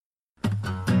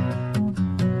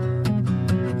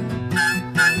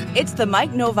It's the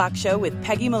Mike Novak Show with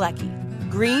Peggy Malecki.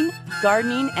 Green,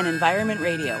 gardening, and environment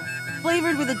radio.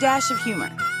 Flavored with a dash of humor.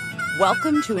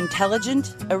 Welcome to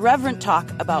intelligent, irreverent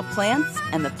talk about plants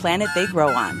and the planet they grow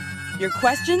on. Your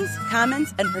questions,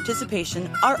 comments, and participation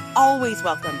are always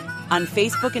welcome on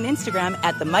Facebook and Instagram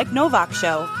at The Mike Novak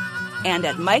Show and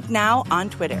at Mike Now on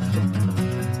Twitter.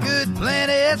 Good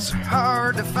planets are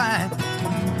hard to find.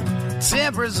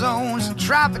 Temperate zones and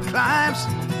tropic climes.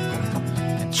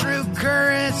 And true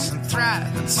currents and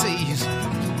thriving seas.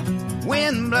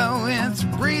 Wind blowing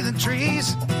through breathing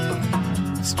trees.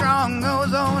 Strong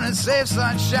ozone and safe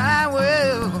sunshine.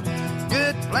 Well,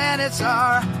 good planets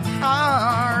are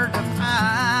hard to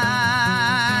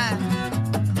find.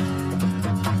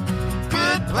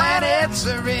 Good planets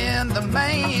are in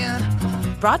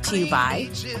demand. Brought to you by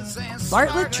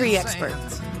Bartlett Tree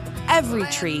Experts. Every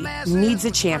tree needs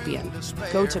a champion.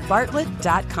 Go to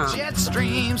bartlett.com. Jet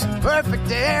streams, perfect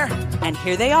air. And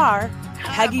here they are,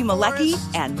 Peggy Malecki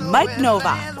and Mike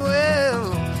Novak.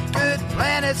 Well, good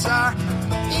planets are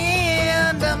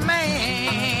in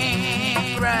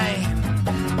demand. Right.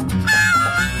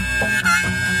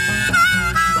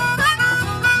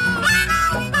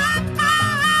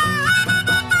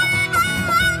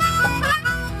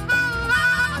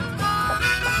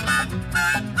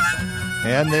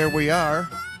 And there we are.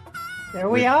 There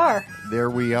we are. There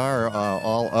we are,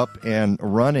 all up and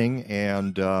running.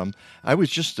 And I was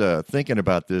just thinking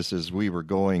about this as we were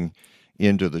going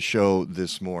into the show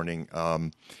this morning,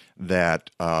 that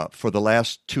for the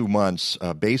last 2 months,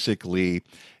 basically,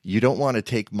 you don't want to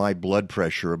take my blood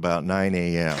pressure about 9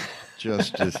 a.m.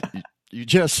 You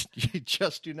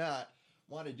just do not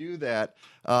want to do that.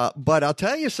 But I'll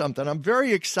tell you something. I'm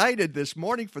very excited this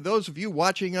morning. For those of you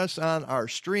watching us on our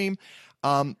stream,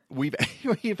 we've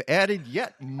added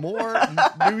yet more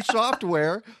new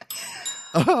software.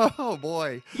 Oh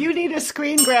boy! You need a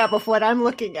screen grab of what I'm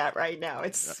looking at right now.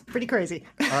 It's pretty crazy.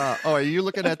 Are you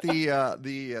looking at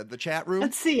the chat room?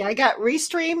 Let's see. I got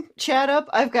Restream chat up.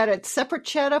 I've got a separate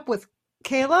chat up with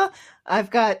Kayla. I've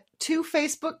got 2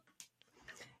 Facebook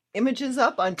images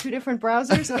up on 2 different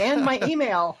browsers and my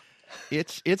email.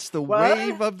 It's the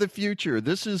wave of the future.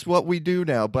 This is what we do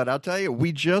now. But I'll tell you,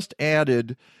 we just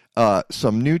added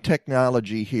some new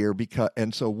technology here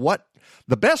so what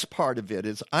the best part of it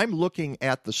is I'm looking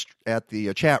at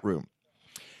the chat room,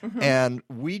 and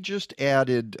we just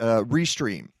added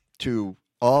Restream to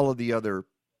all of the other.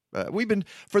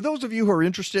 For those of you who are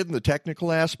interested in the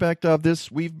technical aspect of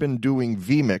this, we've been doing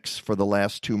vMix for the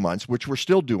last 2 months, which we're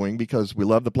still doing because we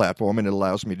love the platform and it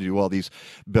allows me to do all these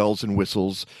bells and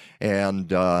whistles.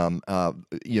 And,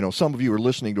 some of you are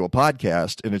listening to a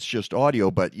podcast and it's just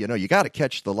audio, but, you got to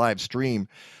catch the live stream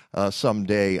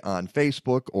someday on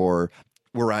Facebook, or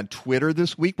we're on Twitter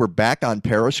this week. We're back on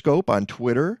Periscope on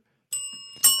Twitter.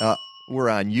 We're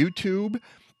on YouTube.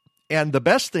 And the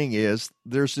best thing is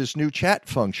there's this new chat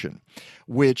function,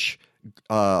 which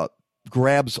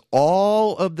grabs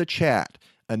all of the chat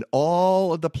and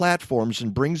all of the platforms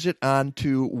and brings it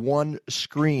onto one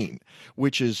screen,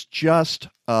 which is just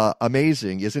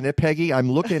amazing, isn't it, Peggy? I'm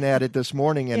looking at it this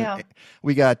morning, and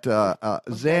we got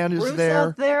Zan is there.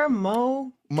 Out there,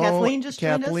 Mo, Kathleen just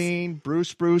joined us.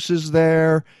 Bruce is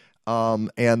there.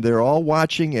 And they're all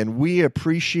watching, and we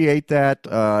appreciate that.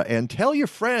 And tell your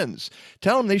friends.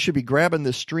 Tell them they should be grabbing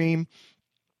the stream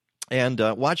and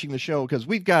watching the show, because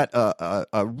we've got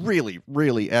a really,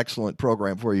 really excellent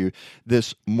program for you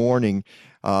this morning.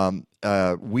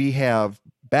 We have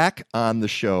back on the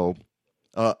show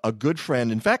a good friend.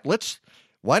 In fact,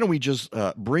 why don't we just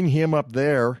bring him up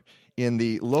there in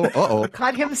the low? Uh-oh.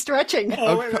 Caught him stretching.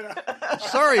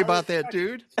 Sorry about that,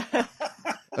 dude.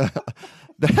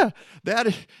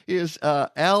 That is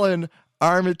Allan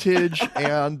Armitage,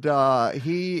 and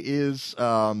he is,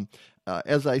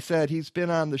 as I said, he's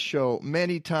been on the show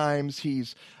many times.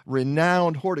 He's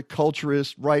renowned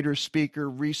horticulturist, writer, speaker,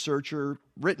 researcher,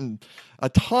 written a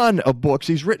ton of books.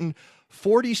 He's written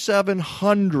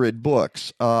 4,700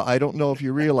 books. I don't know if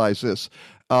you realize this,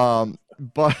 but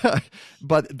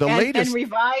the latest and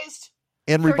revised.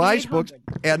 And revised books,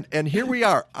 and here we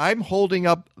are. I'm holding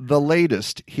up the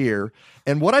latest here,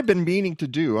 and what I've been meaning to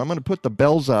do, I'm going to put the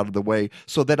bells out of the way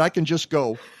so that I can just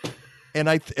go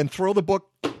and throw the book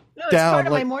down. It's part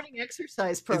of my morning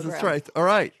exercise program. That's right. All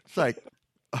right. It's like,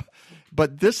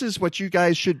 but this is what you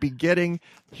guys should be getting.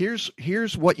 Here's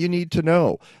what you need to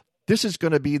know. This is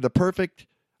going to be the perfect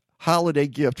holiday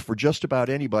gift for just about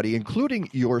anybody,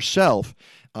 including yourself.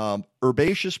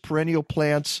 Herbaceous Perennial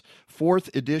Plants,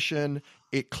 4th edition.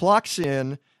 It clocks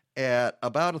in at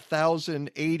about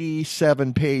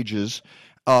 1,087 pages.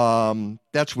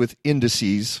 That's with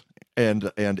indices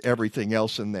and everything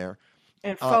else in there.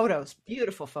 And photos,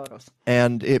 beautiful photos.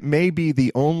 And it may be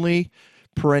the only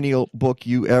perennial book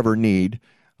you ever need,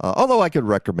 although I could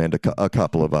recommend a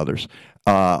couple of others.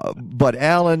 But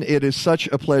Allan, it is such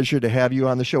a pleasure to have you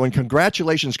on the show, and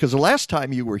congratulations, because the last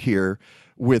time you were here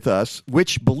with us,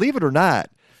 which, believe it or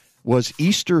not, was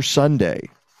Easter Sunday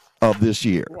of this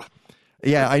year.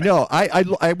 Yeah, I know.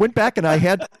 I went back and I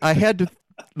had to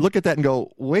look at that and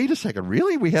go, wait a second,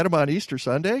 really? We had him on Easter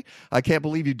Sunday? I can't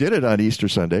believe you did it on Easter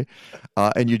Sunday,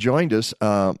 and you joined us.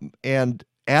 And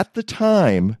at the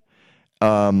time,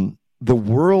 the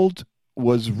world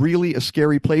was really a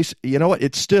scary place. You know what?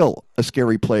 It's still a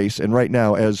scary place. And right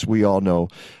now, as we all know,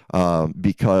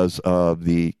 because of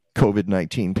the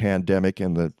COVID-19 pandemic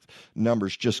and the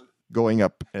numbers just going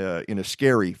up in a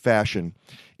scary fashion,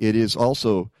 it is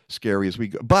also scary as we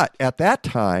go. But at that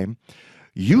time,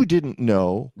 you didn't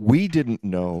know, we didn't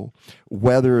know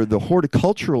whether the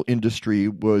horticultural industry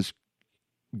was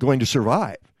going to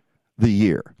survive the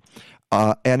year.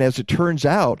 And as it turns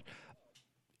out,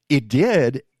 it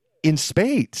did in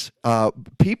spades.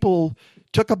 People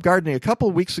took up gardening. A couple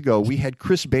of weeks ago, we had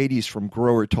Chris Beatties from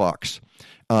Grower Talks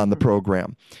on the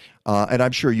program. And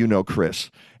I'm sure you know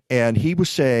Chris. And he was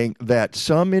saying that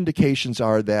some indications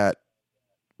are that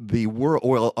the world,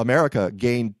 well, America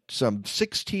gained some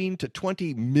 16 to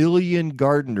 20 million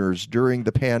gardeners during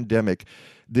the pandemic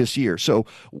this year. So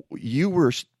you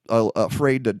were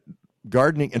afraid that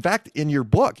gardening, in fact, in your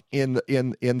book, in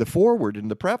the foreword, in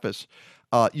the preface,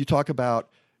 you talk about,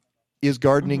 is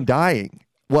gardening dying?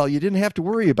 Well, you didn't have to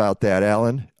worry about that,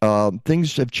 Allan.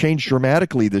 Things have changed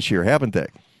dramatically this year, haven't they?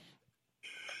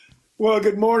 Well,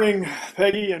 good morning,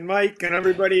 Peggy and Mike and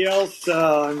everybody else.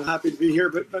 I'm happy to be here,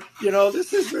 but you know,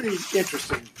 this is really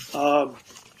interesting.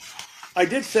 I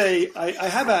did say, I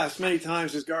have asked many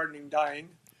times, is gardening dying?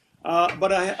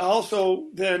 But I also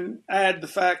then add the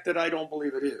fact that I don't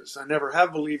believe it is. I never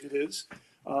have believed it is.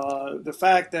 The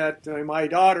fact that my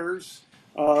daughters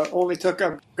only took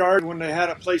up garden when they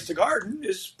had a place to garden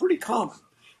is pretty common.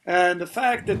 And the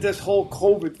fact that this whole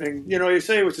COVID thing, you know, you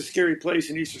say it was a scary place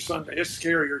in Easter Sunday. It's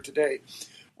scarier today.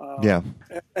 Yeah.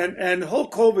 And the whole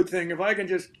COVID thing, if I can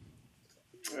just,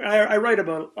 I write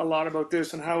about a lot about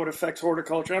this and how it affects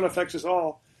horticulture and it affects us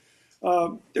all.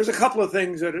 There's a couple of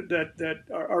things that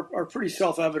are pretty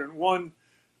self-evident. One,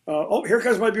 here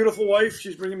comes my beautiful wife.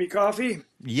 She's bringing me coffee.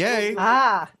 Yay.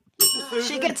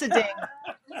 She gets a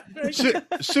ding.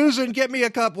 Susan, get me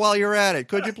a cup while you're at it.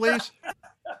 Could you please?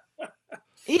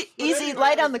 Easy,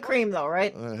 light on the cream, though,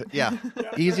 right? Yeah,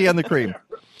 easy on the cream.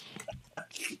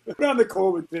 On the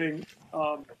COVID thing,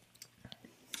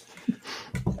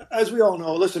 as we all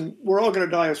know, listen, we're all going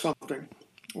to die of something.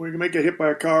 We might get hit by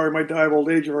a car, we might die of old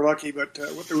age if we're lucky, but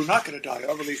what we're not going to die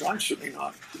of, at least I'm certainly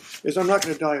not, is I'm not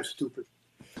going to die of stupid.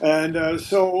 And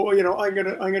so, you know, I'm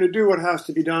going to do what has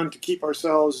to be done to keep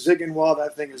ourselves zigging while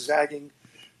that thing is zagging,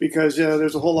 because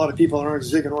there's a whole lot of people that aren't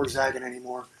zigging or zagging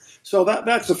anymore. So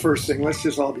that's the first thing. Let's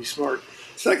just all be smart.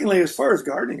 Secondly, as far as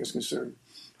gardening is concerned,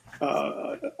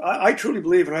 I truly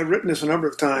believe, and I've written this a number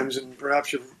of times, and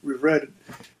perhaps we've read it,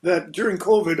 that during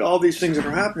COVID, all these things that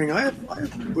are happening, I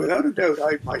have without a doubt,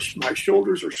 my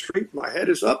shoulders are straight, my head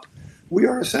is up. We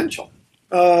are essential.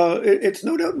 It's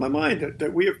no doubt in my mind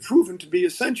that we have proven to be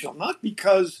essential, not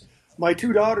because my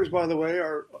two daughters, by the way,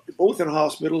 are both in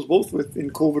hospitals, both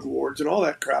in COVID wards and all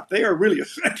that crap. They are really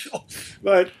essential.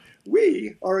 But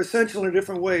we are essential in a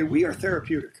different way. We are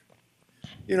therapeutic.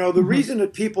 You know, the reason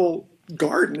that people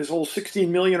garden, this whole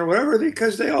 16 million or whatever,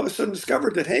 because they all of a sudden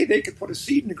discovered that, hey, they could put a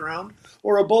seed in the ground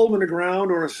or a bulb in the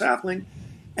ground or a sapling,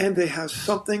 and they have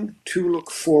something to look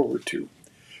forward to.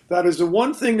 That is the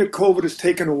one thing that COVID has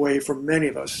taken away from many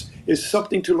of us, is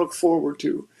something to look forward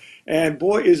to. And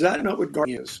boy, is that not what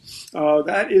gardening is.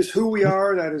 That is who we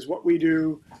are. That is what we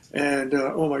do. And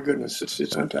oh my goodness,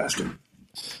 it's fantastic.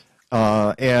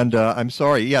 And I'm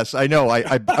sorry. Yes, I know.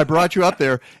 I brought you up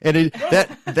there, and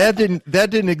that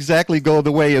didn't exactly go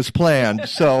the way as planned.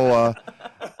 So,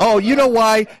 you know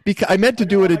why? Because I meant to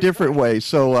do it a different way.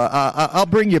 So I'll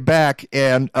bring you back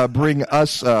and bring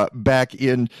us back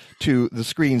into the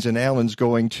screens. And Allan's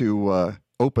going to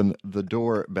open the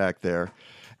door back there,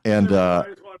 and.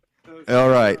 All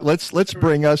right, let's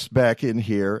bring us back in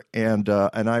here, and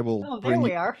I will. Oh, there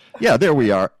we are. Yeah, there we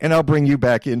are, and I'll bring you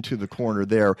back into the corner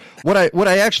there. What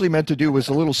I actually meant to do was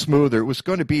a little smoother. It was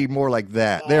going to be more like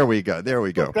that. There we go. There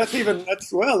we go. Now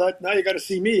you got to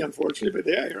see me, unfortunately,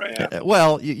 but yeah, here I am.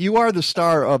 Well, you are the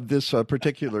star of this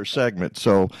particular segment,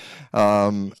 so.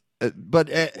 But,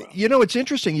 you know, it's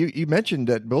interesting. You mentioned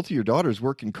that both of your daughters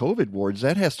work in COVID wards.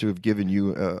 That has to have given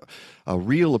you a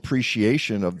real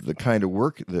appreciation of the kind of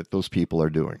work that those people are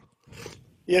doing.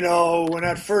 when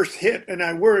that first hit,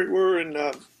 and we're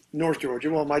in North Georgia.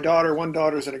 Well, one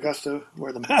daughter's in Augusta,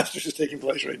 where the Masters is taking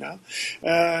place right now,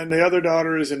 and the other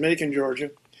daughter is in Macon, Georgia.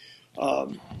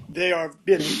 They are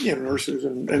been nurses,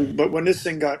 but when this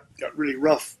thing got really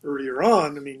rough earlier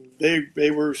on, I mean,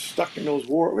 they were stuck in those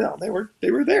war. Well, they were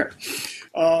there,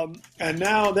 and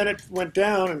now then it went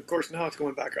down, and of course now it's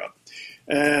going back up,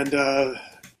 and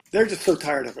they're just so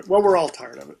tired of it. Well, we're all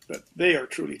tired of it, but they are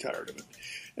truly tired of it.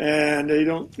 And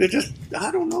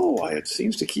I don't know why it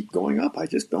seems to keep going up. I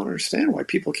just don't understand why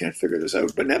people can't figure this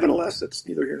out. But nevertheless, it's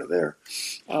neither here nor there.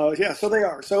 So they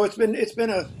are. So it's been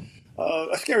a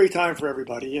scary time for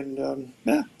everybody. And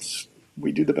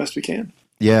we do the best we can.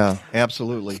 Yeah,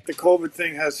 absolutely. The COVID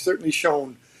thing has certainly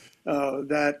shown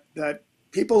that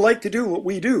people like to do what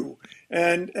we do.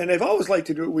 And they've always liked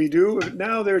to do what we do. And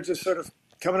now they're just sort of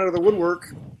coming out of the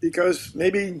woodwork because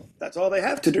maybe that's all they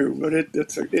have to do. But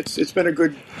it's been a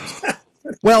good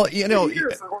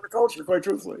year for horticulture, quite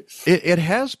truthfully. It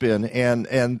has been,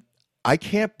 and I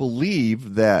can't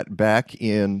believe that back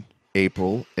in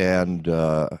April and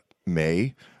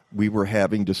May we were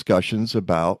having discussions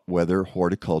about whether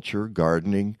horticulture,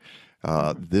 gardening,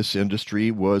 this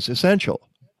industry was essential.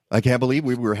 I can't believe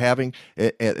we were having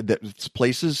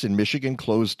places in Michigan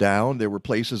closed down. There were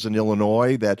places in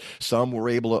Illinois that some were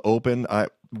able to open.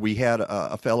 We had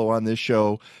a fellow on this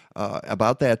show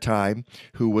about that time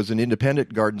who was an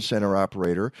independent garden center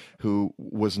operator who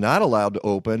was not allowed to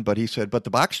open, but he said, but the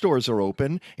box stores are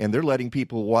open and they're letting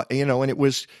people,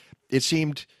 and it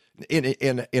seemed,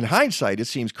 in hindsight, it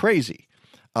seems crazy.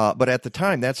 But at the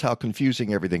time, that's how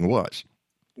confusing everything was.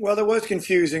 Well, it was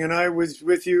confusing, and I was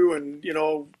with you, and,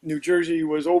 New Jersey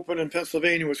was open and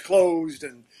Pennsylvania was closed,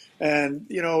 and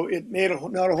it made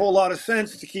not a whole lot of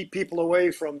sense to keep people away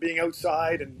from being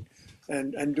outside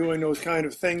and doing those kind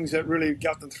of things that really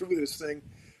got them through this thing.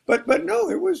 But no,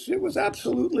 it was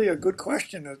absolutely a good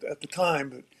question at the time.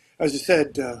 But as you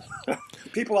said,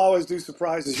 people always do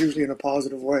surprises, usually in a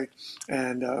positive way,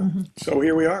 and so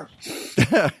here we are.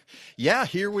 Yeah,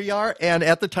 here we are, and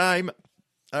at the time,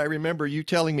 I remember you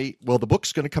telling me, well, the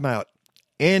book's going to come out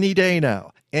any day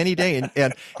now, any day.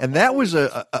 And that was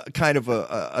a kind of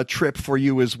a trip for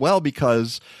you as well,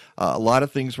 because a lot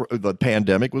of things the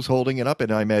pandemic was holding it up,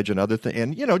 and I imagine other things.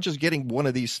 And, just getting one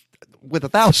of these with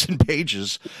 1,000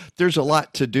 pages, there's a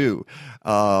lot to do.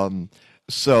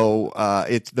 So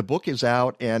the book is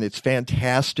out and it's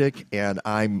fantastic. And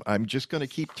I'm just going to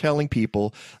keep telling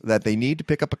people that they need to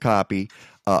pick up a copy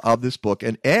of this book.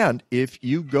 And if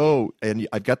you go, and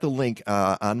I've got the link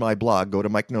on my blog, go to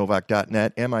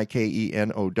mikenovak.net,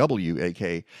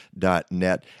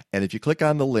 MikeNowak.net. And if you click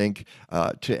on the link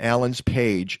to Allan's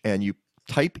page and you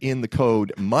type in the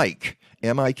code Mike,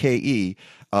 M-I-K-E,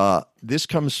 this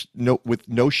comes with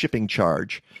no shipping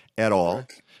charge at all.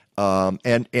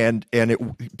 And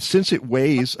since it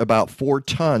weighs about 4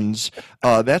 tons,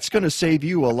 that's going to save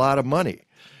you a lot of money.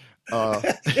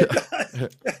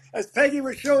 As Peggy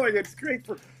was showing, it's great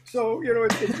for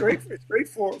it's great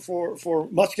for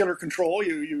muscular control.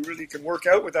 You really can work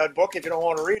out with that book if you don't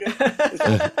want to read it.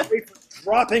 It's great for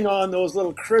dropping on those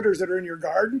little critters that are in your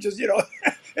garden. Just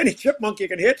any chipmunk you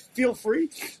can hit, feel free.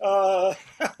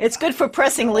 It's good for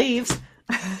pressing leaves.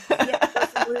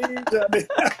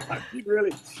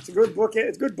 Really, it's a good book.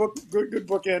 It's good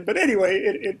bookend. But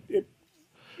anyway,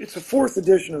 it's the 4th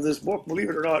edition of this book. Believe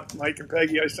it or not, Mike and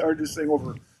Peggy, I started this thing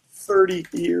over 30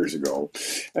 years ago,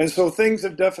 and so things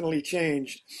have definitely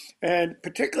changed. And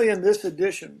particularly in this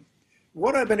edition,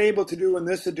 what I've been able to do in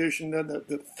this edition,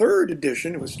 the 3rd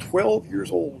edition, it was 12 years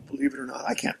old. Believe it or not,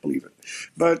 I can't believe it.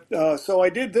 But so I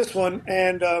did this one,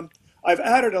 and I've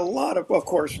added a lot of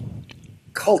course,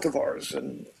 cultivars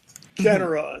and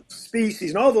genera, and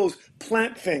species, and all those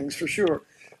plant things for sure.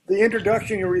 The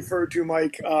introduction you referred to,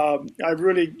 Mike, I've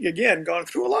really, again, gone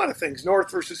through a lot of things,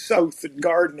 north versus south and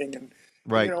gardening, and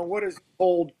right. What does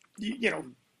old,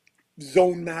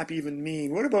 zone map even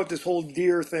mean? What about this whole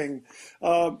deer thing?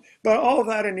 But all of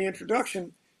that in the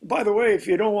introduction. By the way, if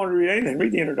you don't want to read anything,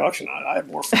 read the introduction. I have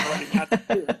more fun writing that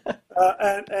too.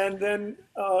 And then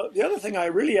the other thing I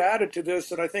really added to this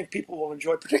that I think people will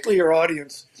enjoy, particularly your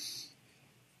audience,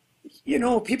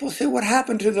 people say, what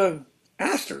happened to the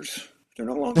asters? They're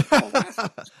no longer called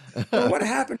asters. What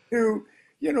happened to,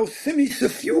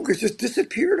 Simisafuga just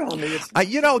disappeared on me.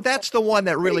 That's the one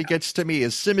that really gets to me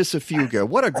is Simisafuga.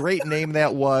 What a great name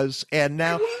that was. And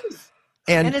now...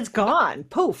 And it's gone.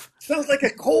 Poof. Sounds like a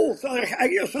cold.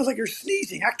 Sounds like you're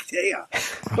sneezing. Actea.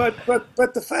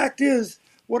 But the fact is,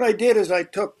 what I did is I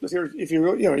took, there's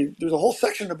a whole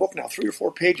section in the book now, 3 or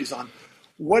 4 pages on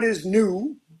what is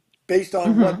new based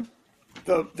on what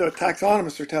the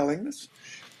taxonomists are telling us.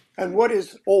 and what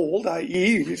is old,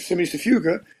 i.e.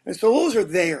 Semicifuga. And so those are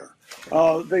there.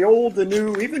 The old, the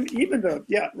new, even the,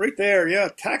 right there,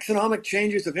 taxonomic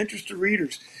changes of interest to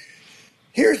readers.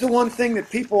 Here's the one thing that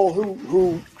people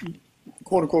who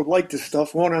quote unquote like this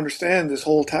stuff won't understand, this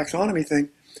whole taxonomy thing.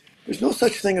 There's no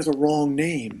such thing as a wrong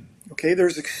name. Okay,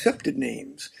 there's accepted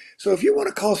names. So if you want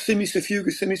to call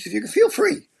Semicifuga, feel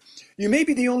free. You may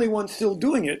be the only one still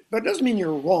doing it, but it doesn't mean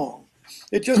you're wrong.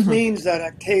 It just means that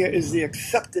Actea is the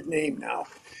accepted name now.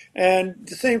 And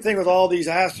the same thing with all these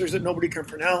asters that nobody can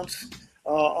pronounce,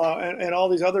 and all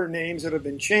these other names that have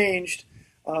been changed.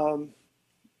 But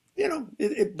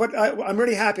I'm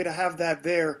really happy to have that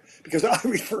there because I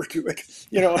refer to it.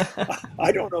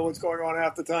 I don't know what's going on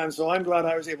half the time, so I'm glad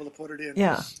I was able to put it in.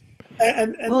 Yeah.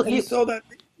 And so that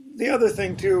the other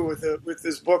thing too with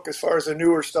this book, as far as the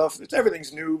newer stuff,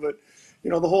 everything's new, but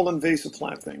the whole invasive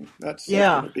plant thing. That's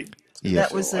a big.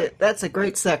 Yes. That's a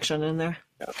great section in there.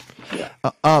 Yeah.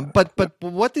 But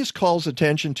what this calls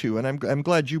attention to, and I'm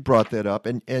glad you brought that up,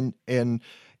 and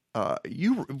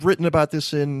you've written about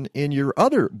this in your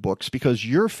other books because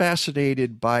you're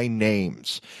fascinated by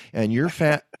names, and you're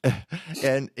fascinated.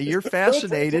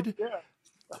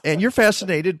 And you're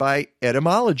fascinated by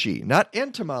etymology, not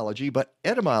entomology, but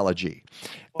etymology,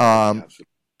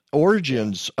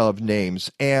 origins of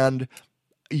names. And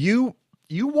you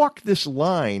walk this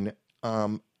line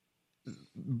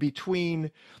between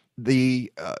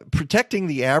the protecting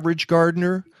the average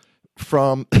gardener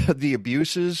from the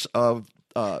abuses of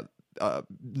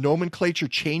nomenclature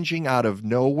changing out of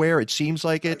nowhere. It seems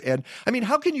like it. And I mean,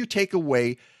 how can you take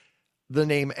away the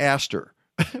name aster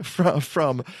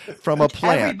from a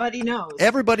plant?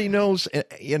 Everybody knows, and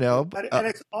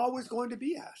it's always going to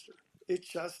be aster. It's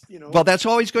just, well, that's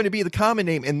always going to be the common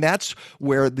name, and that's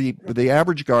where the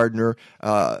average gardener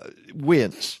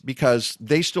wins, because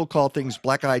they still call things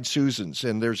black-eyed Susans,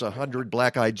 and there's 100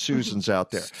 black-eyed Susans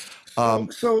out there.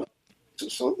 So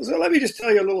let me just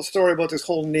tell you a little story about this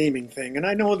whole naming thing. And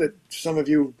I know that some of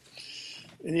you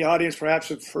in the audience perhaps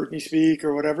have heard me speak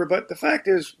or whatever, but the fact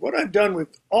is, what I've done with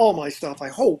all my stuff, I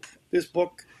hope this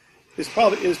book is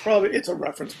probably it's a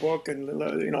reference book, and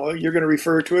you're going to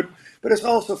refer to it, but it's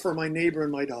also for my neighbor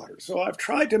and my daughter. So I've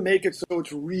tried to make it so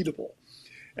it's readable.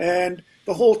 And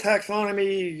the whole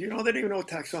taxonomy, they don't even know what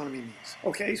taxonomy means.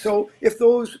 Okay, so if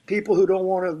those people who don't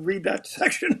want to read that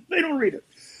section, they don't read it.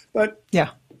 But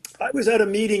yeah, I was at a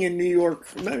meeting in New York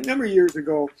a number of years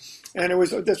ago, and it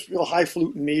was this real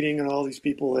highfalutin meeting, and all these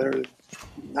people there,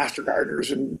 master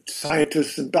gardeners and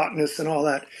scientists and botanists and all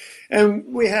that. And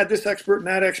we had this expert and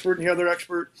that expert and the other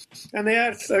expert, and they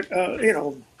had,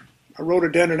 a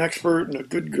rhododendron expert and a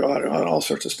good God and all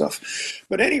sorts of stuff.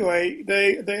 But anyway,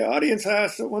 the audience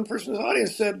asked, one person in the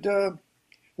audience said,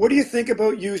 what do you think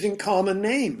about using common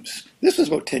names? This was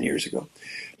about 10 years ago.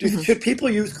 Should people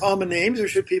use common names or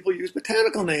should people use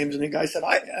botanical names? And the guy said,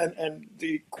 and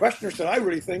the questioner said, I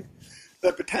really think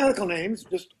that botanical names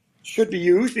just should be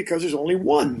used because there's only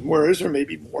one, whereas there may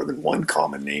be more than one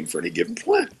common name for any given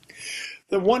plant.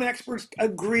 The one expert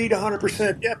agreed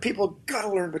 100%. Yeah, people got to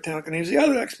learn botanical names. The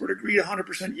other expert agreed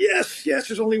 100%. Yes,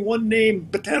 there's only one name.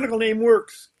 Botanical name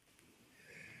works.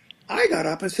 I got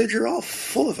up and said, you're all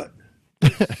full of it.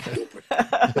 Stupid.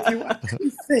 If you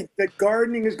actually think that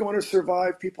gardening is going to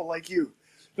survive people like you,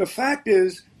 the fact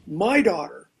is, my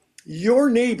daughter, your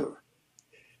neighbor,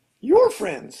 your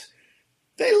friends,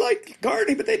 they like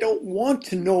gardening, but they don't want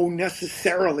to know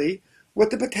necessarily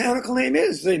what the botanical name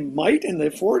is. They might, and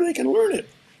therefore they can learn it.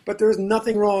 But there's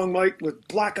nothing wrong, Mike, with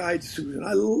black-eyed Susan.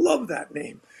 I love that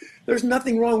name. There's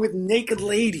nothing wrong with naked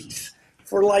ladies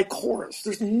for Lycoris.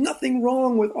 There's nothing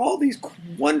wrong with all these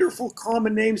wonderful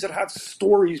common names that have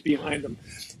stories behind them.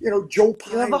 Joe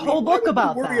Pine. You have a whole book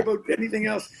about that. Worry about anything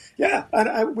else. Yeah,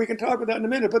 and we can talk about that in a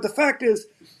minute. But the fact is,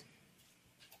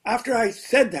 after I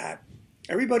said that,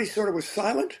 everybody sort of was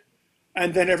silent,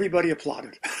 and then everybody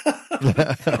applauded.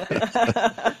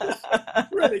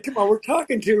 Really, come on, we're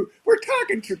talking to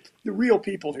the real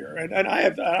people here, and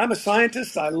I'm a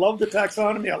scientist. I love the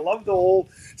taxonomy. I love the whole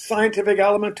scientific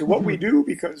element to what we do,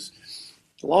 because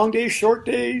long days, short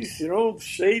days,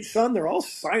 shade, sun, they're all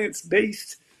science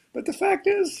based. But the fact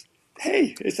is,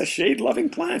 hey, it's a shade loving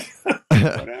plant.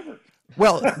 Whatever.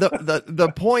 Well,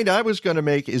 the point I was going to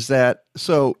make is that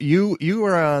you've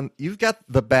got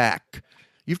the back.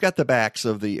 You've got the backs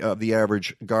of the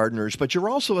average gardeners, but you're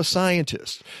also a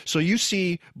scientist. So you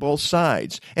see both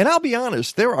sides. And I'll be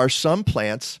honest, there are some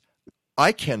plants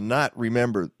I cannot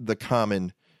remember the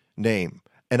common name,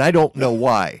 and I don't know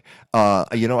why.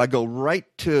 I go right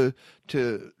to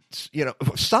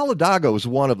Solidago is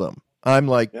one of them. I'm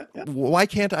like, Yeah, yeah. why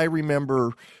can't I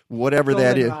remember whatever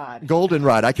that is? Goldenrod.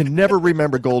 Goldenrod. I can never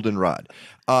remember goldenrod.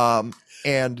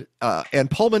 And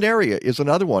pulmonaria is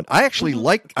another one. I actually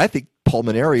I think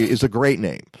pulmonaria is a great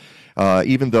name.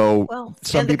 Even though Well,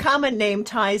 some and the common name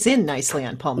ties in nicely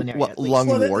on pulmonary. At least.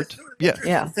 lungwort.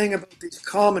 Yeah. The thing about these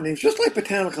common names, just like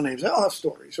botanical names, they all have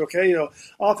stories. Okay,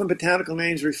 often botanical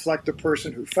names reflect the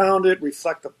person who found it,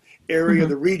 reflect the area,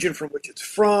 the region from which it's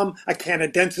from. A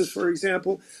canadensis, for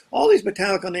example. All these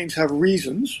botanical names have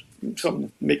reasons.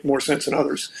 Some make more sense than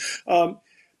others.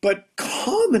 But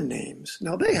common names,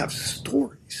 now they have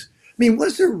stories. I mean,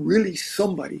 was there really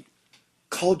somebody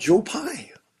called Joe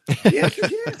Pye? The answer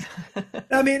is yes.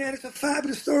 I mean, and it's a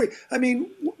fabulous story. I mean,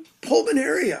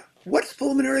 pulmonaria. What's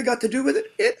pulmonaria got to do with it?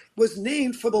 It was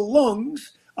named for the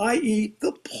lungs, i.e.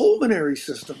 the pulmonary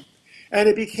system. And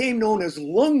it became known as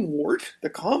lungwort, the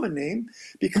common name,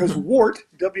 because wart,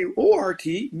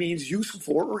 W-O-R-T, means useful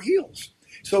for or heals.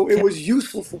 So it was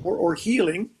useful for or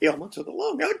healing ailments of the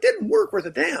lung. Now, it didn't work worth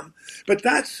a damn, but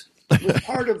was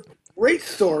part of a great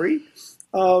story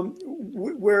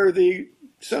where the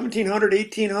 1700,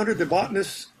 1800, the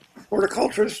botanists,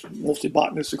 horticulturists, mostly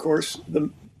botanists, of course,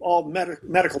 all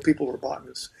medical people were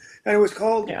botanists, and it was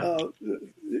called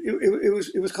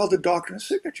it was called the Doctrine of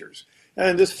Signatures.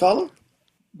 And this fellow,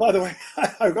 by the way,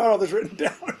 I've got all this written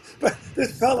down, but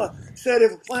this fella said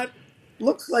if a plant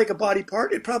looks like a body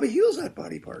part, it probably heals that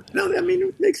body part. No, I mean,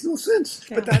 it makes no sense,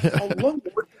 but that's called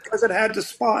lungwort because it had the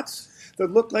spots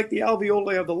that looked like the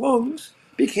alveoli of the lungs,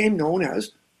 became known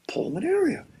as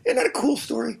pulmonaria. Isn't that a cool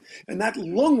story? And that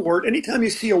lungwort, anytime you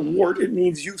see a wart, it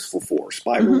means useful for.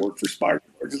 Spiderwort for spiderwort.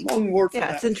 Lungwort for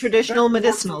that. It's in traditional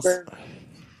medicinals.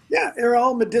 Yeah, they're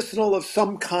all medicinal of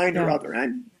some kind or other.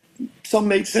 And some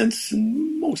made sense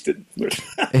and most didn't.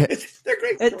 They're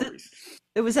great stories.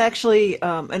 It was actually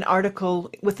an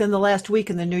article within the last week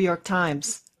in the New York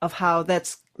Times of how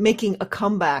that's making a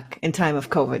comeback in time of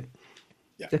COVID.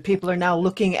 Yeah. That people are now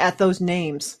looking at those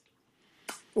names.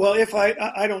 Well, if I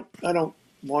don't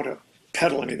want to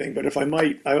peddle anything, but if I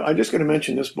might, I'm just going to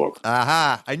mention this book.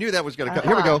 Aha! I knew that was going to come.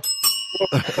 Here we go.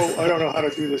 I don't know how to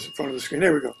do this in front of the screen.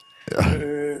 There we go.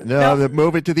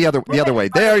 Move it to the other way.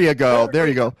 There you go. There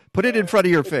you go. Put it in front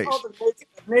of your face.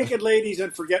 Naked Ladies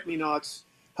and Forget-Me-Nots,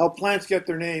 How Plants Get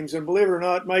Their Names. And believe it or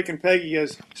not, Mike and Peggy,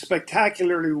 as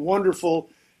spectacularly wonderful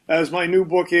as my new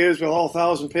book is with all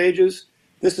 1,000 pages,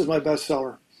 this is my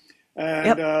bestseller.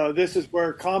 And this is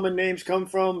where common names come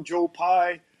from, Joe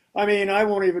Pye. I mean, I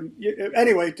won't even.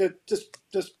 Anyway,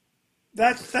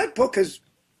 that book is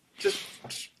just.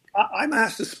 I'm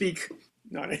asked to speak,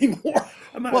 not anymore.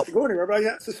 I'm not asked to go anywhere, but I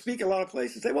have to speak a lot of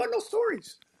places. They want no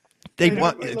stories.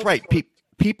 It's right.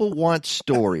 People want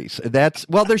stories. There's,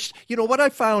 what I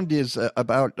found is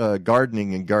about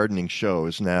gardening and gardening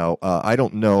shows. Now, I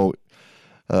don't know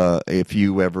if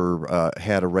you ever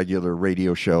had a regular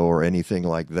radio show or anything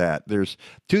like that. There's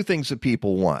two things that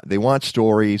people want. They want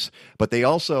stories, but they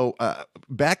also,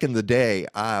 back in the day,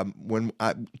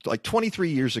 like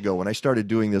 23 years ago, when I started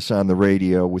doing this on the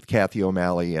radio with Kathy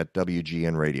O'Malley at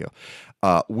WGN Radio,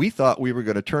 we thought we were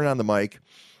going to turn on the mic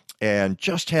and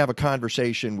just have a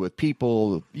conversation with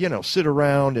people, sit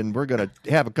around and we're going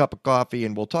to have a cup of coffee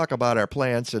and we'll talk about our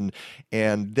plants and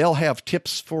they'll have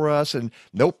tips for us. And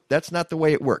nope, that's not the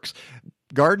way it works.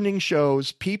 Gardening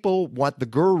shows, people want the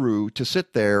guru to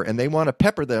sit there and they want to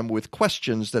pepper them with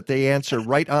questions that they answer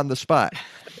right on the spot.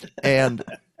 And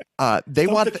they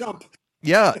want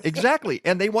yeah, exactly.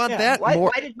 And they want that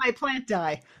more. Why did my plant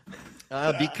die?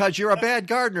 Because you're a bad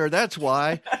gardener. That's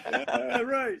why.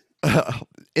 Right.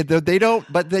 They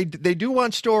don't, but they do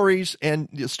want stories, and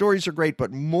the stories are great.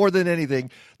 But more than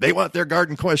anything, they want their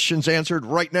garden questions answered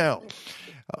right now.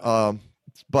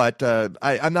 But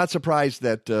I'm not surprised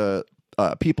that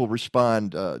people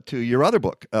respond to your other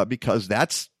book because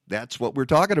that's what we're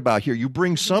talking about here. You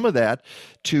bring some of that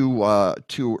to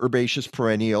Herbaceous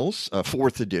Perennials,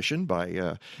 4th edition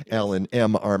by Allan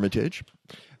M. Armitage.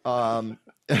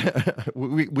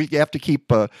 We have to keep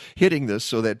hitting this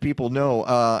so that people know.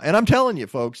 And I'm telling you,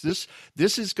 folks, this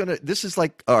is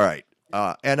like, all right.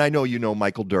 And I know you know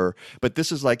Michael Durr, but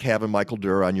this is like having Michael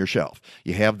Durr on your shelf.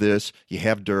 You have this, you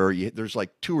have Durr. There's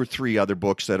like 2 or 3 other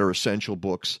books that are essential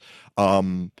books.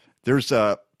 There's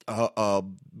a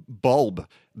Bulb,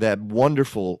 that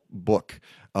wonderful book.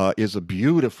 Is a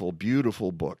beautiful,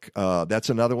 beautiful book. That's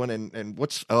another one. And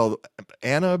what's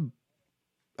Anna?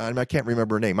 I can't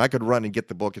remember her name. I could run and get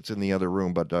the book. It's in the other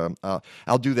room, but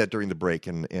I'll do that during the break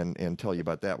and tell you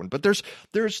about that one. But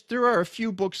there are a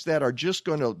few books that are just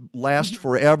going to last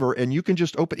forever, and you can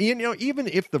just open. Even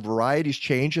if the varieties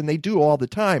change, and they do all the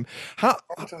time.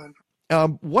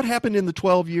 what happened in the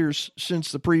 12 years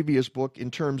since the previous book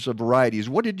in terms of varieties?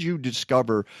 What did you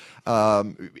discover?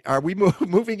 Are we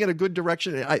moving in a good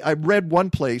direction? I read one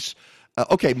place.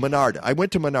 Okay, Monarda. I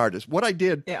went to Monarda's. What I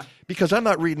did, because I'm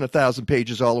not reading 1,000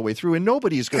 pages all the way through, and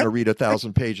nobody's going to read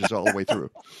 1,000 pages all the way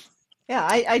through. Yeah,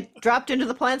 I dropped into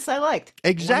the plants I liked.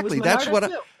 Exactly. That's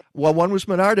what well, one was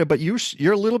Monarda, but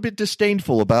you're a little bit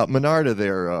disdainful about Monarda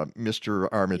there, Mr.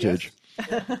 Armitage.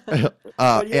 Yes.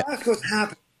 But you ask what's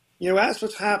happening. You ask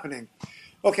what's happening.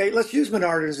 Okay, let's use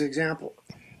Monarda as an example.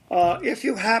 If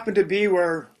you happen to be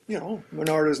where,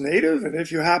 Monarda's native, and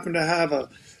if you happen to have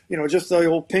just the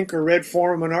old pink or red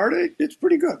form of Monarda, it's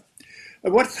pretty good.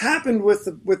 What's happened with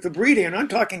the breeding, and I'm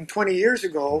talking 20 years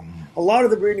ago, a lot of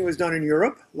the breeding was done in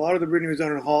Europe. A lot of the breeding was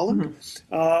done in Holland.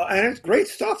 And it's great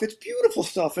stuff. It's beautiful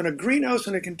stuff in a greenhouse,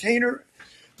 in a container.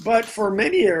 But for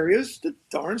many areas, the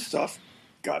darn stuff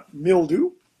got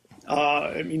mildew.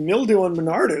 Mildew on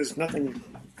Monarda is nothing.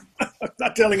 I'm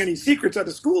not telling any secrets out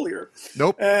of school here.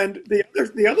 Nope. And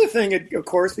the other thing, it, of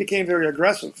course, became very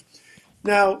aggressive.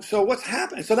 Now, so what's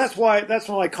happened? So that's why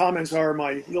my comments are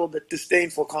my little bit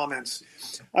disdainful comments.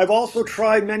 I've also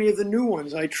tried many of the new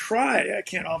ones. I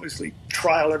can't obviously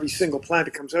trial every single plant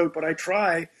that comes out, but I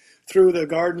try through the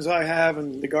gardens I have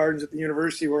and the gardens at the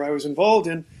university where I was involved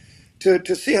in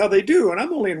to see how they do. And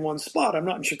I'm only in one spot. I'm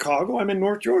not in Chicago. I'm in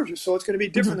North Georgia. So it's going to be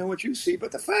different than what you see.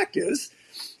 But the fact is,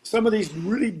 some of these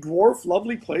really dwarf,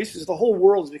 lovely places, the whole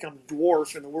world has become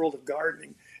dwarf in the world of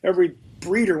gardening. Every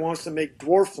breeder wants to make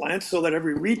dwarf plants so that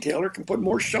every retailer can put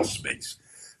more shelf space.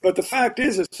 But the fact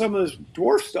is that some of this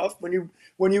dwarf stuff,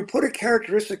 when you put a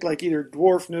characteristic like either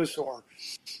dwarfness or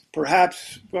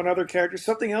perhaps another character,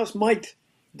 something else might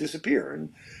disappear.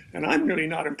 And I'm really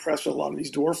not impressed with a lot of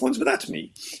these dwarf ones, but that's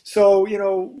me. So,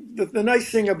 the nice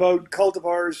thing about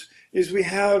cultivars is we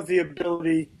have the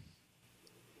ability,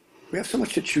 we have so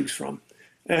much to choose from.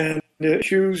 And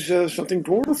choose something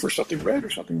dwarf or something red or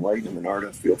something white in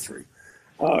Monarda, feel free.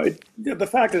 The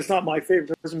fact that it's not my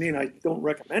favorite doesn't mean I don't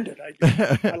recommend it.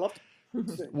 I love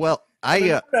it. Well,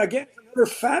 again, another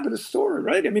fabulous story,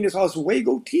 right? It's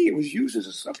Oswego tea. It was used as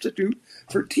a substitute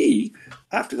for tea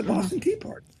after the Boston Tea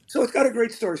Party. So it's got a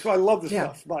great story. So I love the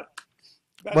stuff, but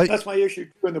that's my issue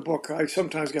in the book. I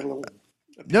sometimes get a little.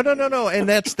 No, and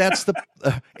that's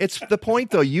the it's the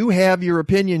point though. You have your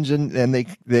opinions and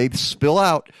they spill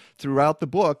out throughout the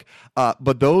book,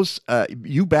 but those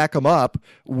you back them up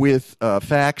with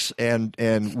facts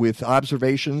and with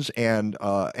observations and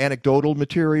anecdotal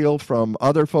material from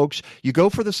other folks. You go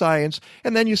for the science,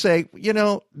 and then you say,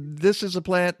 this is a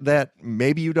plant that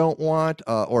maybe you don't want,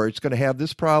 or it's going to have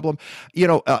this problem.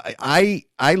 I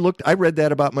read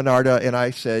that about Monarda, and I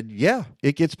said, yeah,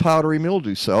 it gets powdery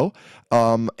mildew. So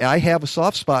I have a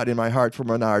soft spot in my heart for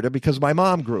Monarda because my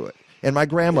mom grew it and my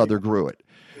grandmother grew it.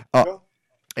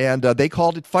 And they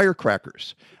called it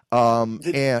firecrackers.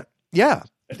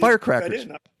 Firecrackers.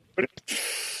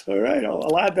 All right,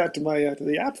 I'll add that to my to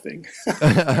the app thing.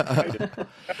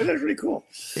 That's really cool.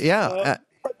 Yeah.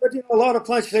 But a lot of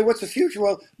plants say, "What's the future?"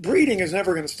 Well, breeding is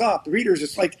never going to stop. The breeders,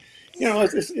 it's like,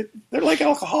 they're like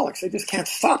alcoholics. They just can't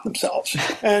stop themselves,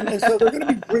 and so they're going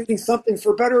to be breeding something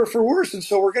for better or for worse. And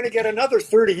so we're going to get another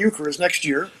 30 euchres next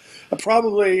year,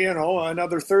 probably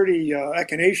another 30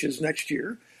 echinaceas next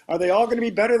year. Are they all going to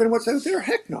be better than what's out there?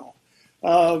 Heck no.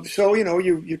 So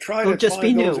you try to just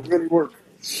find be those new. that really work.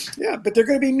 Yeah, but they're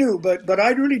going to be new. But I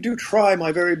really do try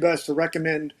my very best to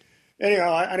recommend.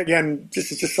 Anyhow, and again,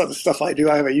 this is just some of the stuff I do.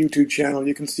 I have a YouTube channel.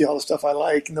 You can see all the stuff I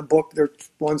like. In the book, there are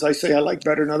ones I say I like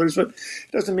better than others, but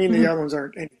it doesn't mean the other ones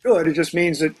aren't any good. It just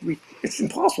means that it's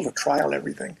impossible to trial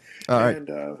everything. All right. And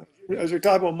as we're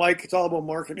talking about Mike, it's all about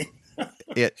marketing.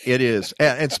 It is.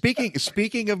 And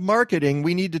speaking of marketing,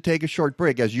 we need to take a short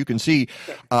break. As you can see,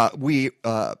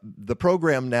 the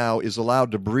program now is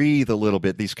allowed to breathe a little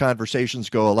bit. These conversations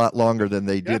go a lot longer than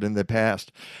they did in the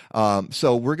past.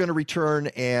 So we're going to return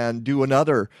and do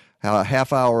another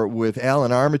half hour with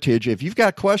Allan Armitage. If you've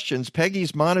got questions,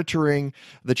 Peggy's monitoring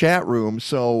the chat room.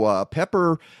 So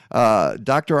pepper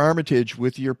Dr. Armitage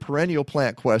with your perennial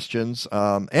plant questions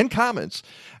and comments.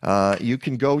 You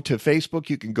can go to Facebook.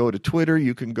 You can go to Twitter.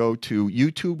 You can go to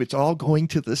YouTube. It's all going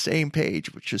to the same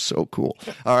page, which is so cool.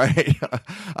 All right.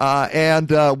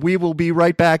 And we will be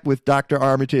right back with Dr.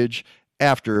 Armitage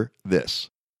after this.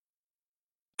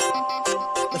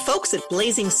 The folks at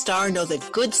Blazing Star know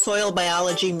that good soil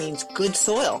biology means good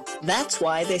soil. That's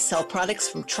why they sell products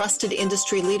from trusted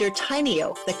industry leader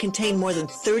Tineo that contain more than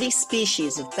 30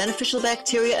 species of beneficial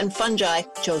bacteria and fungi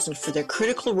chosen for their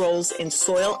critical roles in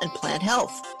soil and plant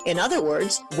health. In other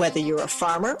words, whether you're a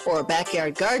farmer or a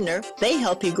backyard gardener, they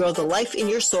help you grow the life in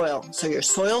your soil so your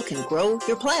soil can grow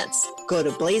your plants. Go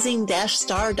to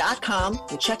blazing-star.com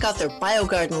and check out their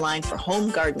BioGarden line for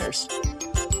home gardeners.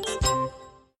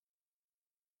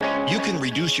 You can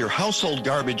reduce your household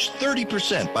garbage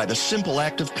 30% by the simple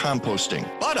act of composting.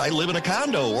 But I live in a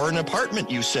condo or an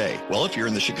apartment, you say. Well, if you're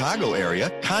in the Chicago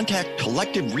area, contact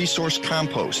Collective Resource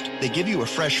Compost. They give you a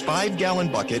fresh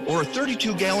 5-gallon bucket or a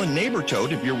 32-gallon neighbor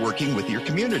tote if you're working with your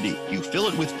community. You fill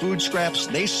it with food scraps,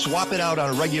 they swap it out on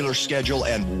a regular schedule,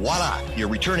 and voila! You're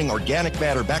returning organic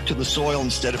matter back to the soil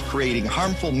instead of creating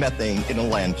harmful methane in a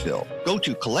landfill. Go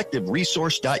to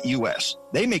collectiveresource.us.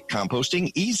 They make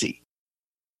composting easy.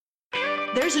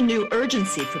 There's a new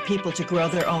urgency for people to grow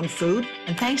their own food,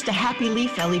 and thanks to Happy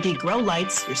Leaf LED grow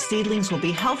lights, your seedlings will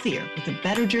be healthier with a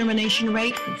better germination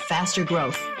rate and faster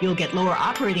growth. You'll get lower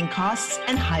operating costs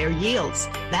and higher yields.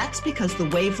 That's because the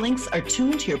wavelengths are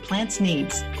tuned to your plant's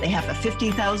needs. They have a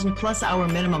 50,000 plus hour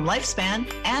minimum lifespan,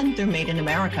 and they're made in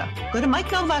America. Go to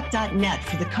MikeNovak.net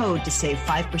for the code to save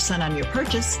 5% on your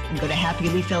purchase, and go to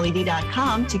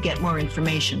HappyLeafLED.com to get more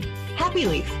information. Happy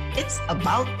Leaf, it's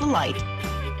about the light.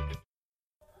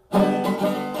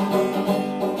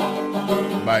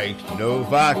 Mike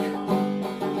Novak,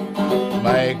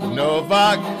 Mike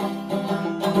Novak,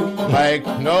 Mike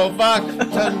Novak,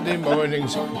 Sunday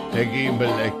mornings, Peggy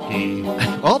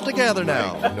Malecki. All together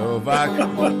now. Mike Novak,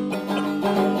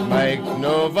 Mike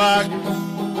Novak,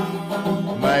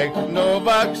 Mike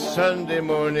Novak, Sunday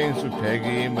mornings with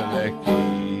Peggy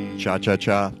Malecki.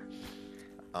 Cha-cha-cha.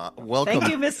 Welcome.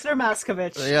 Thank you, Mr.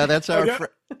 Moskovich. Yeah, that's our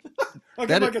friend. I'll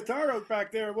get my guitar out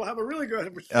back there. We'll have a really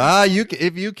good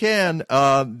if you can,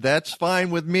 that's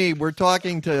fine with me. We're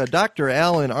talking to Dr.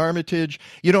 Allan Armitage.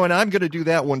 You know, and I'm going to do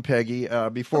that one, Peggy,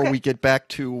 before we get back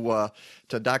to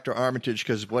Dr. Armitage,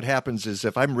 because what happens is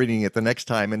if I'm reading it the next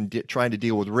time and trying to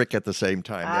deal with Rick at the same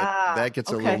time, that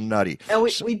gets a little nutty. And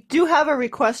we do have a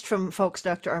request from folks,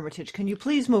 Dr. Armitage. Can you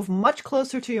please move much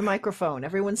closer to your microphone?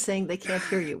 Everyone's saying they can't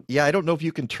hear you. Yeah, I don't know if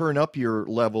you can turn up your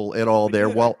level at all there.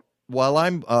 While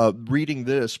I'm reading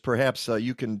this, perhaps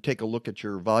you can take a look at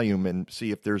your volume and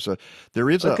see if there is look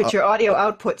at your audio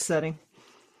output setting.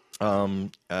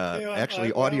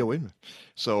 Actually, audio in.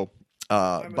 So,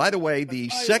 by the way, the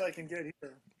is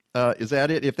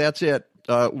that it? If that's it,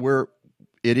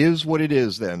 it is what it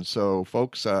is then. So,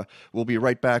 folks, we'll be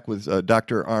right back with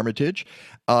Dr. Armitage.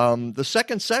 The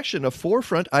second session of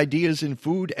Forefront Ideas in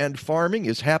Food and Farming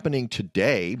is happening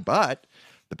today, but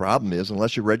the problem is,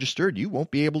 unless you're registered, you won't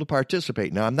be able to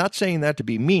participate. Now, I'm not saying that to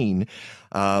be mean.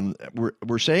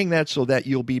 We're saying that so that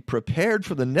you'll be prepared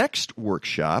for the next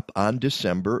workshop on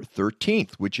December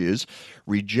 13th, which is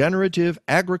Regenerative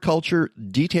Agriculture,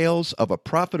 Details of a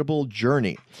Profitable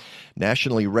Journey.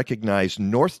 Nationally recognized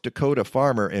North Dakota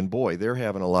farmer, and boy, they're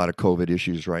having a lot of COVID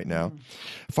issues right now.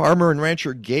 Farmer and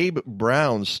rancher Gabe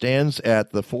Brown stands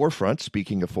at the forefront,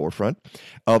 speaking of forefront,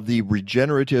 of the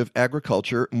regenerative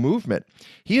agriculture movement.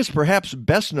 He is perhaps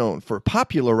best known for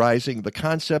popularizing the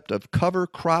concept of cover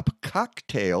crop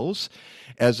cocktails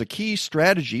as a key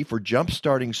strategy for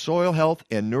jump-starting soil health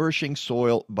and nourishing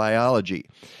soil biology.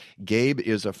 Gabe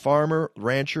is a farmer,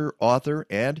 rancher, author,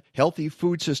 and healthy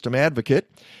food system advocate,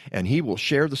 and he will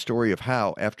share the story of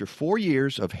how, after 4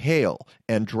 years of hail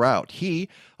and drought, he,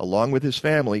 along with his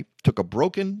family, took a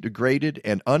broken, degraded,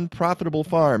 and unprofitable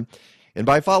farm, and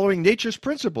by following nature's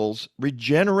principles,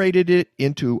 regenerated it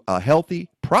into a healthy,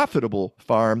 profitable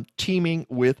farm teeming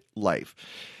with life.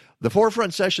 The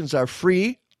Forefront sessions are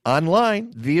free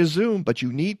online via Zoom, but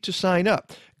you need to sign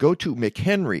up. Go to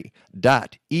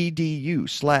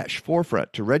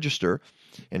mchenry.edu/forefront to register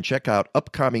and check out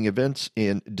upcoming events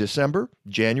in December,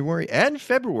 January, and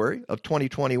February of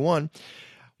 2021.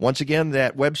 Once again,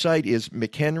 that website is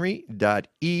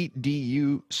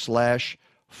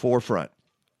mchenry.edu/forefront.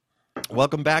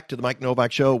 Welcome back to the Mike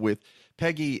Novak Show with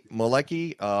Peggy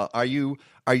Malecki. Are you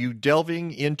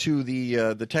delving into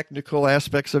the technical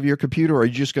aspects of your computer, or are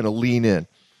you just going to lean in?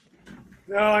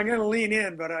 No, I'm going to lean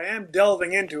in, but I am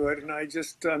delving into it, and I'm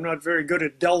not very good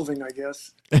at delving, I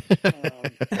guess. But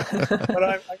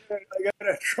I got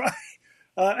to try.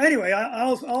 Anyway,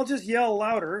 I'll just yell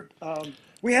louder.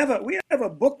 We have a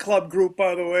book club group,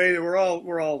 by the way. We're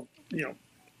all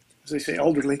as they say,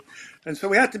 elderly, and so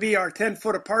we have to be our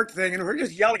 10-foot apart thing, and we're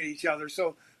just yelling at each other.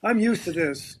 So I'm used to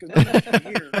this because I'm not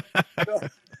here.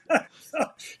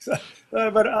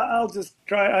 but I'll just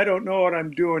try. I don't know what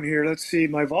I'm doing here. Let's see.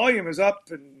 My volume is up,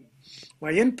 and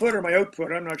my input or my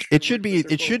output. I'm not sure. It should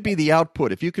be the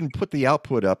output. If you can put the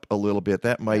output up a little bit,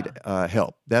 that might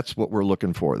help. That's what we're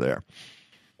looking for there.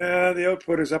 The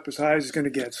output is up as high as it's going to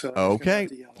get. So okay.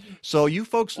 So you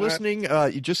folks listening,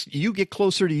 you get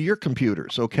closer to your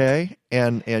computers, okay,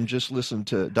 and just listen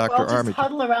to Dr. Armitage. Just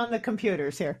huddle around the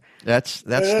computers here. That's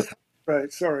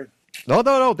right. Sorry. No.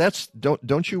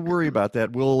 Don't you worry about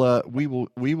that. We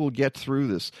will get through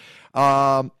this.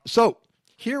 So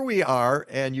here we are,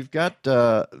 and you've got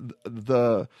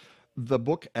the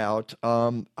book out.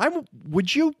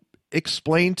 Would you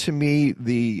explain to me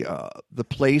the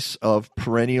place of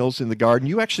perennials in the garden?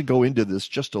 You actually go into this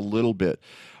just a little bit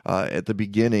at the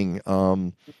beginning.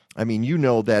 I mean, you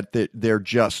know that they're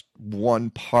just one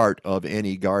part of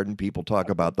any garden. People talk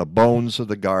about the bones of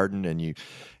the garden,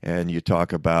 and you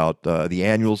talk about the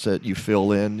annuals that you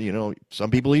fill in. You know, some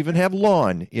people even have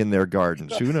lawn in their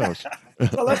gardens. Who knows?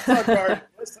 So let's talk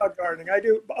gardening. I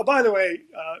do. By the way,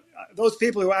 those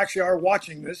people who actually are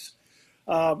watching this,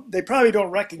 they probably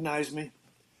don't recognize me.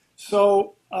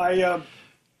 So I.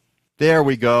 There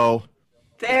we go.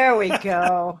 There we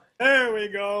go. There we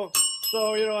go.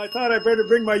 So, I thought I'd better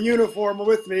bring my uniform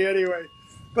with me anyway.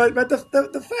 But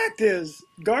the fact is,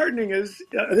 gardening is,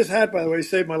 this hat, by the way,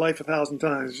 saved my life 1,000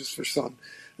 times just for sun.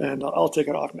 And I'll take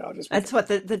it off now. That's what,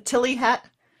 the Tilly hat?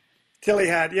 Tilly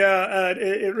hat, yeah.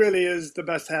 It really is the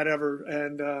best hat ever.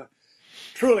 And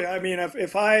truly, I mean,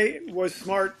 if I was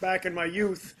smart back in my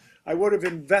youth, I would have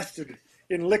invested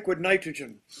in liquid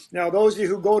nitrogen. Now, those of you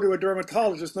who go to a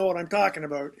dermatologist know what I'm talking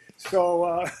about.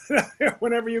 So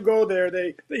whenever you go there,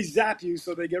 they zap you,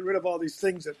 so they get rid of all these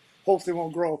things that hopefully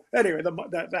won't grow. Anyway,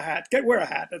 the hat. Wear a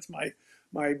hat. That's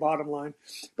my bottom line.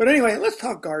 But anyway, let's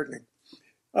talk gardening.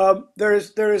 There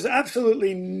is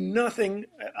absolutely nothing.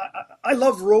 I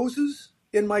love roses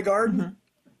in my garden. Mm-hmm.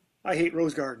 I hate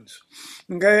rose gardens.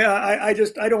 Okay, I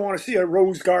don't want to see a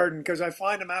rose garden because I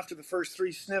find them after the first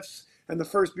 3 sniffs and the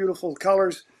first beautiful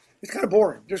colors, it's kind of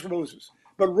boring, just roses.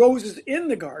 But roses in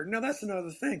the garden, now that's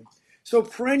another thing. So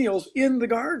perennials in the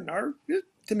garden are,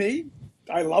 to me,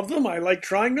 I love them. I like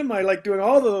trying them. I like doing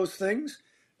all of those things.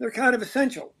 They're kind of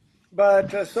essential.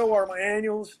 But so are my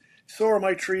annuals, so are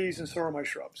my trees, and so are my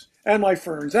shrubs, and my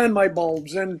ferns, and my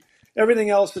bulbs, and everything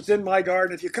else that's in my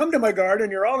garden. If you come to my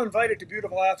garden, you're all invited to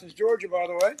beautiful Athens, Georgia, by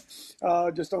the way.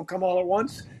 Just don't come all at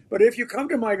once. But if you come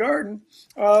to my garden,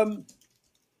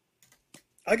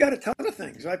 I got a ton of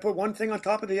things. I put one thing on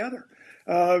top of the other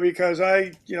because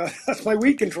that's my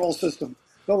weed control system.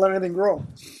 Don't let anything grow.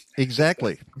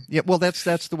 Exactly. Yeah. Well, that's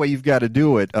the way you've got to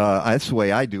do it. That's the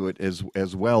way I do it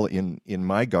as well in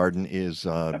my garden is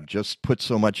just put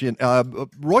so much in.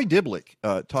 Roy Diblick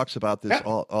talks about this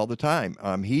all the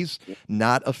time. He's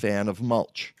not a fan of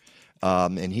mulch.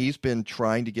 And he's been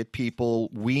trying to get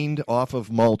people weaned off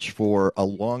of mulch for a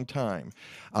long time.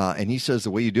 And he says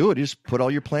the way you do it is put all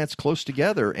your plants close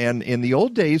together. And in the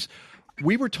old days,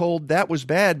 we were told that was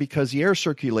bad because the air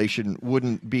circulation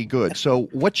wouldn't be good. So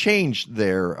what changed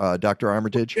there, Dr.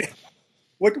 Armitage?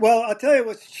 Well, I'll tell you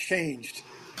what's changed.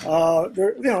 People are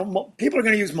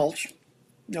going to use mulch.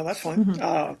 No, that's fine.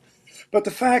 Mm-hmm. But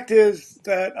the fact is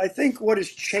that I think what has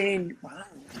changed, I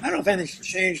don't know if anything's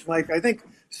changed, Mike. I think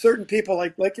certain people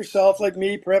like yourself, like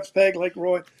me, perhaps Peg, like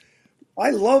Roy,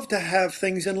 I love to have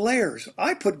things in layers.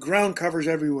 I put ground covers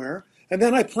everywhere, and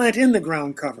then I plant in the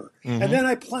ground cover. Mm-hmm. And then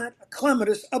I plant a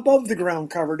clematis above the ground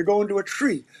cover to go into a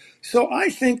tree. So I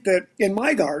think that in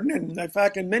my garden, and in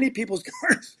fact in many people's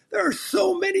gardens, there are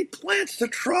so many plants to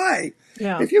try.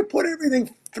 Yeah. If you put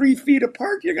everything 3 feet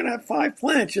apart, you're going to have 5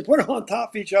 plants. You put them on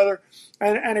top of each other.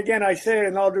 And again, I say it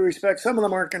in all due respect, some of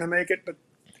them aren't going to make it, but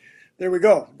there we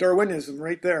go. Darwinism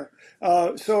right there.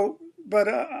 But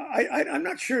I'm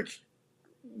not sure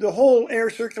the whole air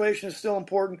circulation is still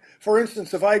important. For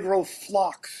instance, if I grow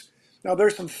phlox, now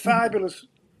there's some fabulous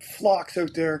phlox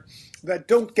out there that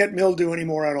don't get mildew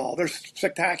anymore at all. They're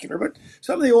spectacular, but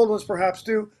some of the old ones perhaps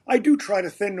do. I do try to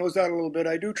thin those out a little bit.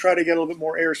 I do try to get a little bit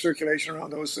more air circulation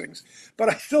around those things, but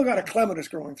I still got a clematis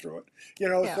growing through it.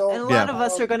 So and a lot of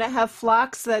us are going to have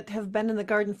phlox that have been in the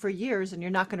garden for years, and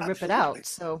you're not going to rip it out.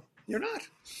 So you're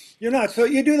not. So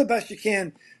you do the best you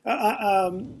can.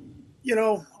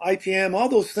 IPM, all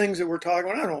those things that we're talking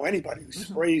about. I don't know anybody who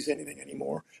sprays anything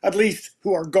anymore, at least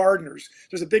who are gardeners.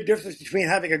 There's a big difference between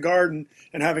having a garden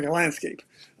and having a landscape.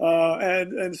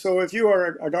 And so if you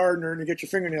are a gardener and you get your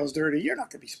fingernails dirty, you're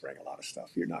not going to be spraying a lot of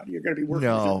stuff. You're not. You're going to be working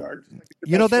with your garden.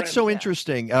 That's so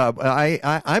interesting.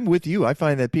 I'm with you. I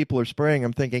find that people are spraying.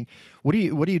 I'm thinking, what are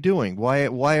you doing?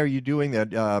 Why are you doing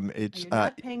that? You're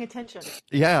not paying attention.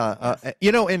 Yeah.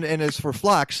 And as for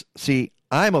phlox, see,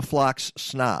 I'm a phlox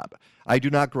snob. I do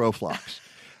not grow phlox.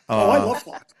 I love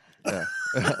phlox. Yeah.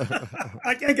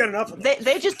 I can't get enough of them.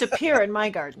 They just appear in my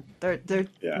garden.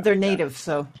 They're native,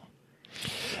 so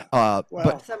But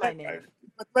semi-native.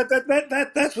 But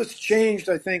that's what's changed,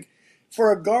 I think,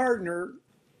 for a gardener.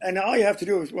 And all you have to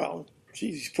do is, well,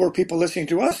 geez, poor people listening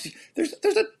to us. There's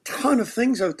a ton of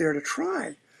things out there to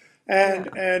try, and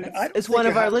It's one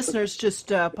of our listeners just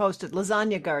posted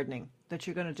lasagna gardening that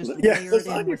you're going to just layer it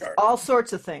in with all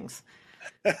sorts of things.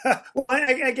 Well,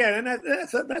 again, and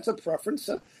that's a preference.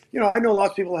 I know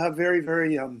lots of people have very,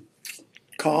 very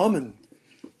calm and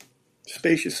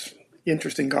spacious,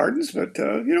 interesting gardens, but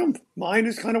mine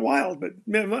is kind of wild. But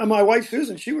my wife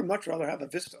Susan, she would much rather have a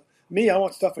vista. Me, I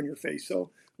want stuff on your face. So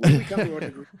when we come to an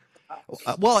agreement.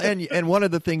 Well, and one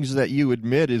of the things that you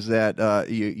admit is that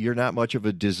you're not much of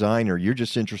a designer. You're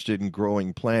just interested in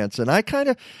growing plants. And I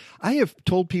have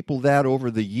told people that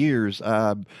over the years.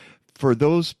 For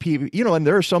those people, and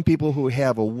there are some people who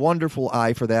have a wonderful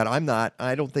eye for that. I'm not.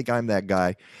 I don't think I'm that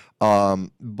guy.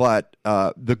 But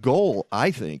the goal,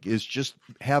 I think, is just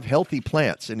have healthy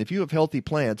plants. And if you have healthy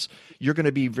plants, you're going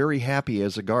to be very happy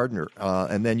as a gardener.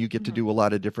 And then you get to do a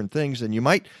lot of different things. And you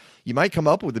might come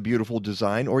up with a beautiful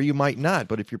design, or you might not.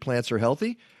 But if your plants are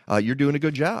healthy, you're doing a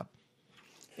good job.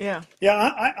 Yeah. Yeah,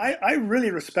 I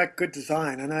really respect good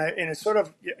design, and it's sort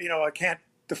of I can't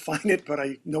define it, but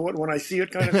I know it when I see it,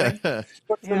 kind of thing.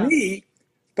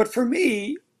 But for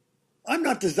me, I'm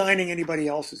not designing anybody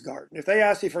else's garden. If they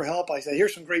ask me for help, I say,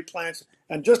 here's some great plants.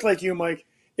 And just like you, Mike,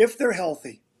 if they're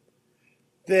healthy,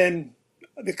 then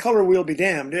the color will be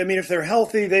damned. I mean, if they're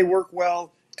healthy, they work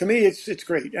well. To me, it's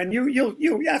great. And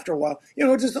you after a while,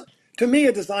 to me,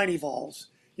 a design evolves.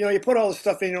 You put all the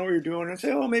stuff in, you know what you're doing, and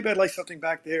say, oh, maybe I'd like something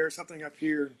back there, something up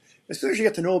here. As soon as you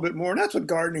get to know a bit more, and that's what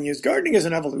gardening is. Gardening is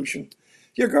an evolution.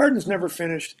 Your garden's never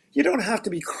finished. You don't have to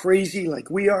be crazy like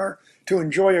we are to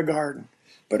enjoy a garden.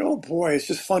 But oh boy, it's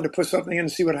just fun to put something in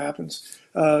and see what happens.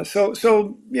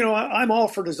 So I'm all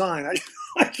for design.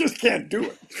 I just can't do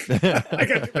it.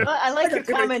 I like your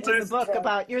comment in the book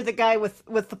about you're the guy with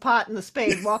the pot and the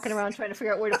spade walking around trying to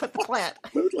figure out where to put the plant.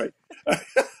 Absolutely.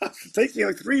 It takes me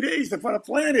like 3 days to put a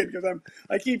plant in because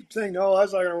I keep saying, no,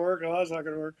 that's not going to work. No, that's not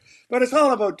going to work. But it's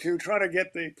all about trying to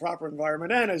get the proper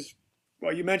environment. And as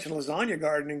well, you mentioned lasagna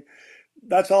gardening.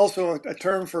 That's also a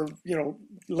term for,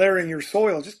 layering your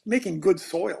soil, just making good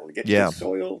soil. Get good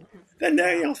soil. Then,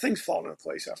 things fall into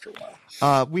place after a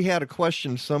while. We had a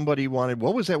question. Somebody wanted,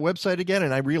 what was that website again?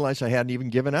 And I realized I hadn't even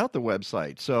given out the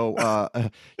website. So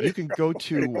you can go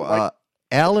to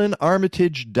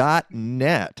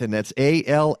allanarmitage.net, and that's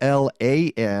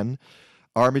ALLAN,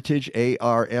 Armitage,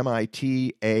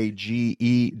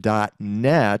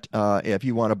 ARMITAGE.net, if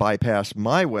you want to bypass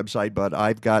my website, but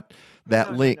I've got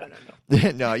that link.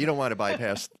 No, you don't want to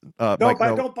bypass Mike. Don't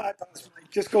bypass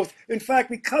Mike. Just go. In fact,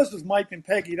 because of Mike and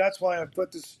Peggy, that's why I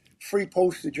put this free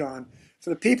postage on. For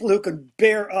the people who can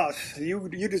bear us,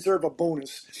 you deserve a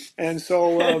bonus. And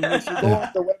so if you go on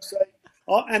the website,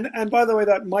 and by the way,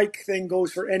 that Mike thing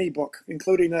goes for any book,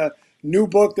 including a new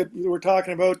book that we were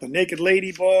talking about, the Naked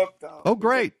Lady book.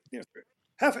 Great.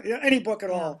 Any book at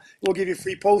all, we'll give you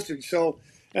free postage. So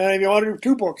if you want to do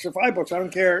 2 books or 5 books, I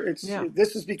don't care.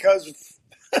 This is because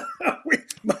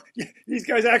these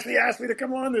guys actually asked me to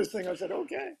come on this thing. I said,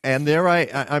 okay. And there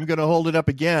I'm going to hold it up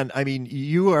again. I mean,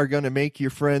 you are going to make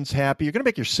your friends happy. You're going to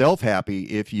make yourself happy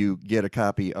if you get a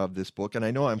copy of this book. And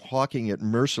I know I'm hawking it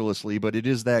mercilessly, but it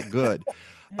is that good.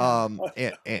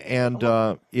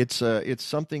 It's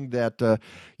something that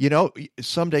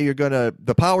someday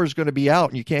the power's going to be out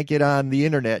and you can't get on the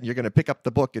internet, and you're going to pick up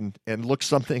the book and look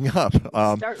something up.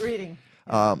 Start reading.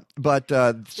 So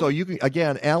you can,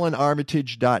 again,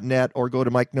 allanarmitage.net or go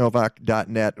to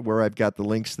mikenovak.net where I've got the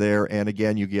links there. And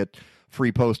again, you get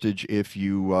free postage if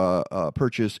you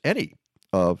purchase any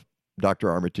of Dr.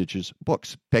 Armitage's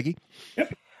books. Peggy?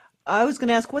 Yep. I was going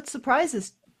to ask, what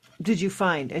surprises did you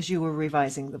find as you were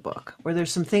revising the book? Were there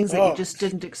some things that you just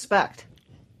didn't expect?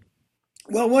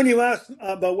 Well, when you asked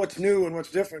about what's new and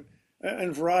what's different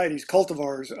and varieties,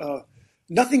 cultivars,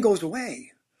 nothing goes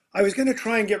away. I was going to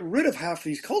try and get rid of half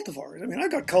these cultivars. I mean, I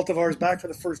got cultivars back for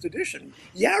the first edition.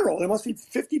 Yarrow, there must be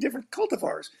 50 different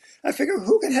cultivars. I figure,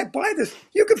 who can buy this?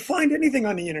 You can find anything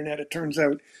on the internet, it turns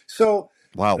out. So,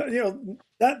 wow.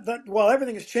 That while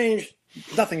everything has changed,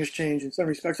 nothing has changed in some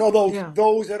respects. Although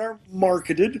those that are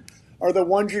marketed are the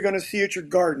ones you're going to see at your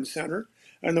garden center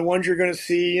and the ones you're going to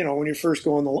see, when you first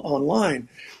go online.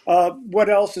 What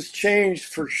else has changed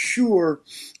for sure?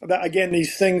 Again,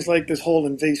 these things like this whole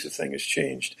invasive thing has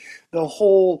changed.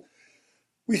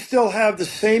 we still have the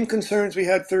same concerns we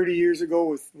had 30 years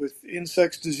ago with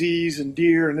insects, disease, and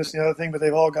deer, and this and the other thing, but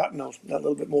they've all gotten a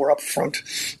little bit more upfront.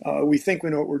 We think we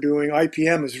know what we're doing.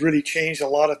 IPM has really changed a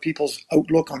lot of people's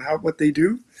outlook on what they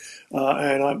do,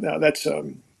 and that's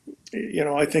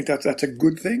I think that's a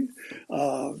good thing.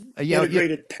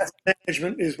 Integrated pest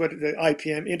management is what the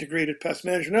IPM, integrated pest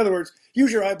management. In other words,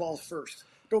 use your eyeballs first.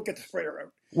 Don't get the sprayer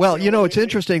out. Well, it's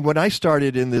interesting. When I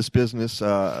started in this business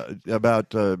about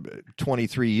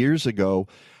 23 years ago,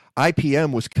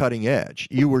 IPM was cutting edge.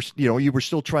 You were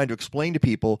still trying to explain to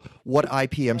people what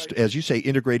IPM, as you say,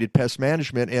 integrated pest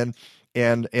management,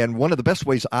 and one of the best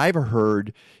ways I've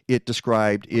heard it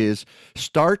described is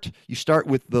you start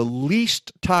with the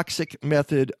least toxic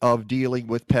method of dealing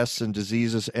with pests and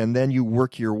diseases, and then you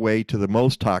work your way to the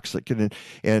most toxic, and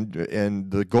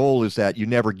the goal is that you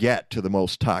never get to the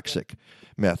most toxic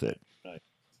method.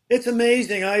 It's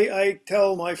amazing. I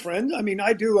tell my friends,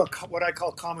 I do what I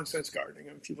call common sense gardening,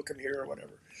 and people come here or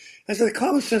whatever. I say the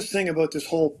common sense thing about this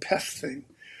whole pest thing,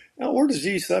 or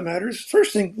disease for that matters,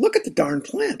 first thing, look at the darn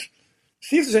plant.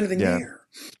 See if there's anything there.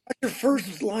 Your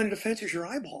first line of defense is your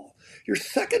eyeball. Your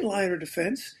second line of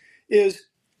defense is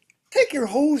take your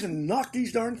hose and knock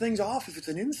these darn things off if it's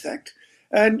an insect,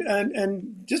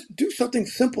 and just do something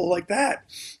simple like that.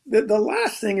 The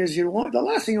last thing you want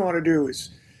to do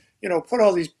is, put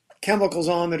all these chemicals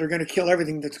on that are going to kill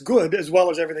everything that's good as well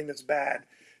as everything that's bad.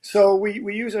 So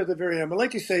we use it at the very end. But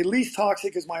like you say, least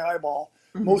toxic is my eyeball.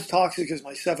 Mm-hmm. Most toxic is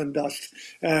my 7 dust,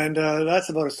 and that's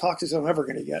about as toxic as I'm ever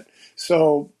going to get.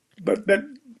 So,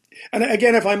 and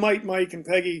again, if I might, Mike and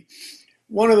Peggy,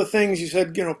 one of the things you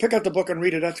said, pick up the book and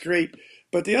read it. That's great.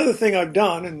 But the other thing I've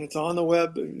done, and it's on the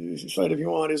web site if you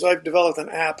want, is I've developed an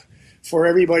app for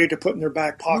everybody to put in their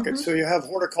back pocket. Mm-hmm. So you have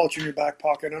horticulture in your back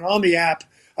pocket, and on the app,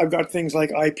 I've got things like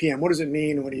IPM. What does it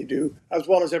mean? What do you do? As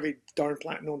well as every darn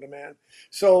plant known to man.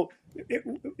 So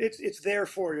it's there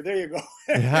for you. There you go.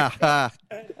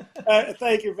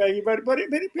 Thank you, Peggy. But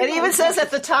it even says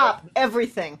at the top,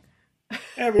 everything.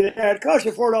 Everything. It costs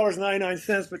you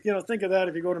 $4.99. But think of that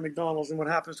if you go to McDonald's and what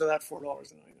happens to that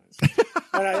 $4.99.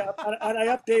 and I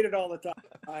update it all the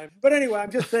time. But anyway,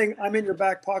 I'm just saying I'm in your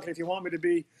back pocket if you want me to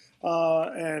be,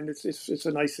 and it's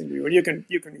a nice thing to do, and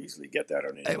you can easily get that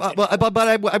on it. But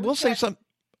I will say some.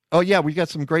 Oh yeah, we got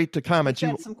some great comments.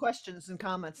 We've got some questions and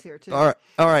comments here too. All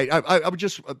right.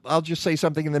 I'll just say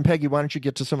something, and then Peggy, why don't you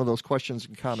get to some of those questions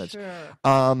and comments? Sure.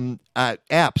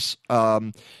 Apps.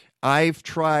 I've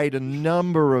tried a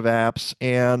number of apps,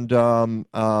 and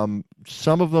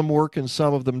some of them work and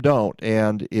some of them don't.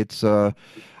 And it's there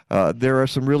are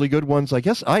some really good ones. I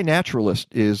guess iNaturalist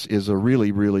is a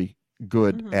really, really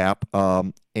good app.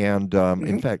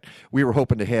 In fact, we were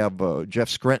hoping to have Jeff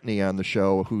Screntny on the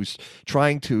show, who's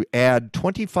trying to add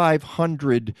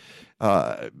 2,500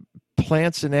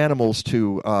 plants and animals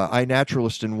to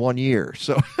iNaturalist in 1 year.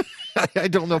 So I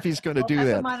don't know if he's going to do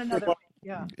that.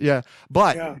 Yeah.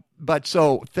 But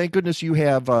so thank goodness you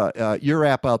have your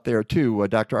app out there too,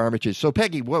 Dr. Armitage. So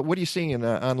Peggy, what are you seeing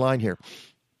online here?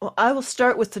 Well, I will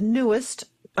start with the newest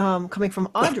coming from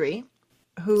Audrey,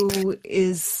 who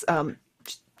is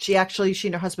she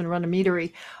and her husband run a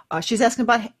meadery. She's asking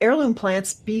about heirloom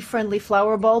plants, bee-friendly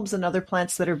flower bulbs, and other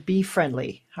plants that are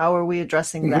bee-friendly. How are we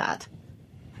addressing that?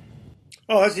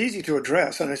 Oh, that's easy to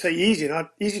address. And I say easy, not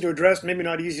easy to address, maybe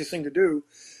not the easiest thing to do.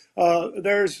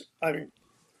 There's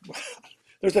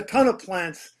a ton of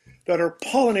plants that are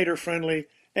pollinator friendly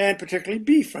and particularly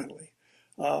bee friendly.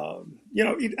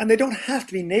 And they don't have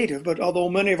to be native, but although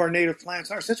many of our native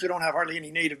plants are, since we don't have hardly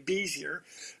any native bees here,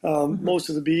 most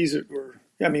of the bees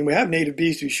we have native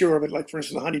bees to be sure, but like for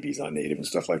instance, the honeybee's not native and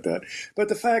stuff like that. But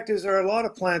the fact is there are a lot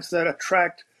of plants that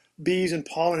attract bees and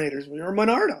pollinators. Or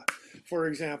Monarda, for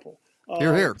example.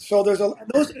 Here. So there's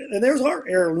our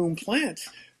heirloom plants.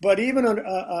 But even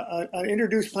an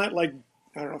introduced plant like,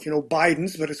 I don't know if you know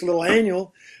Biden's, but it's a little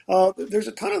annual. There's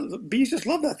a ton of bees just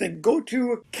love that thing. Go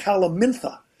to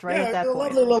Calamintha. Right, a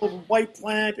lovely little white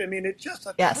plant. It just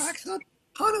attracts a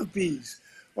ton of bees.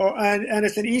 And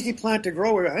it's an easy plant to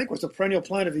grow. I think it was the perennial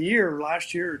plant of the year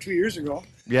last year or 2 years ago.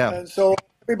 Yeah. And so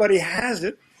everybody has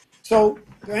it. So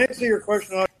to answer your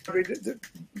question,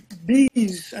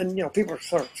 bees, and people are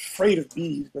sort of afraid of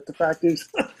bees, but the fact is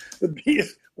the bee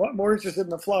is a lot more interested in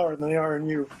the flower than they are in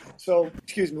you. So,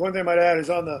 excuse me, one thing I might add is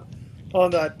on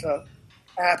that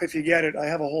app, if you get it, I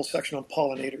have a whole section on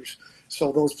pollinators.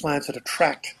 So those plants that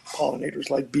attract pollinators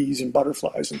like bees and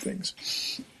butterflies and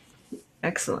things.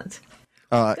 Excellent.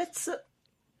 That's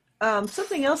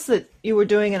something else that you were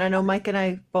doing, and I know Mike and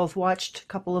I both watched a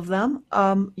couple of them,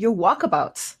 your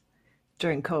walkabouts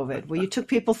during COVID, where you took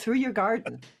people through your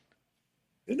garden.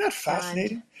 Isn't that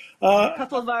fascinating? A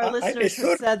couple of our listeners it's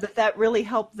have said that really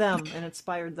helped them and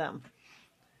inspired them.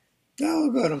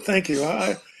 Oh, good. Thank you.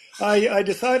 I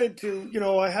decided to,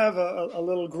 I have a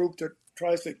little group that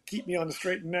tries to keep me on the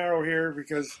straight and narrow here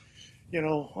because,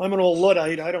 I'm an old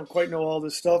Luddite. I don't quite know all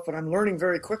this stuff, but I'm learning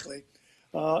very quickly.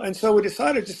 And so we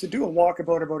decided just to do a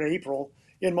walkabout about April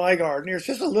in my garden. It's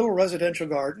just a little residential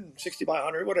garden, 60 by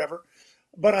 100, whatever.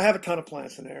 But I have a ton of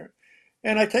plants in there.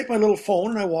 And I take my little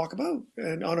phone and I walk about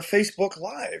and on a Facebook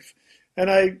Live. And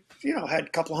I, had a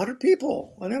couple hundred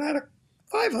people. And then I had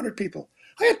 500 people.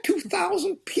 I had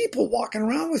 2,000 people walking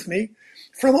around with me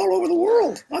from all over the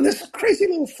world on this crazy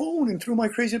little phone and through my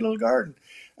crazy little garden.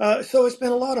 So it's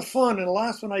been a lot of fun. And the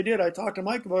last one I did, I talked to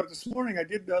Mike about it this morning. I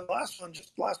did the last one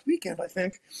just last weekend, I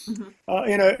think,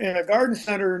 in a garden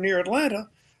center near Atlanta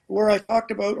where I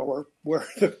talked about, or where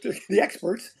the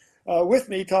experts with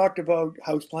me talked about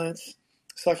houseplants,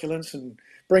 succulents, and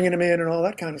bringing them in and all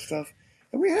that kind of stuff.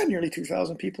 And we had nearly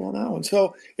 2,000 people on that one.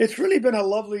 So it's really been a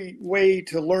lovely way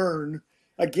to learn.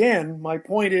 Again, my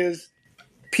point is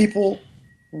people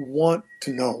want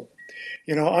to know.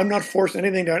 I'm not forcing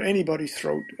anything down anybody's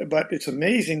throat, but it's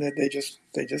amazing that they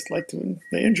just like to,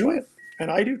 they enjoy it.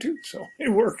 And I do too. So it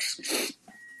works.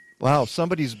 Wow,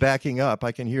 somebody's backing up.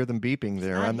 I can hear them beeping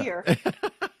there. I'm here.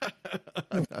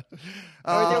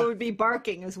 Or there would be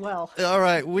barking as well. All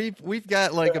right, we've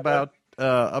got like about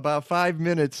 5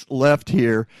 minutes left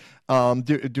here.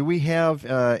 Do we have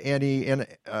any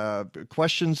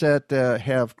questions that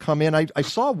have come in? I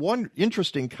saw one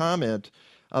interesting comment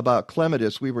about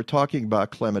clematis. We were talking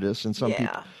about clematis, and some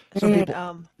people.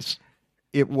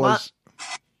 It was.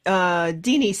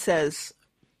 Deanie says,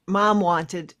 Mom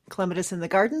wanted clematis in the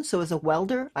garden, so as a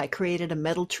welder, I created a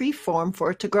metal tree form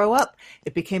for it to grow up.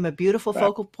 It became a beautiful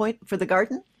focal point for the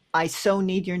garden. I so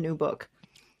need your new book.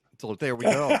 So there we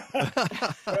go. Well,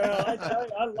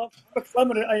 I love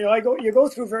clematis. You go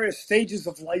through various stages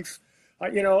of life.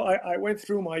 I went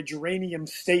through my geranium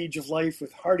stage of life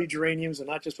with hardy geraniums, and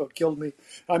that just what killed me.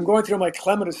 I'm going through my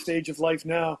clematis stage of life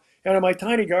now, and in my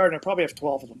tiny garden, I probably have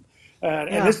 12 of them.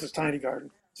 And this is tiny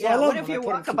garden. So yeah, what if your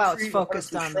walkabout's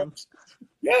focused on them?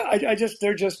 Yeah,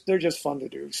 they're just fun to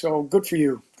do. So good for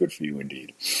you. Good for you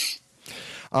indeed.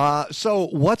 So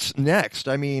what's next?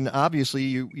 I mean, obviously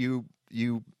you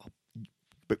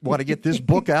want to get this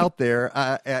book out there.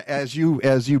 As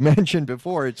you mentioned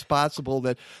before, it's possible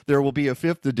that there will be a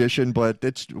 5th edition, but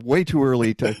it's way too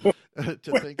early to think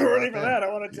too early for that. I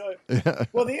want to tell you.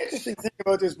 Well, the interesting thing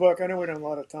about this book, I know we don't have a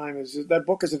lot of time, is that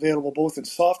book is available both in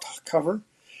soft cover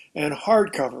and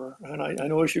hardcover. And I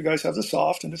know you guys have the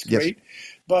soft, and it's great. Yes.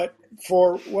 But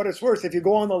for what it's worth, if you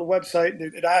go on the website,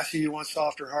 it asks you want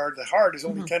soft or hard. The hard is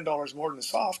only $10 more than the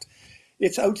soft.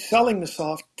 It's outselling the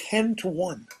soft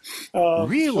 10-1.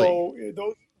 Really?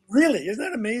 So really, isn't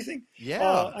that amazing?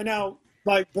 Yeah. And now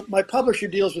my publisher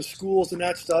deals with schools and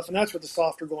that stuff, and that's where the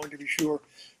soft are going, to be sure.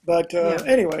 But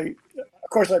anyway, of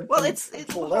course,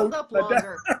 it's hold up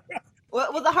longer.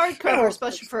 Well, the hardcover,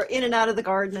 especially for in and out of the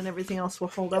garden and everything else, will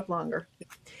hold up longer.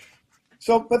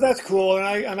 So, but that's cool, and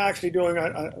I'm actually doing.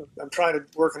 I'm trying to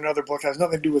work on another book. It has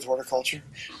nothing to do with horticulture,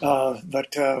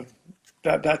 but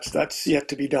that's yet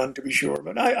to be done, to be sure.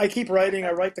 But I keep writing.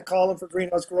 I write the column for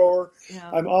Greenhouse Grower.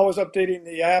 Yeah. I'm always updating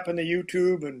the app and the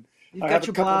YouTube, and I have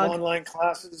a couple of online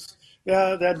classes.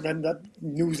 Yeah, that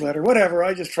newsletter, whatever.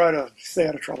 I just try to stay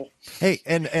out of trouble. Hey,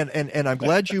 and I'm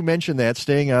glad you mentioned that,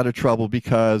 staying out of trouble,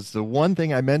 because the one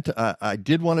thing I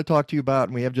did want to talk to you about,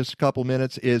 and we have just a couple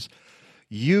minutes, is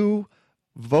you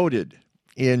voted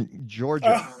in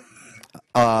Georgia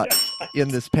in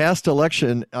this past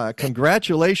election.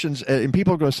 Congratulations. And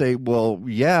people are going to say, well,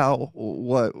 yeah,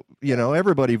 what,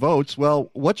 everybody votes.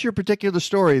 Well, what's your particular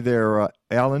story there,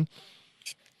 Allan?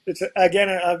 It's again,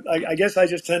 I guess I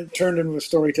just turned into a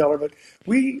storyteller, but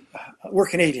we're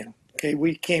Canadian. Okay,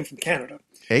 we came from Canada.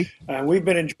 Hey, and we've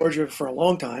been in Georgia for a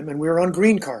long time, and we were on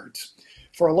green cards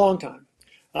for a long time,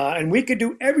 and we could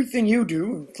do everything you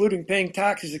do, including paying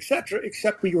taxes, etc.,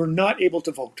 except we were not able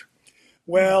to vote.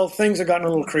 Well, things have gotten a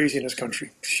little crazy in this country,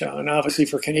 and obviously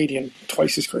for Canadian,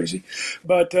 twice as crazy.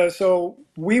 But so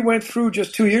we went through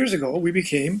just 2 years ago. We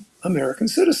became American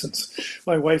citizens,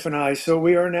 my wife and I. So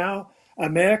we are now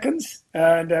Americans,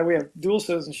 and we have dual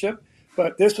citizenship,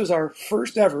 but this was our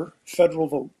first ever federal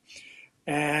vote.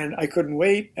 And I couldn't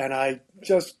wait, and I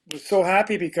just was so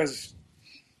happy because,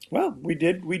 well, we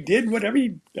did what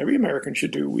every American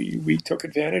should do. We took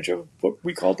advantage of what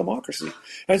we call democracy.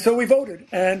 And so we voted,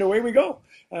 and away we go.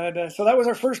 And so that was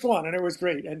our first one, and it was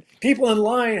great. And people in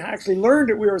line actually learned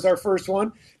it was our first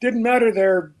one. Didn't matter,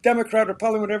 they're Democrat,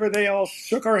 Republican, whatever, they all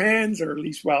shook our hands, or at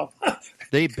least, well,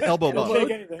 They elbow Don't bump. take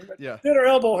anything, but Yeah. did our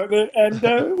elbow, and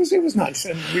it was nice,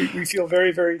 and we feel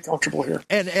very, very comfortable here.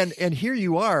 And here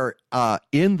you are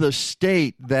in the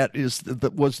state that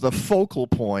was the focal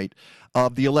point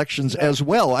of the elections as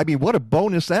well. I mean, what a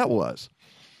bonus that was.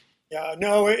 Yeah,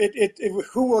 no,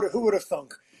 who would have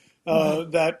thunk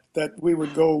that we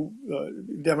would go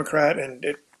Democrat, and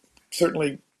it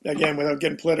certainly, again, without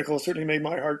getting political, certainly made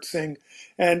my heart sing.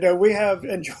 And we have,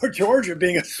 and Georgia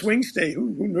being a swing state,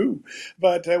 who knew?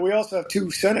 But we also have 2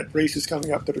 Senate races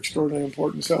coming up that are extraordinarily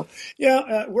important. So,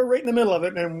 yeah, we're right in the middle of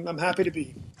it, and I'm happy to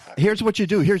be. Here's what you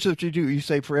do. You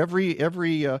say for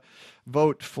every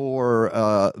vote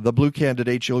for the blue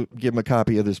candidate, you'll give them a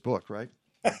copy of this book, right?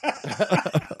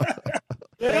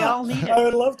 They all need it. I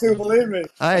would love to, believe me.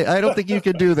 I don't think you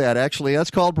can do that. Actually,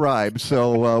 that's called bribe.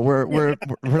 So we're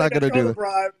not going to do that.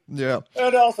 Bribe. Yeah,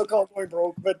 and also called going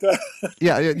broke. But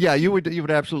yeah, you would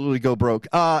absolutely go broke.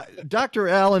 Dr.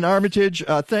 Allan Armitage,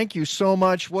 thank you so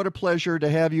much. What a pleasure to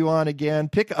have you on again.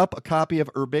 Pick up a copy of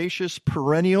Herbaceous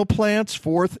Perennial Plants,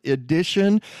 4th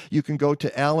edition. You can go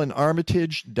to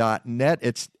allanarmitage.net.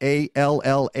 It's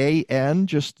ALLAN,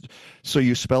 just so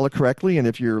you spell it correctly. And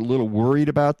if you're a little worried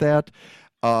about that,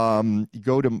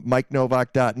 go to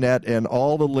MikeNovak.net, and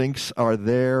all the links are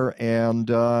there. And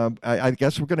I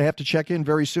guess we're going to have to check in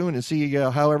very soon and see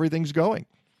how everything's going.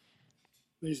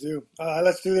 Please do.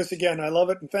 Let's do this again. I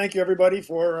love it. And thank you, everybody,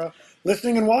 for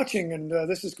listening and watching. And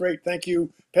this is great. Thank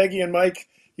you, Peggy and Mike.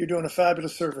 You're doing a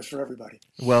fabulous service for everybody.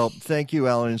 Well, thank you,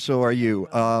 Allan, and so are you.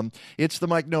 It's the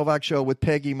Mike Novak Show with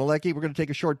Peggy Malecki. We're going to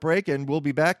take a short break, and we'll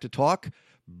be back to talk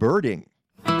birding.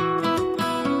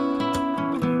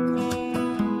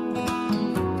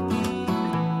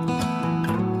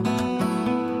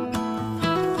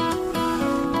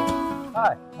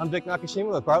 Hi, I'm Vic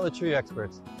Nakashima with Bartlett Tree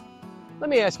Experts.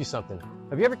 Let me ask you something.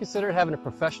 Have you ever considered having a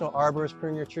professional arborist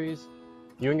prune your trees?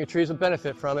 You and your trees would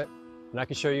benefit from it, and I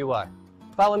can show you why.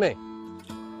 Follow me.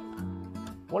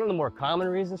 One of the more common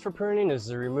reasons for pruning is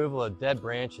the removal of dead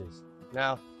branches.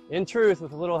 Now, in truth,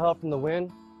 with a little help from the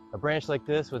wind, a branch like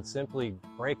this would simply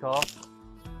break off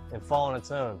and fall on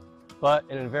its own, but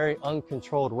in a very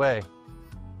uncontrolled way.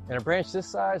 And a branch this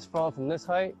size falling from this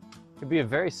height could be a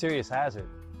very serious hazard.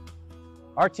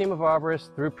 Our team of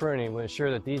arborists, through pruning, will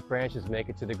ensure that these branches make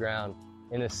it to the ground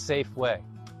in a safe way.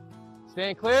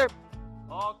 Stand clear.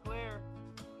 All clear.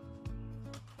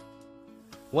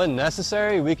 When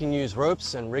necessary, we can use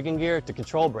ropes and rigging gear to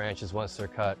control branches once they're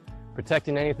cut,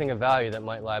 protecting anything of value that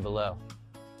might lie below.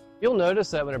 You'll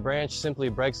notice that when a branch simply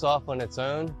breaks off on its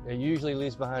own, it usually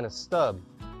leaves behind a stub.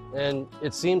 And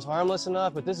it seems harmless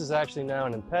enough, but this is actually now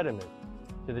an impediment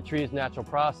to the tree's natural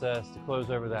process to close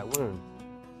over that wound.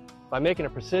 By making a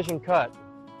precision cut,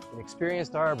 an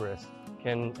experienced arborist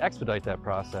can expedite that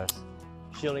process,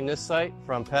 shielding this site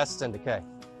from pests and decay.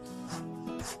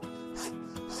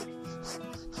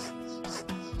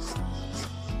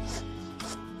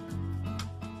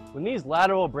 When these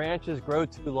lateral branches grow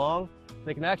too long,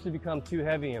 they can actually become too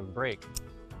heavy and break.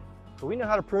 But we know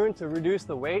how to prune to reduce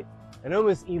the weight and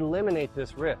almost eliminate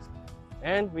this risk.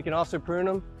 And we can also prune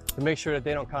them to make sure that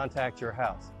they don't contact your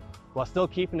house, while still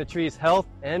keeping the tree's health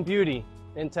and beauty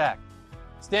intact.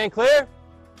 Stand clear.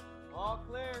 All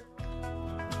clear.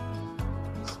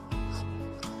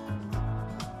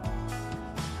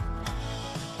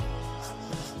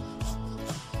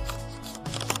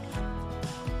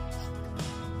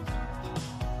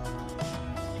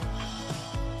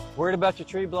 Worried about your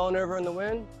tree blowing over in the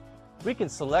wind? We can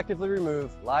selectively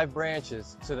remove live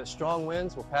branches so that strong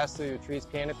winds will pass through your tree's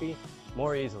canopy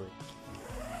more easily.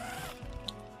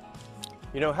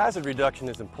 You know, hazard reduction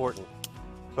is important,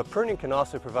 but pruning can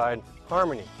also provide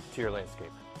harmony to your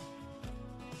landscape.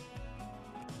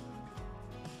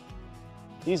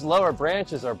 These lower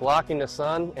branches are blocking the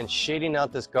sun and shading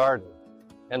out this garden,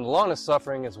 and the lawn is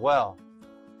suffering as well.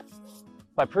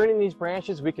 By pruning these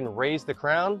branches, we can raise the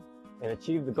crown and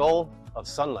achieve the goal of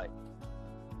sunlight.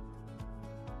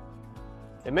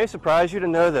 It may surprise you to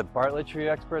know that Bartlett Tree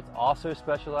Experts also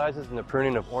specializes in the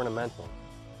pruning of ornamentals.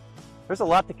 There's a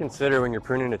lot to consider when you're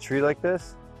pruning a tree like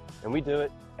this, and we do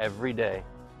it every day.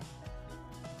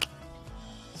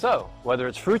 So, whether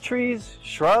it's fruit trees,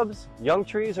 shrubs, young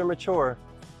trees, or mature,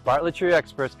 Bartlett Tree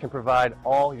Experts can provide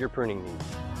all your pruning needs.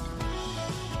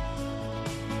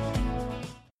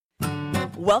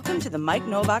 Welcome to the Mike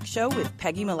Novak Show with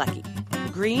Peggy Malecki.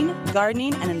 Green,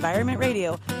 gardening, and environment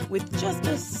radio with just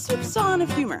a soupçon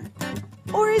of humor.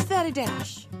 Or is that a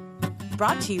dash?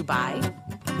 Brought to you by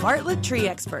Bartlett Tree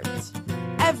Experts.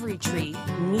 Every tree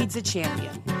needs a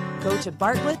champion. Go to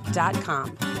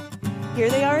bartlett.com. Here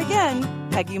they are again,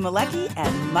 Peggy Malecki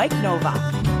and Mike Novak.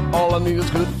 All I need is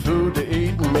good food to eat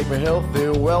and make me healthy,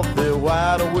 wealthy,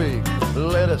 wide awake.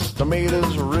 Lettuce,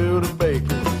 tomatoes, root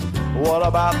bacon. What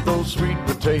about those sweet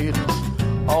potatoes?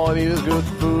 All I need is good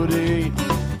food to eat.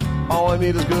 All I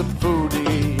need is good food to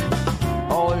eat.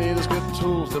 All I need is good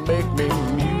tools to make me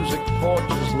music,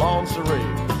 porches, lawn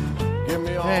serene. Give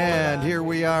me all. And here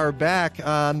we are back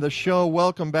on the show.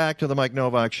 Welcome back to the Mike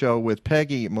Novak Show with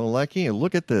Peggy Malecki. And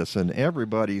look at this, and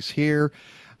everybody's here,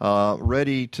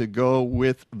 ready to go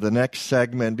with the next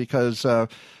segment because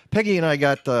Peggy and I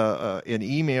got an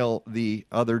email the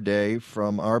other day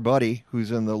from our buddy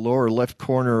who's in the lower left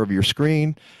corner of your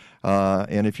screen.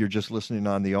 And if you're just listening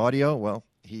on the audio, well,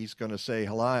 he's going to say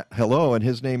hello, and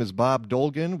his name is Bob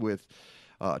Dolgan with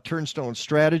Turnstone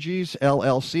Strategies,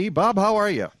 LLC. Bob, how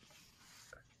are you?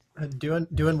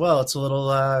 Doing well. It's a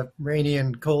little rainy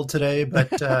and cold today, but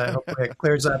hopefully it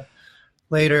clears up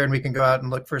later and we can go out and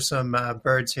look for some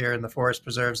birds here in the forest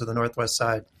preserves of the northwest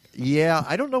side. Yeah,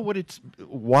 I don't know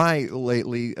why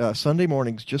lately Sunday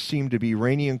mornings just seem to be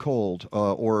rainy and cold,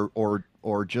 or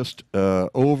just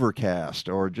overcast,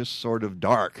 or just sort of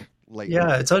dark lately.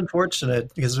 Yeah, it's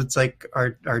unfortunate because it's like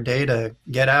our day to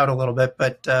get out a little bit,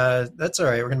 but that's all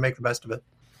right. We're going to make the best of it.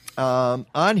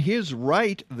 On his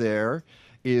right there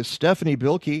is Stephanie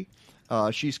Beilke.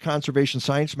 She's Conservation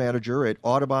Science Manager at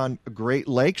Audubon Great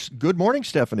Lakes. Good morning,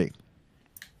 Stephanie.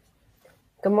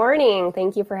 Good morning.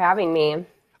 Thank you for having me.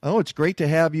 Oh, it's great to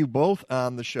have you both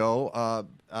on the show.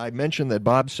 I mentioned that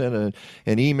Bob sent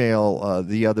an email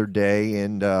the other day,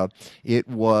 and it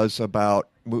was about,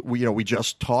 we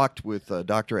just talked with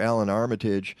Dr. Allan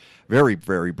Armitage very,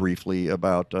 very briefly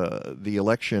about the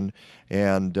election,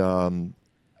 and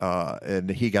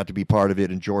he got to be part of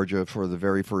it in Georgia for the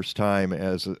very first time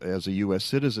as a U.S.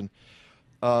 citizen.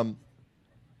 And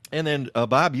then,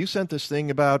 Bob, you sent this thing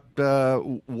about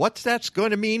what's that's going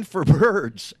to mean for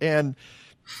birds. And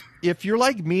if you're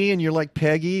like me and you're like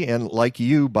Peggy and like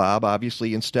you, Bob,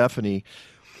 obviously, and Stephanie,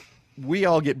 we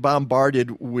all get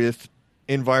bombarded with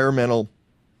environmental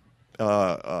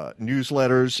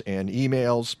newsletters and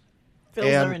emails.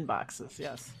 Fills our inboxes,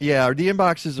 yes. Yeah, the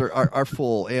inboxes are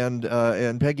full,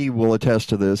 and Peggy will attest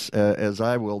to this, as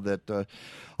I will, that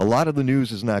a lot of the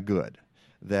news is not good.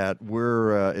 That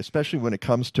we're, especially when it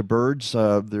comes to birds,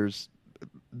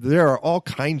 there are all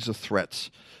kinds of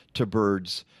threats to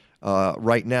birds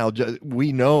right now.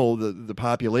 We know the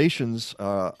populations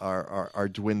are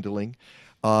dwindling,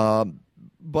 but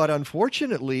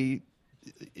unfortunately,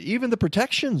 even the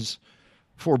protections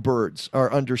for birds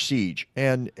are under siege,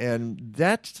 and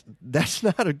that's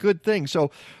not a good thing. So,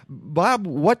 Bob,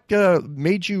 what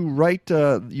made you write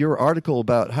your article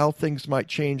about how things might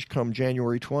change come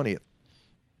January 20th?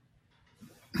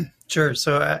 Sure.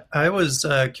 So I was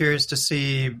curious to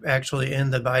see, actually, in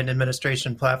the Biden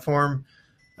administration platform,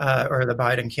 or the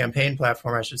Biden campaign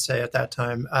platform, I should say, at that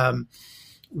time,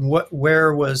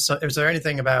 is there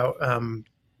anything about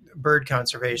bird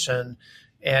conservation?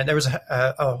 And there was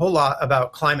a whole lot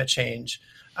about climate change,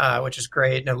 which is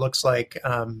great. And it looks like,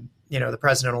 the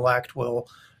president-elect will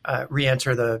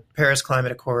re-enter the Paris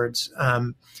Climate Accords.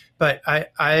 But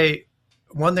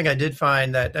one thing I did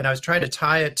find and I was trying to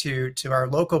tie it to our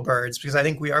local birds, because I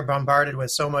think we are bombarded with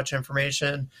so much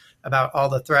information about all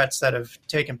the threats that have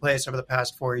taken place over the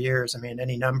past 4 years. I mean,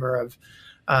 any number of,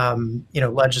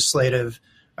 legislative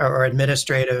or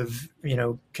administrative,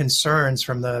 concerns,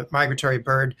 from the Migratory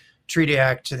Bird Treaty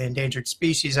Act to the Endangered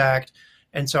Species Act.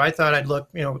 And so I thought I'd look,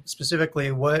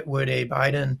 specifically what would a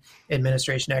Biden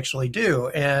administration actually do?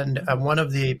 And one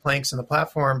of the planks in the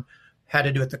platform had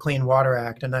to do with the Clean Water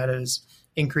Act, and that is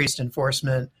increased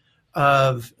enforcement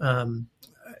of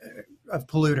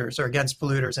polluters or against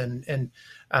polluters and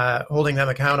holding them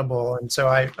accountable. And so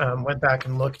I went back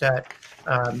and looked at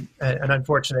an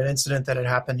unfortunate incident that had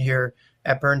happened here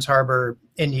at Burns Harbor,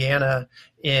 Indiana,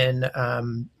 in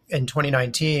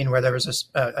 2019, where there was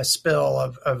a spill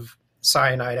of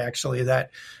cyanide, actually,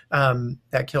 that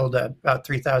killed about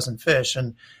 3,000 fish.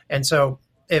 And so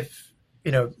if,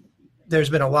 there's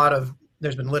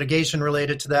been litigation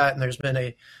related to that, and there's been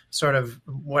a sort of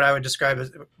what I would describe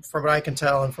as, from what I can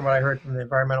tell and from what I heard from the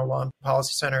Environmental Law and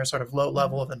Policy Center, a sort of low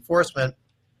level of enforcement.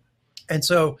 And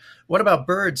so what about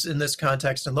birds in this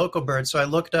context and local birds? So I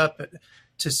looked up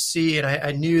to see, and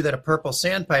I knew that a purple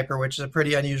sandpiper, which is a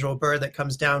pretty unusual bird that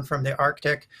comes down from the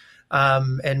Arctic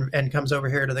and comes over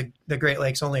here to the Great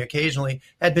Lakes only occasionally,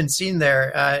 had been seen there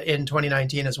in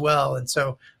 2019 as well. And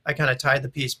so I kind of tied the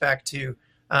piece back to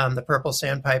the purple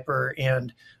sandpiper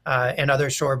and other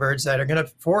shorebirds that are going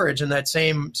to forage in that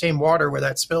same water where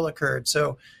that spill occurred.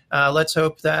 So let's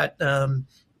hope that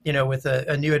with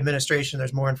a new administration,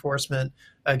 there's more enforcement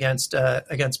against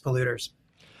polluters.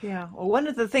 Yeah. Well, one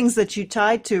of the things that you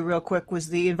tied to real quick was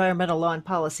the Environmental Law and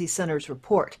Policy Center's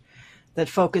report that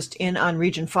focused in on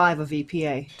Region 5 of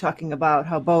EPA, talking about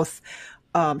how both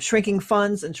shrinking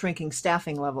funds and shrinking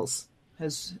staffing levels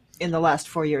has, in the last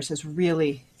 4 years, has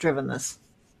really driven this.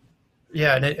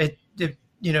 Yeah, and it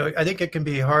I think it can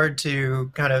be hard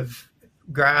to kind of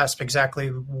grasp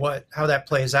exactly how that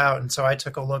plays out. And so I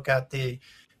took a look at the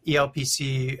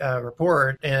ELPC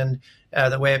report, and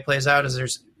the way it plays out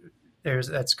is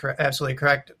that's absolutely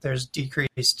correct. There's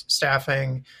decreased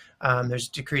staffing, there's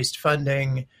decreased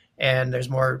funding, and there's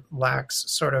more lax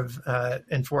sort of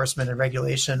enforcement and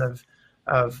regulation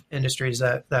of industries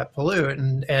that pollute.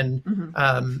 And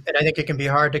I think it can be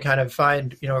hard to kind of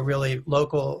find, a really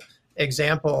local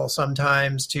example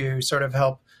sometimes to sort of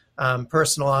help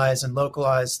personalize and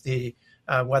localize the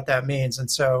what that means. And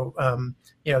so,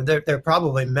 there are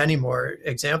probably many more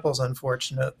examples,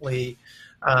 unfortunately.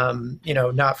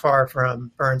 Not far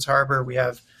from Burns Harbor, we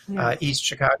have East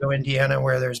Chicago, Indiana,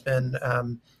 where there's been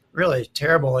really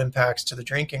terrible impacts to the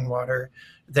drinking water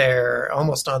there,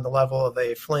 almost on the level of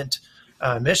a Flint,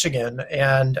 Michigan.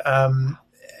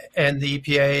 And the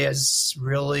EPA has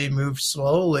really moved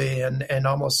slowly and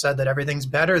almost said that everything's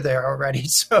better there already.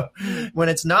 So when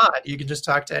it's not, you can just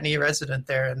talk to any resident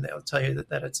there and they'll tell you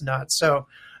that it's not. So,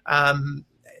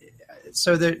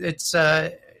 it's,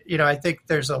 I think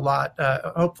there's a lot,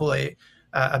 hopefully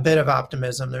a bit of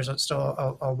optimism. There's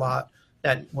still a lot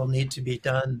that will need to be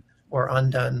done or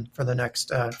undone for the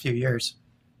next few years.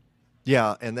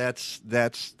 Yeah, and that's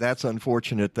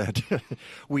unfortunate that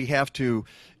we have to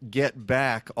get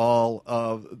back all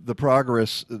of the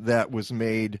progress that was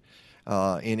made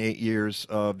in 8 years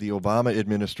of the Obama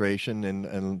administration,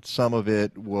 and some of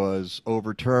it was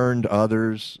overturned.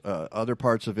 Other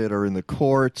parts of it are in the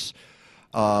courts.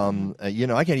 I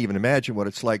can't even imagine what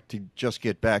it's like to just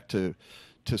get back to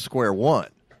square one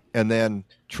and then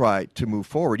try to move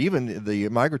forward. Even the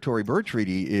Migratory Bird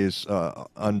Treaty is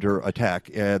under attack.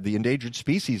 The Endangered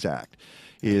Species Act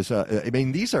is.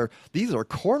 These are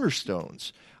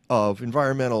cornerstones of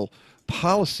environmental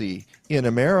policy in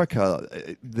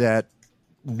America. That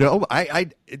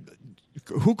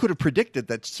who could have predicted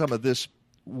that some of this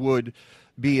would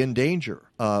be in danger?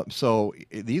 So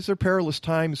these are perilous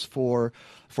times for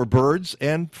birds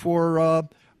and for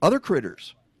other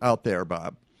critters out there,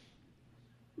 Bob.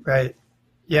 Right.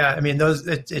 Yeah.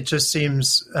 It just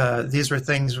seems these were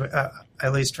things,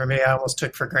 at least for me, I almost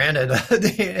took for granted,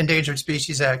 the Endangered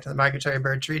Species Act and the Migratory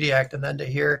Bird Treaty Act. And then to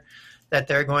hear that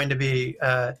they're going to be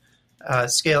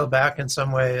scaled back in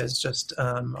some way is just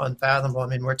unfathomable.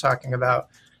 We're talking about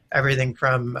everything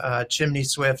from chimney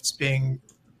swifts being,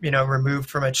 removed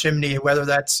from a chimney, whether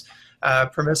that's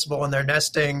permissible in their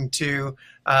nesting, to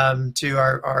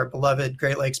our beloved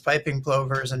Great Lakes piping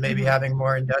plovers, and maybe having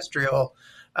more industrial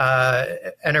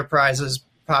enterprises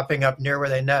popping up near where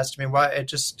they nest. Why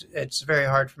it's very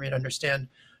hard for me to understand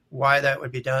why that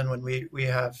would be done when we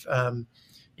have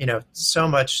so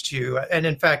much to, and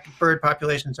in fact, bird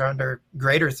populations are under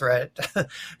greater threat,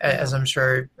 as I'm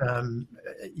sure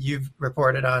you've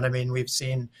reported on. We've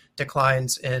seen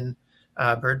declines in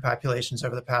bird populations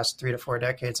over the past 3 to 4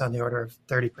 decades on the order of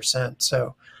 30%.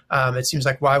 So it seems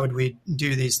like, why would we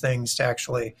do these things to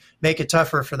actually make it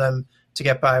tougher for them to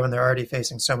get by when they're already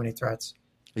facing so many threats?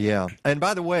 Yeah, and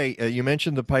by the way, you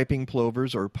mentioned the piping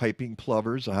plovers or piping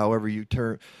plovers, however you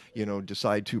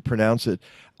decide to pronounce it.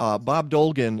 Bob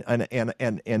Dolgan,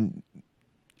 and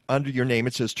under your name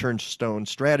it says Turnstone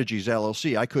Strategies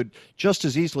LLC. I could just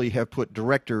as easily have put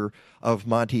director of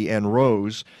Monty and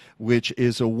Rose, which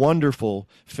is a wonderful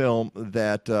film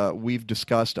that we've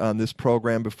discussed on this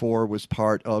program before. Was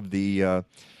part of the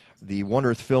One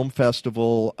Earth Film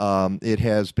Festival. It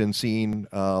has been seen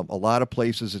a lot of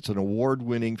places. It's an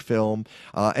award-winning film.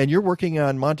 And you're working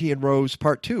on Monty and Rose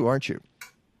Part 2, aren't you?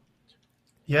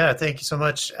 Yeah, thank you so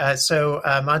much. So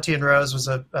Monty and Rose was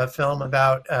a film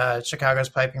about Chicago's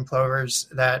piping plovers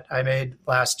that I made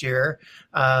last year.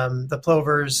 The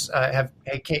plovers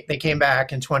they came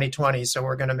back in 2020, so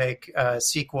we're going to make a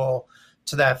sequel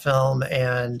to that film.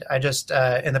 And I just,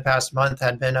 in the past month,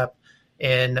 had been up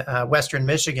in western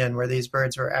Michigan, where these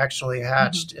birds were actually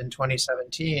hatched in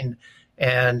 2017.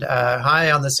 And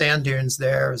high on the sand dunes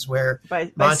there is where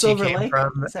Monty Silver came Lake?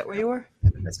 from. Is that where you were?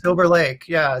 Silver Lake,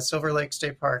 yeah. Silver Lake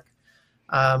State Park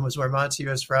was where Monty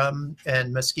was from,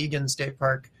 and Muskegon State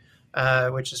Park,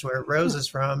 which is where Rose is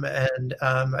from. And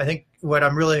I think what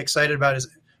I'm really excited about is,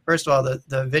 first of all,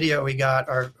 the video we got.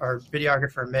 Our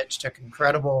videographer, Mitch, took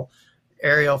incredible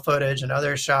aerial footage and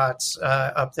other shots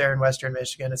up there in western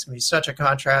Michigan. It's going to be such a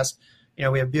contrast.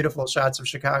 We have beautiful shots of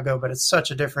Chicago, but it's such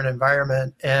a different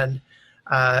environment. And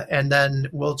and then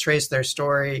we'll trace their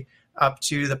story up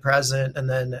to the present, and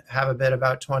then have a bit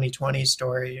about 2020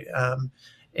 story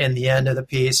in the end of the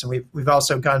piece. And we've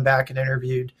also gone back and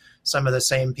interviewed some of the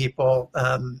same people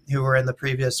who were in the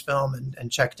previous film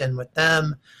and checked in with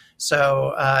them.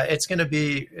 So it's going to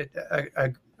be,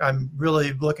 I'm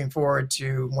really looking forward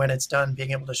to, when it's done,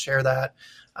 being able to share that.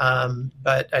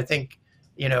 But I think,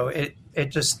 it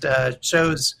just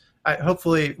shows,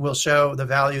 hopefully will show the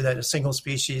value that a single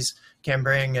species can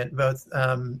bring, at both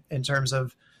in terms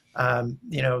of,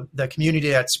 the community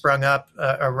that sprung up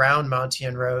around Monty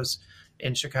and Rose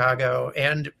in Chicago.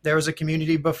 And there was a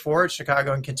community before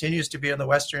Chicago and continues to be on the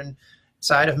western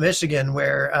side of Michigan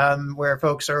where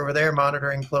folks are over there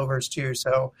monitoring plovers too.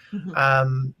 So,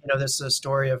 this is a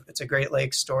story it's a Great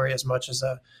Lakes story as much as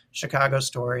a Chicago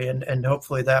story. And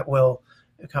hopefully that will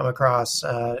come across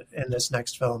in this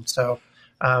next film. So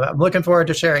I'm looking forward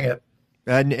to sharing it.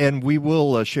 And we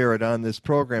will share it on this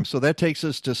program. So that takes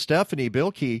us to Stephanie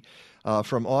Beilke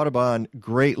from Audubon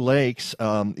Great Lakes.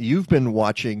 You've been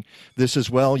watching this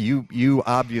as well. You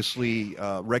obviously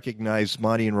recognize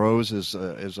Monty and Rose as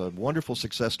a wonderful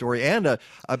success story and a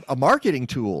marketing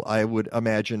tool, I would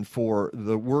imagine, for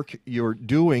the work you're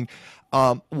doing.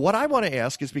 What I want to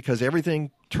ask is, because everything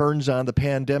turns on the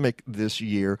pandemic this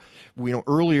year,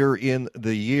 earlier in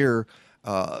the year,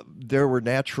 there were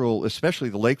natural, especially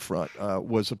the lakefront,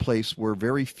 was a place where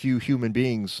very few human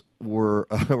beings were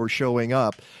showing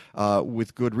up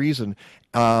with good reason.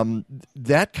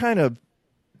 That kind of,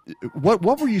 what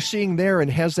were you seeing there, and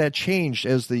has that changed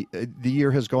as the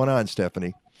year has gone on,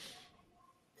 Stephanie?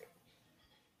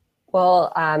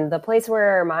 Well, the place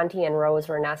where Monty and Rose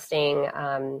were nesting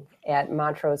at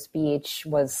Montrose Beach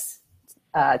was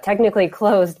technically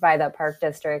closed by the Park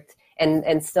District.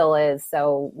 And still is.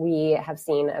 So we have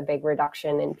seen a big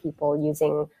reduction in people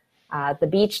using the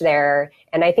beach there.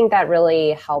 And I think that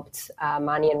really helped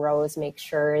Monty and Rose make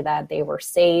sure that they were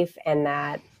safe and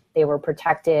that they were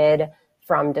protected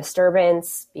from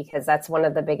disturbance, because that's one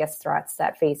of the biggest threats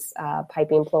that face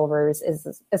piping plovers,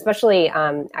 is especially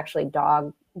actually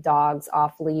dogs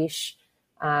off leash,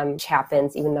 which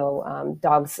happens even though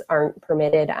dogs aren't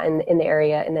permitted in the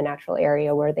area, in the natural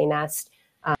area where they nest.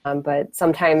 But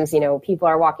sometimes, people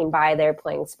are walking by, they're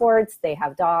playing sports, they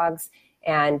have dogs,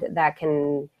 and that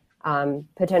can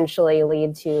potentially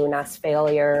lead to nest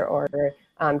failure or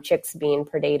chicks being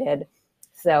predated.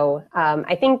 So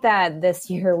I think that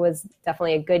this year was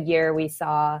definitely a good year. We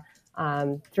saw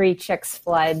 3 chicks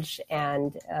fledge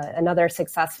and another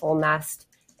successful nest.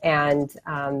 And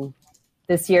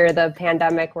this year, the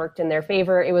pandemic worked in their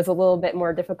favor. It was a little bit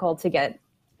more difficult to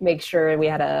make sure we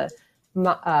had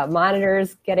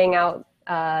monitors getting out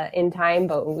in time,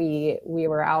 but we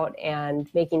were out and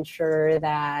making sure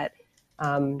that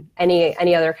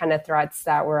any other kind of threats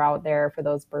that were out there for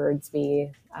those birds,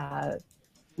 we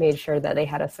made sure that they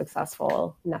had a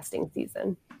successful nesting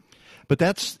season. But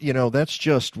that's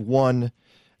just one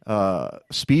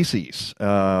species.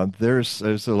 There's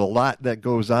a lot that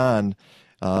goes on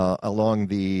along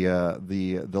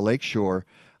the lakeshore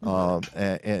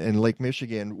and Lake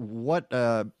Michigan. What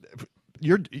the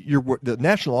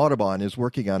National Audubon is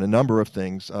working on a number of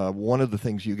things. One of the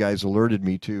things you guys alerted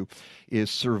me to is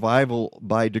survival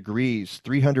by degrees,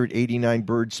 389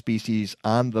 bird species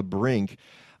on the brink.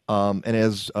 And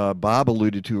as Bob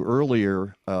alluded to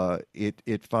earlier,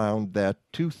 it found that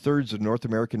 2/3 of North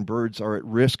American birds are at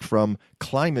risk from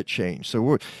climate change.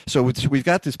 So we've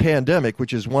got this pandemic,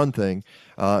 which is one thing,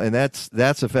 and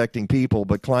that's affecting people,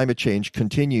 but climate change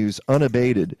continues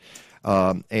unabated.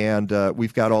 And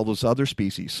we've got all those other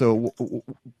species. So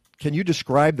can you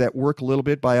describe that work a little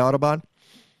bit by Audubon?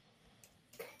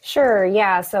 Sure,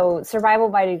 yeah. So Survival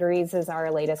by Degrees is our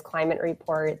latest climate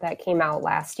report that came out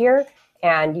last year.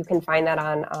 And you can find that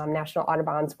on National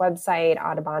Audubon's website,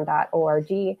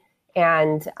 audubon.org.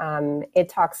 And it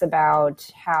talks about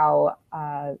how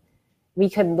we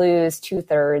could lose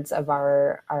 2/3 of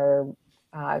our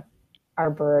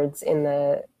birds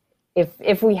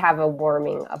if we have a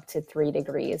warming up to 3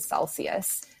 degrees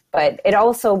Celsius. But it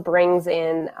also brings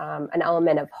in an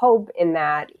element of hope in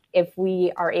that if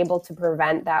we are able to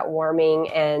prevent that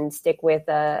warming and stick with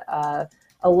a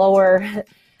lower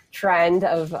trend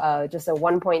of just a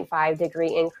 1.5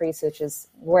 degree increase, which is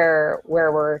where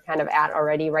we're kind of at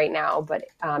already right now. But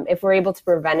if we're able to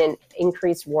prevent an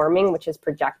increased warming, which is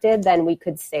projected, then we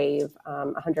could save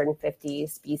 150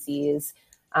 species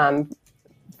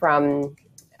from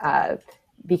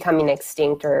becoming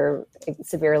extinct or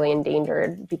severely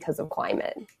endangered because of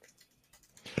climate.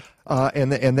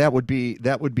 And that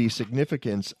would be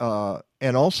significant.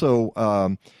 And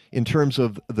also in terms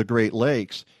of the Great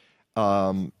Lakes,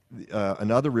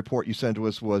 Another report you sent to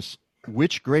us was,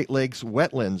 which Great Lakes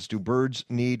wetlands do birds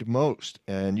need most?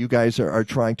 And you guys are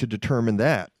trying to determine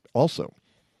that also.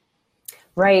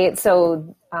 Right.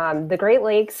 So the Great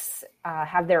Lakes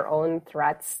have their own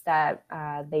threats that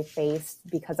they face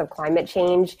because of climate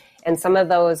change. And some of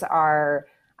those are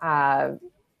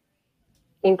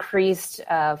increased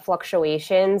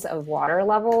fluctuations of water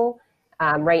level.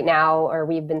 Right now, or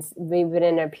we've been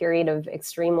in a period of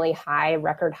extremely high,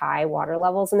 record high water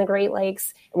levels in the Great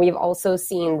Lakes. And we've also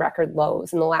seen record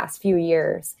lows in the last few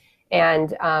years.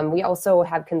 And we also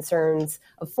have concerns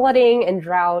of flooding and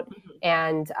drought.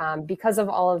 And because of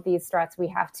all of these threats, we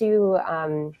have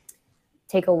to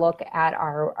take a look at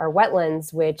our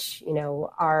wetlands, which, you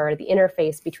know, are the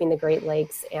interface between the Great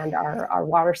Lakes and our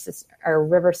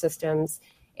river systems,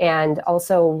 and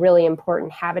also really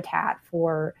important habitat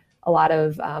for a lot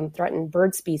of threatened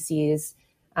bird species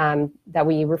that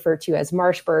we refer to as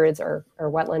marsh birds or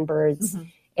wetland birds.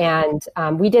 And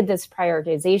we did this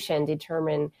prioritization,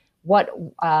 determine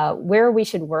where we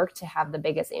should work to have the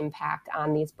biggest impact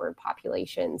on these bird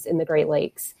populations in the Great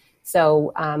Lakes.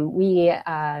 So we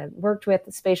worked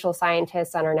with spatial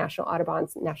scientists on our Audubon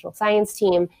National Science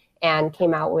Team and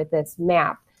came out with this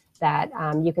map that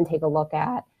you can take a look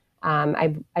at.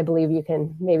 I believe you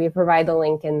can maybe provide the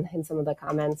link in some of the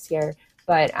comments here,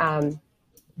 but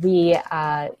we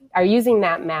are using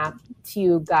that map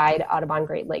to guide Audubon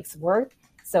Great Lakes work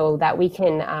so that we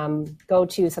can go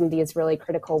to some of these really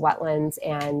critical wetlands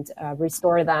and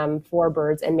restore them for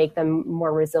birds and make them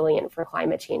more resilient for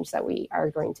climate change that we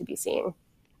are going to be seeing.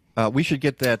 We should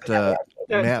get that map.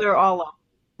 They're all up.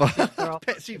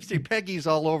 See, Peggy's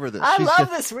all over this. I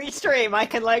love this restream. I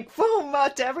can boom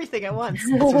to everything at once.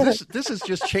 This has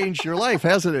just changed your life,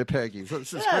 hasn't it, Peggy?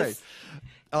 This is great.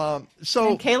 And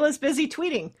Kayla's busy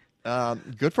tweeting.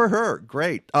 Good for her.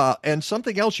 Great. And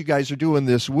something else you guys are doing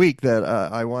this week that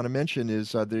I want to mention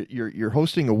is that you're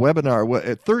hosting a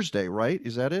webinar Thursday, right?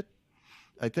 Is that it?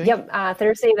 I think. Yep,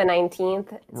 Thursday the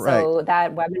 19th. Right. So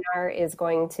that webinar is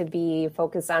going to be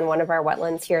focused on one of our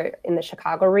wetlands here in the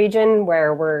Chicago region,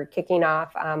 where we're kicking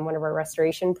off one of our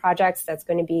restoration projects that's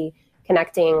going to be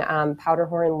connecting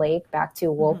Powderhorn Lake back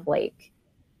to Wolf Lake.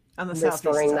 On the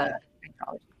southeast side.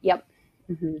 Yep.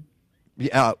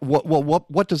 Yeah.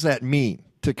 What does that mean,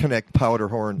 to connect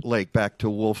Powderhorn Lake back to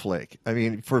Wolf Lake? I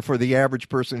mean, for the average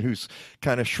person who's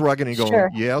kind of shrugging and going,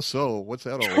 yeah, so what's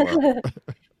that all about?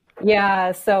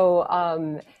 Yeah, so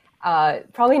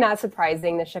probably not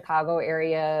surprising, the Chicago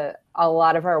area, a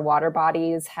lot of our water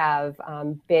bodies have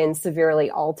been severely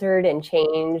altered and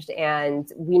changed,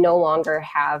 and we no longer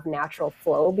have natural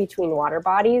flow between water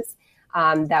bodies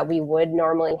that we would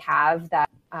normally have that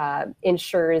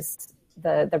ensures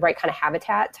the right kind of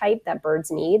habitat type that birds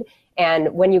need.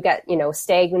 And when you get,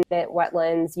 stagnant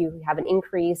wetlands, you have an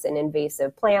increase in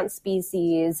invasive plant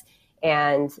species,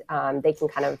 and they can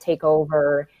kind of take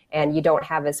over, and you don't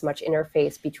have as much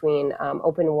interface between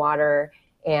open water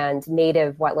and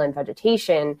native wetland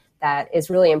vegetation that is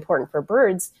really important for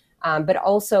birds, but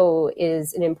also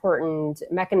is an important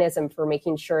mechanism for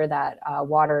making sure that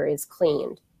water is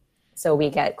cleaned. So we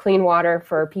get clean water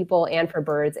for people and for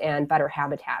birds, and better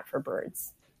habitat for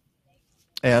birds.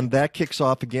 And that kicks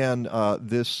off again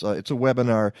it's a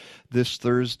webinar this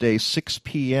Thursday, 6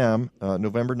 p.m.,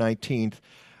 November 19th.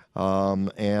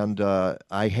 And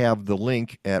I have the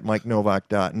link at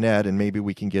mikenovak.net, and maybe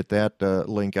we can get that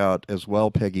link out as well,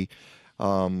 Peggy.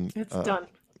 It's done.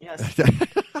 Yes.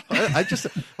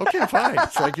 Okay, fine.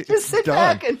 It's like, just sit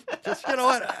back and just, you know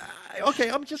what? Okay,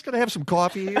 I'm just going to have some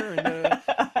coffee here and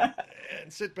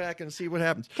sit back and see what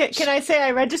happens. Can I say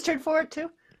I registered for it too?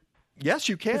 Yes,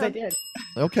 you can. Because I did.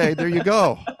 Okay, there you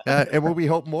go. And we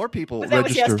hope more people register. That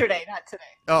was yesterday, not today.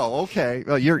 Oh, okay.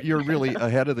 Well, you're really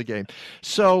ahead of the game.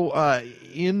 So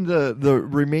in the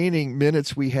remaining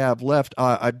minutes we have left,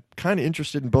 I'm kind of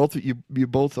interested in both of you. You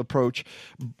both approach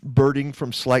birding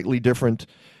from slightly different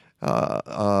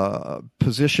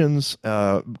positions.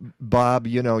 Bob,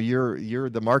 you're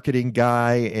the marketing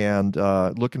guy and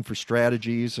looking for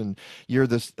strategies, and you're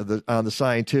on the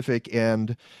scientific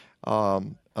end.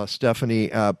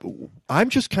 Stephanie, I'm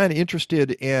just kind of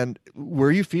interested in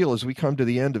where you feel as we come to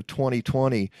the end of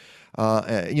 2020.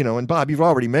 And Bob, you've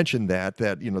already mentioned that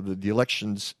the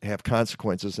elections have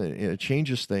consequences and it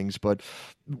changes things. But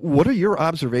what are your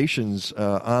observations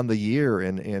on the year,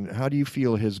 and how do you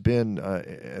feel it has been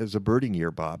as a birding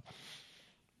year, Bob?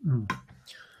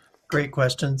 Great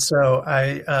question. So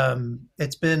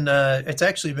it's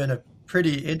actually been a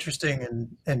pretty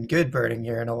interesting and good birding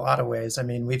year in a lot of ways. I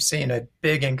mean, we've seen a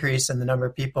big increase in the number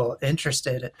of people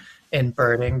interested in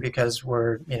birding because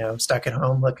we're, stuck at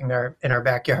home looking in our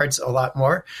backyards a lot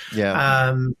more.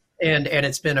 Yeah. And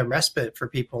it's been a respite for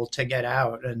people to get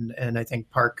out. And I think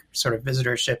park sort of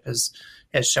visitorship has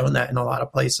shown that in a lot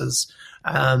of places.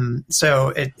 So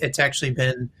it's actually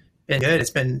been good. It's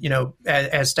been,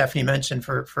 as Stephanie mentioned,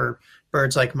 for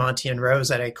birds like Monty and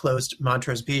Rose at a closed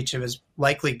Montrose Beach, it was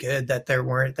likely good that there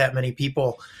weren't that many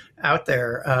people out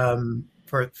there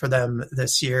for them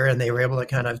this year. And they were able to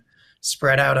kind of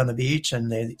spread out on the beach,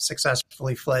 and they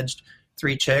successfully fledged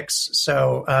 3 chicks.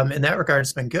 So in that regard,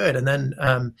 it's been good. And then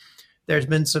there's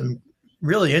been some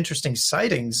really interesting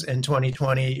sightings in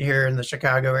 2020 here in the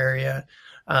Chicago area.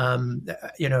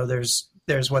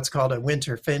 There's what's called a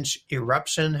winter finch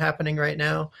eruption happening right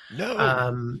now.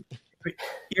 No.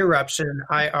 Eruption,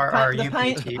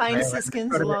 IRRUPT. The pine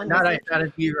siskins along not with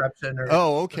a eruption.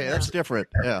 Okay, that's different.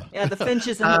 Yeah. Yeah, the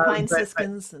finches and the pine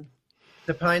siskins.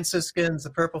 The pine siskins,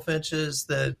 the purple finches,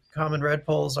 the common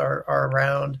redpolls are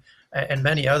around, and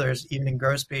many others, evening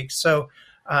grosbeaks. So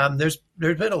there's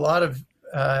been a lot of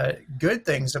good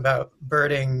things about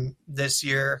birding this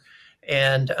year,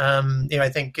 and I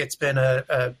think it's been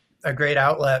a great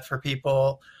outlet for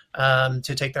people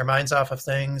to take their minds off of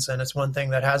things, and it's one thing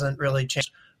that hasn't really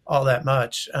changed all that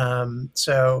much. It's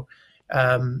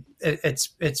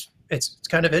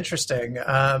kind of interesting,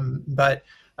 but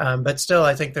still,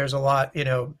 I think there's a lot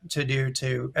to do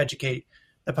to educate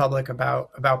the public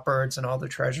about birds and all the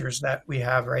treasures that we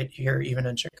have right here, even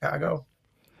in Chicago.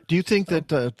 Do you think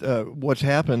that what's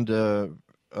happened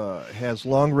has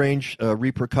long-range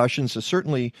repercussions?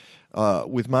 Certainly,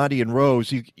 with Monty and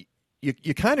Rose,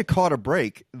 you kind of caught a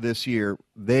break this year.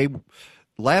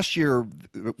 Last year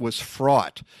was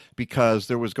fraught because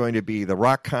there was going to be the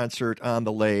rock concert on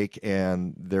the lake,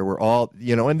 and there were all,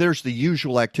 and there's the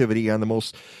usual activity on the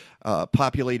most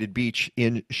populated beach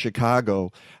in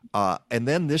Chicago. And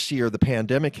then this year the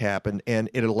pandemic happened, and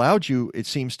it allowed you, it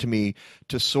seems to me,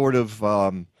 to sort of,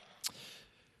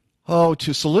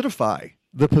 to solidify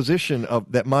the position of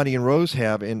that Monty and Rose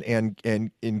have,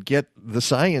 and get the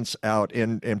science out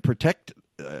and protect,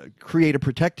 create a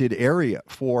protected area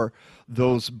for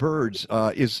those birds.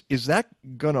 Is that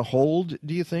going to hold,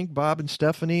 do you think, Bob and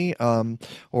Stephanie?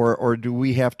 Or do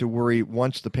we have to worry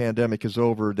once the pandemic is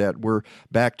over that we're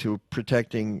back to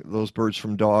protecting those birds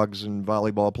from dogs and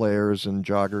volleyball players and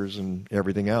joggers and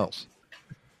everything else?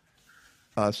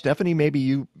 Stephanie, maybe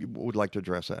you would like to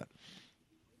address that.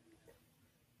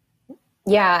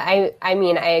 Yeah, I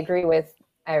mean, I agree with,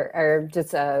 or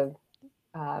just on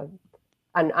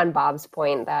Bob's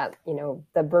point that,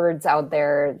 the birds out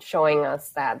there showing us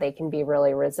that they can be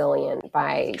really resilient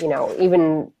by,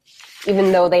 even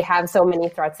though they have so many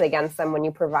threats against them, when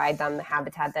you provide them the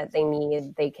habitat that they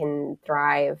need, they can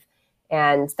thrive.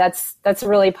 And that's a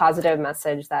really positive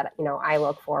message that, I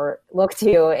look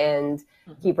to and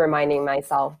keep reminding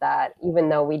myself that even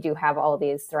though we do have all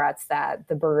these threats, that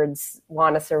the birds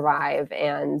want to survive,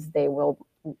 and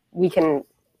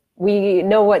we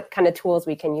know what kind of tools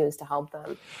we can use to help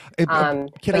them. I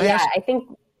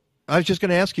was just going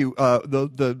to ask you,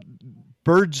 the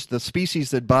birds, the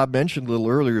species that Bob mentioned a little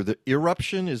earlier, the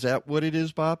eruption, is that what it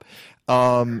is, Bob?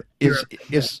 What is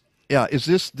this?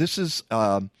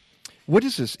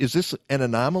 Is this an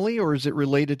anomaly, or is it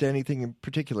related to anything in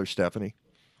particular, Stephanie?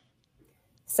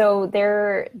 So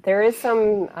there is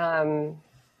some,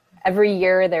 every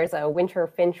year there's a winter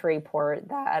finch report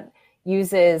that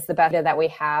uses the data that we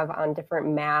have on different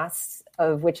masts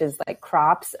of, which is like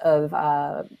crops of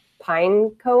pine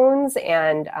cones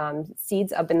and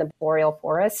seeds up in the boreal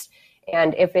forest.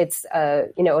 And if it's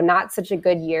not such a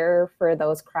good year for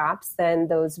those crops, then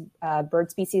those bird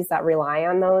species that rely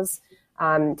on those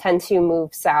tend to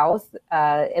move south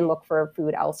and look for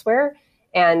food elsewhere.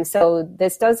 And so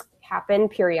this does happen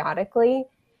periodically.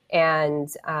 And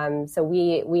so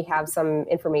we have some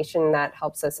information that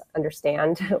helps us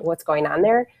understand what's going on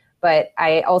there. But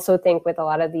I also think with a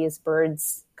lot of these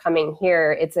birds coming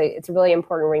here, it's a really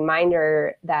important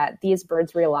reminder that these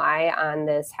birds rely on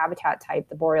this habitat type,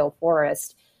 the boreal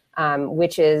forest,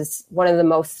 which is one of the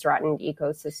most threatened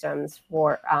ecosystems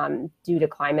for due to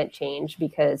climate change,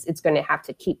 because it's going to have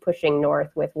to keep pushing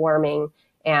north with warming,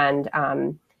 and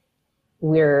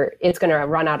it's going to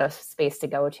run out of space to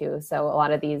go to. So a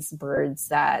lot of these birds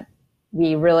that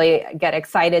we really get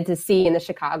excited to see in the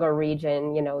Chicago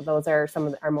region, those are some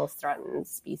of our most threatened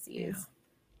species.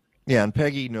 Yeah, and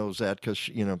Peggy knows that because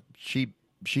she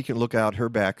can look out her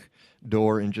back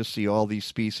door and just see all these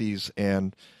species,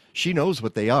 and she knows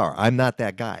what they are. I'm not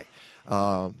that guy,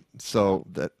 so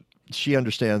that She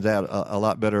understands that a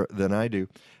lot better than I do.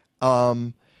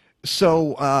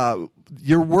 So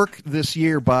your work this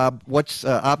year, Bob, what's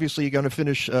obviously you're going to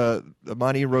finish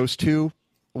Monty and Rose 2.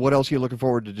 What else are you looking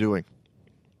forward to doing?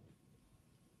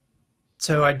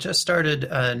 So I just started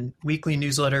a weekly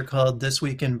newsletter called This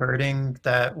Week in Birding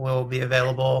that will be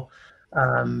available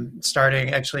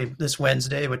starting actually this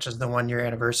Wednesday, which is the 1-year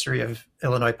anniversary of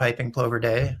Illinois Piping Plover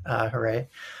Day. Hooray.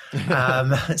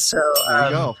 So there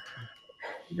you go.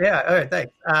 Yeah, all right,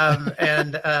 thanks.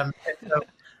 So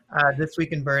This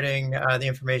Week in Birding, the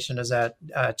information is at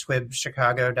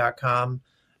twibchicago.com,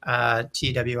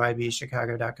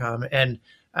 TWIBchicago.com. And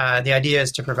the idea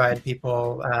is to provide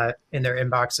people in their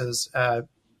inboxes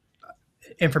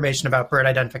information about bird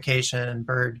identification,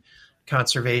 bird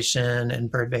conservation,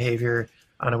 and bird behavior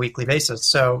on a weekly basis.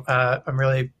 So I'm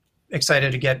really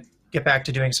excited to get back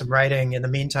to doing some writing. In the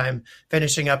meantime,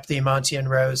 finishing up the Monty and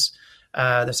Rose,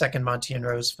 the second Monty and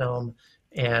Rose film,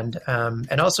 and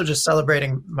also just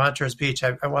celebrating Montrose Beach.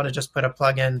 I want to just put a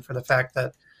plug in for the fact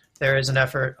that there is an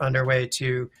effort underway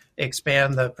to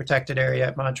expand the protected area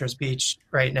at Montrose Beach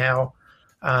right now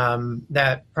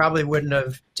that probably wouldn't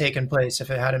have taken place if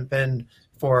it hadn't been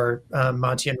for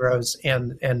Monty and Rose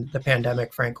and the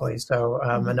pandemic, frankly. So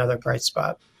another bright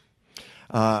spot.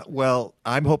 Well,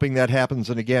 I'm hoping that happens.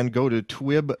 And again, go to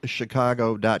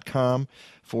twibchicago.com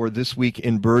for This Week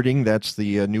in Birding. That's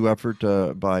the new effort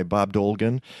by Bob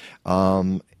Dolgan.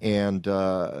 And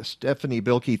Stephanie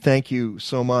Beilke, thank you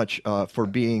so much for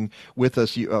being with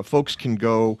us. Folks can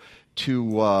go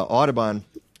to Audubon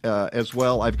as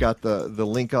well. I've got the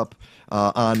link up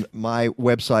on my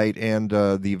website and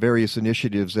the various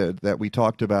initiatives that we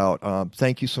talked about.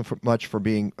 Thank you so much for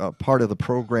being part of the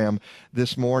program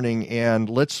this morning. And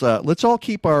let's all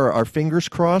keep our fingers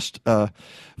crossed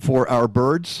for our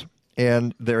birds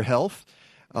and their health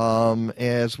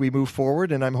as we move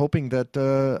forward. And I'm hoping that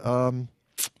the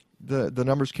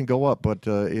numbers can go up, but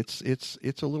it's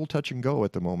a little touch and go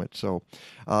at the moment. So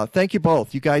thank you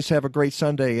both. You guys have a great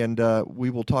Sunday, and we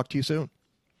will talk to you soon.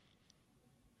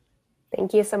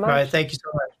 Thank you so much. All right, thank you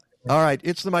so much. All right,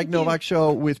 it's the Mike Novak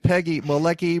Show with Peggy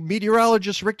Malecki,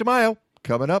 meteorologist Rick DeMaio,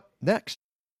 coming up next.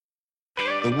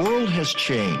 The world has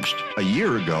changed. A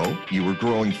year ago, you were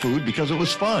growing food because it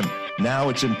was fun. Now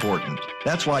it's important.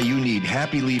 That's why you need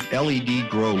Happy Leaf LED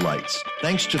grow lights.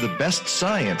 Thanks to the best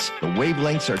science, the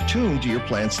wavelengths are tuned to your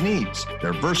plant's needs.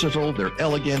 They're versatile, they're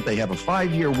elegant, they have a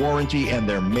 5-year warranty, and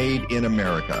they're made in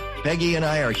America. Peggy and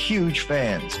I are huge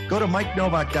fans. Go to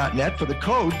MikeNovak.net for the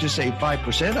code to save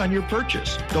 5% on your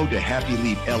purchase. Go to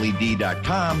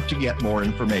HappyLeafLED.com to get more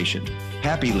information.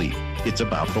 Happy Leaf, it's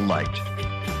about the light.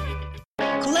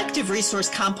 Collective Resource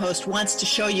Compost wants to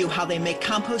show you how they make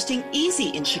composting easy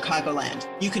in Chicagoland.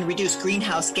 You can reduce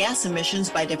greenhouse gas emissions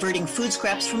by diverting food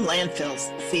scraps from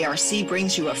landfills. CRC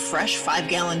brings you a fresh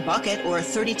 5-gallon bucket or a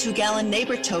 32-gallon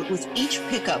neighbor tote with each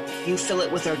pickup. You fill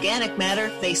it with organic matter,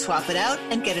 they swap it out,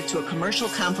 and get it to a commercial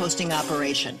composting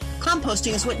operation.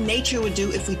 Composting is what nature would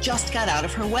do if we just got out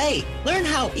of her way. Learn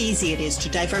how easy it is to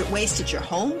divert waste at your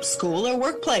home, school, or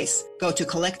workplace. Go to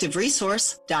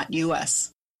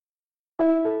collectiveresource.us.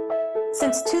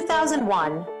 Since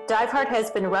 2001, Diveheart has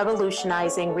been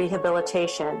revolutionizing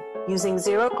rehabilitation using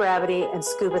zero gravity and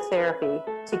scuba therapy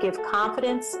to give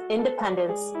confidence,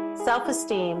 independence,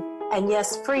 self-esteem, and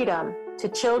yes, freedom to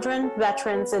children,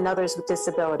 veterans, and others with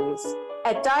disabilities.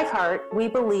 At Diveheart, we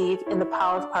believe in the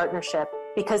power of partnership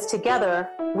because together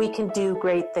we can do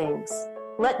great things.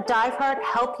 Let Diveheart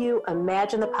help you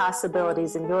imagine the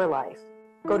possibilities in your life.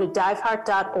 Go to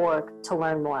diveheart.org to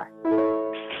learn more.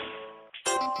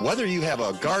 Whether you have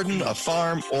a garden, a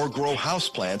farm, or grow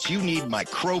houseplants, you need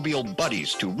microbial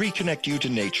buddies to reconnect you to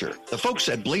nature. The folks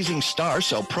at Blazing Star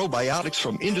sell probiotics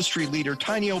from industry leader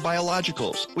Tineo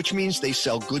Biologicals, which means they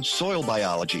sell good soil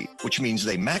biology, which means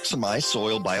they maximize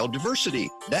soil biodiversity.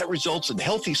 That results in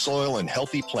healthy soil and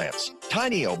healthy plants.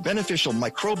 Tineo beneficial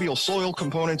microbial soil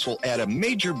components will add a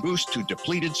major boost to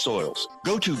depleted soils.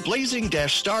 Go to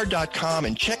blazing-star.com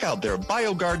and check out their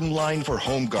BioGarden line for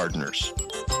home gardeners.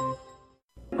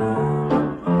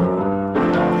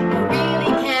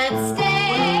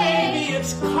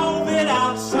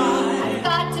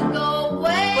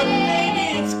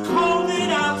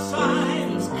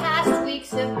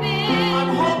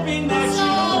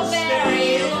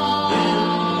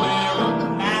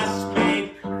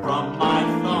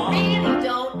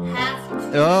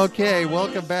 Okay,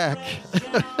 welcome back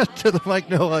to the Mike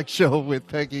Novak Show with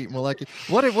Peggy Malecki.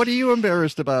 What are you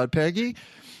embarrassed about, Peggy?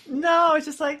 No, it's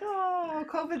just like, oh. Oh,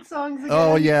 COVID songs again.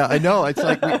 Oh yeah, I know. It's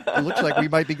like it looks like we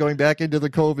might be going back into the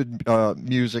COVID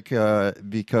music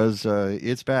because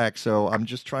it's back. So I'm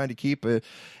just trying to keep a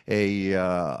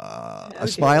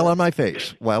smile on my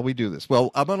face while we do this.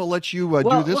 Well, I'm going to let you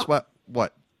do this. What?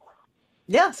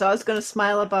 Yeah, so I was going to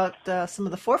smile about some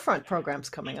of the Forefront programs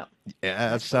coming up. Yeah,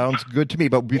 that sounds good to me.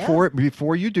 But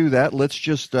before you do that, let's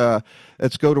just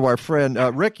let's go to our friend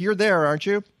Rick. You're there, aren't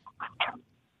you?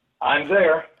 I'm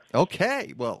there.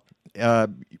 Okay. Well,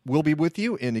 we'll be with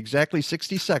you in exactly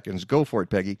 60 seconds. Go for it,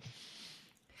 Peggy.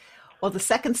 Well, the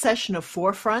second session of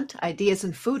Forefront, Ideas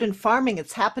in Food and Farming,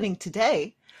 it's happening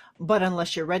today. But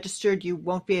unless you're registered, you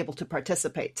won't be able to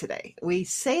participate today. We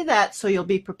say that so you'll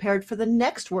be prepared for the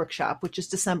next workshop, which is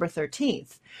December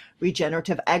 13th.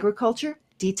 Regenerative Agriculture,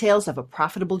 Details of a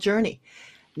Profitable Journey.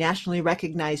 Nationally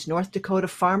recognized North Dakota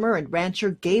farmer and rancher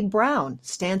Gabe Brown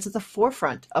stands at the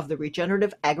forefront of the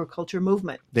regenerative agriculture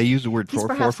movement. They use the word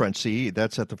forefront. See,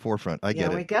 that's at the forefront. I get it.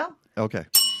 There we go. Okay.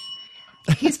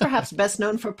 He's perhaps best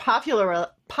known for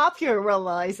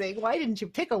popularizing. Why didn't you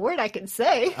pick a word I can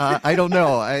say? I don't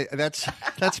know. That's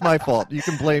my fault. You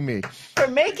can blame me. For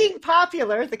making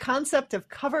popular the concept of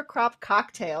cover crop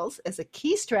cocktails as a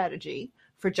key strategy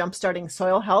for jumpstarting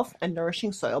soil health and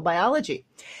nourishing soil biology.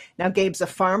 Now, Gabe's a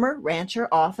farmer, rancher,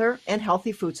 author, and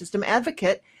healthy food system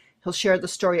advocate. He'll share the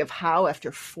story of how,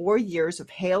 after 4 years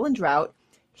of hail and drought,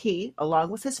 he,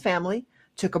 along with his family,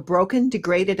 took a broken,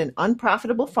 degraded, and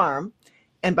unprofitable farm,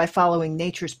 and by following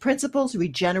nature's principles,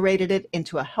 regenerated it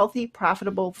into a healthy,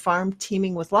 profitable farm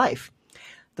teeming with life.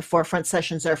 The Forefront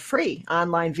sessions are free,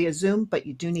 online via Zoom, but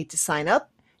you do need to sign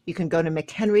up. You can go to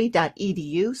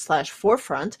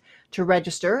mchenry.edu/forefront to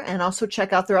register and also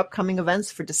check out their upcoming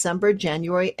events for December,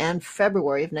 January, and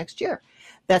February of next year.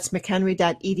 That's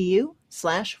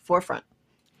mchenry.edu/forefront.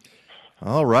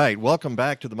 All right. Welcome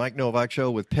back to the Mike Novak Show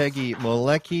with Peggy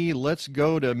Malecki. Let's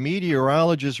go to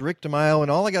meteorologist Rick DeMaio. And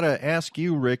all I got to ask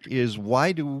you, Rick, is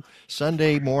why do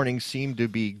Sunday mornings seem to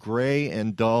be gray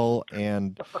and dull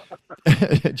and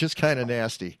just kind of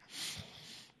nasty?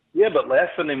 Yeah, but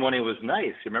last Sunday morning was nice.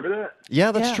 You remember that?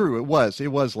 Yeah, that's true. It was. It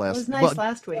was last. It was nice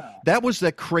last week. That was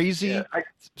that crazy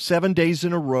 7 days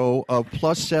in a row of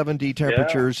plus 70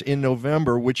 temperatures in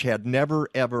November, which had never,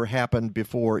 ever happened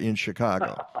before in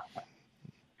Chicago.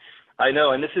 I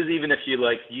know, and this is even if you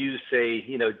use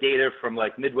data from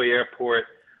Midway Airport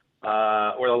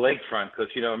or the lakefront,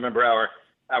 because remember our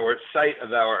site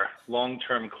of our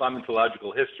long-term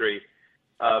climatological history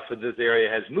for this area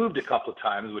has moved a couple of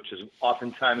times, which is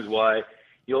oftentimes why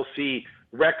you'll see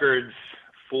records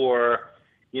for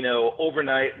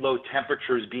overnight low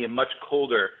temperatures being much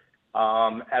colder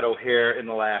at O'Hare in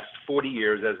the last 40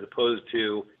 years as opposed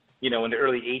to in the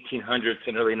early 1800s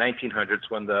and early 1900s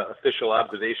when the official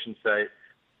observation site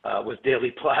was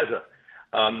Daly Plaza.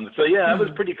 That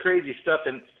was pretty crazy stuff.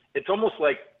 And it's almost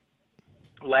like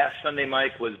last Sunday,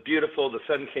 Mike, was beautiful. The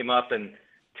sun came up, and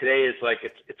today is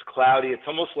it's cloudy. It's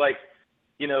almost like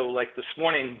this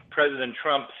morning, President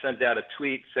Trump sent out a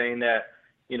tweet saying that,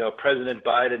 President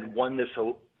Biden won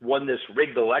this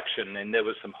rigged election, and there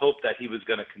was some hope that he was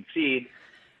going to concede.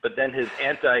 But then his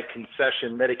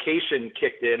anti-concession medication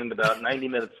kicked in, and about 90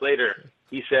 minutes later,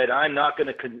 he said, "I'm not going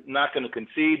to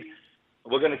concede.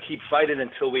 We're going to keep fighting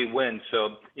until we win."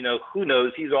 So, who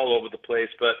knows? He's all over the place.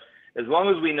 But as long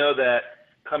as we know that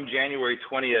come January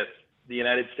 20th, the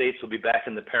United States will be back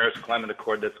in the Paris Climate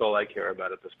Accord, that's all I care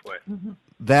about at this point. Mm-hmm.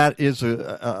 That is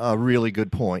a really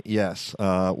good point. Yes,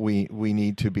 we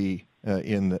need to be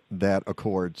in that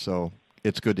accord. So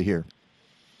it's good to hear.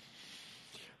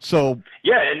 So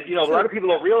yeah, and a lot of people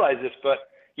don't realize this,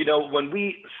 but when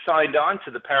we signed on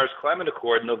to the Paris Climate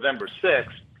Accord November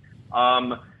 6th,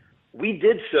 we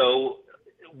did so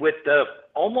with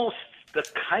almost the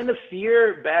kind of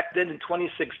fear back then in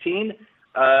 2016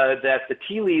 that the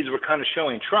tea leaves were kind of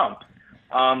showing Trump.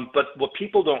 But what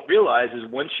people don't realize is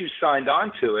once you signed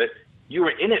on to it, you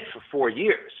were in it for 4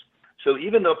 years. So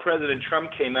even though President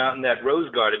Trump came out in that Rose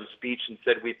Garden speech and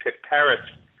said we picked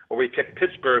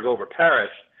Pittsburgh over Paris,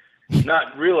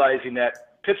 not realizing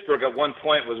that Pittsburgh at one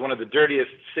point was one of the dirtiest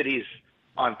cities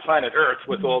on planet Earth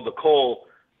with all the coal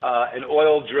and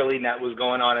oil drilling that was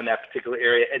going on in that particular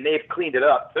area, and they've cleaned it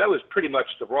up. So that was pretty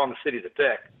much the wrong city to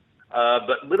pick.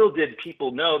 But little did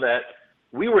people know that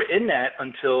we were in that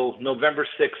until November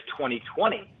 6,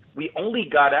 2020. We only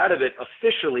got out of it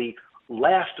officially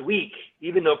last week,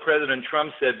 even though President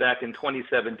Trump said back in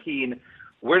 2017,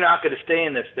 we're not going to stay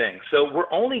in this thing. So we're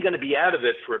only going to be out of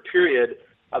it for a period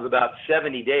of about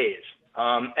 70 days.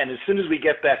 And as soon as we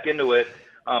get back into it,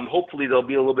 hopefully there'll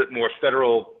be a little bit more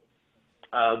federal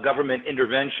government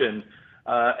intervention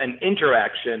and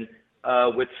interaction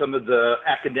with some of the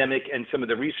academic and some of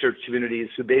the research communities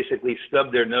who basically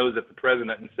stubbed their nose at the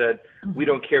president and said, we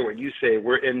don't care what you say,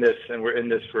 we're in this, and we're in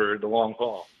this for the long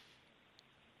haul.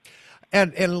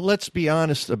 And let's be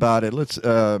honest about it.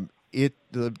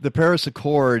 The Paris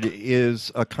Accord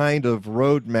is a kind of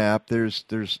roadmap.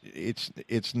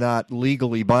 It's not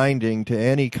legally binding to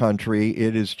any country.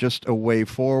 It is just a way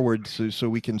forward so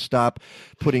we can stop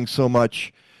putting so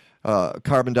much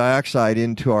carbon dioxide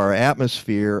into our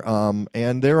atmosphere.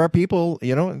 And there are people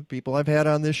I've had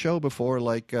on this show before,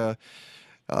 like Guy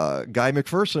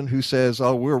McPherson, who says,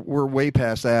 "Oh, we're way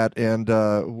past that, and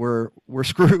we're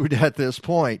screwed at this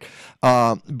point."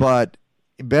 But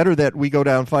better that we go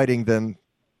down fighting than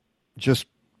just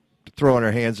throwing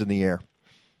our hands in the air.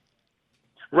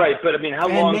 Right, but I mean, how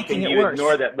long can you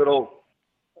ignore that little?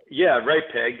 Yeah, right,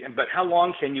 Peg. But how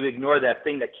long can you ignore that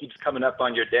thing that keeps coming up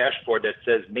on your dashboard that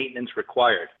says maintenance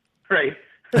required, right?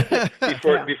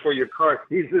 before your car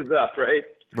seizes up, right?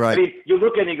 Right. I mean, you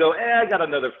look and you go, I got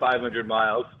another 500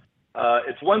 miles.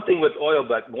 It's one thing with oil,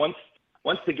 but once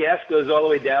the gas goes all the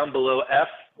way down below F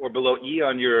or below E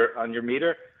on your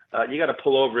meter, you got to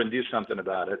pull over and do something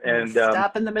about it. And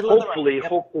stop in the middle of the road.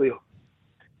 Hopefully,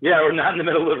 yeah, we're not in the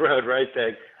middle of the road, right,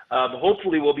 Peg?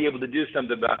 Hopefully, we'll be able to do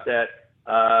something about that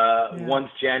once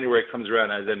January comes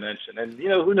around, as I mentioned. And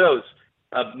who knows?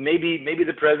 Maybe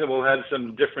the president will have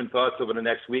some different thoughts over the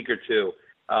next week or two.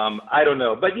 I don't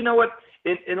know, but you know what?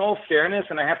 In all fairness,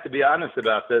 and I have to be honest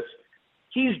about this,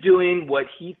 he's doing what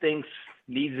he thinks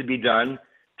needs to be done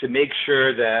to make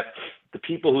sure that the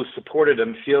people who supported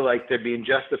him feel like they're being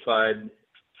justified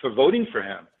for voting for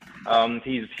him.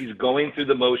 He's going through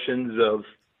the motions of,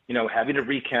 having a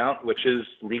recount, which is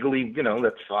legally,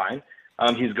 that's fine.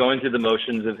 He's going through the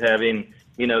motions of having,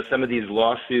 some of these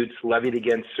lawsuits levied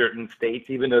against certain states,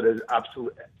 even though there's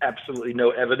absolutely no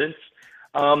evidence.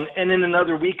 And in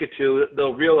another week or two,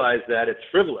 they'll realize that it's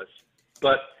frivolous.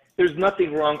 But there's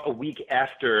nothing wrong a week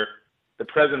after the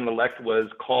president-elect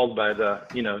was called by the,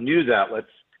 news outlets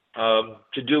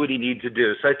to do what he needs to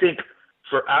do. So I think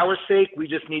for our sake, we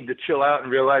just need to chill out and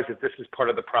realize that this is part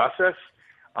of the process.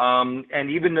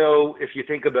 And even though, if you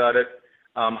think about it,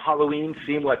 Halloween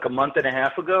seemed like a month and a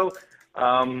half ago,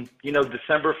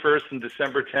 December 1st and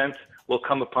December 10th will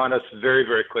come upon us very,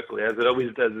 very quickly, as it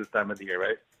always does this time of the year,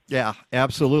 right? Yeah,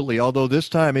 absolutely. Although this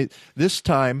time, in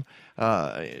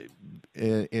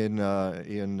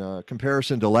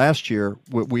comparison to last year,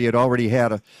 we had already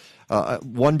had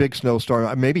one big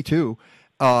snowstorm, maybe two,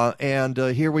 and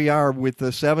here we are with the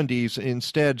 70s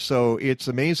instead. So it's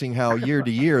amazing how year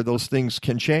to year those things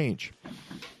can change.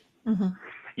 Mm-hmm.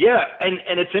 Yeah,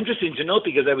 and it's interesting to note,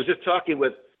 because I was just talking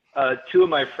with two of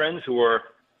my friends who are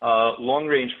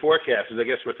long-range forecasters. I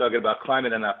guess we're talking about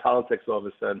climate and not politics all of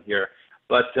a sudden here.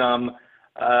 But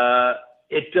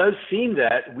it does seem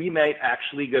that we might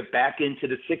actually get back into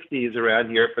the 60s around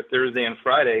here for Thursday and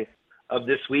Friday of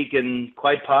this week, and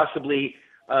quite possibly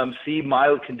see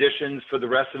mild conditions for the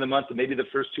rest of the month and maybe the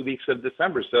first 2 weeks of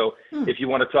December. So if you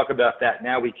want to talk about that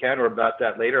now, we can, or about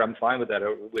that later. I'm fine with that,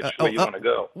 or which way you want to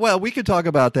go. Well, we could talk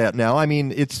about that now. I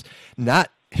mean, it's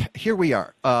not – here we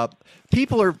are.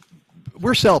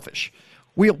 We're selfish.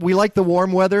 We like the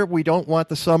warm weather. We don't want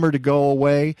the summer to go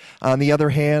away. On the other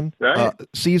hand,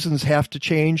 seasons have to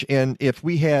change. And if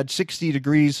we had 60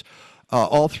 degrees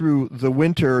all through the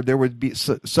winter, there would be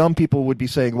some people would be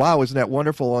saying, "Wow, isn't that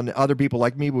wonderful?" And other people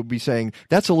like me would be saying,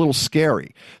 "That's a little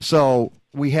scary." So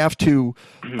we have to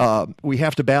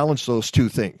balance those two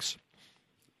things.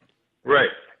 Right.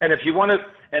 And if you want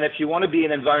to be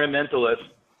an environmentalist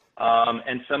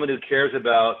and someone who cares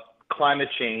about climate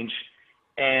change,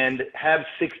 and have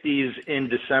 60s in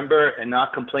December and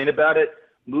not complain about it,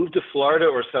 move to Florida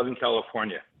or Southern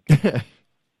California.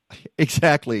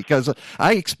 Exactly, because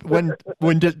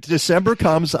when December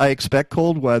comes, I expect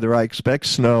cold weather. I expect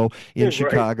snow in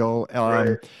Chicago,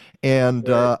 and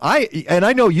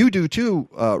I know you do too,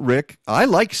 Rick. I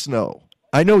like snow.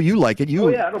 I know you like it.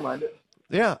 I don't mind it.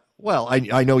 Yeah, well,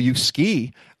 I know you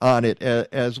ski on it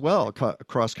as well,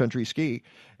 cross country ski.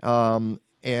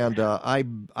 And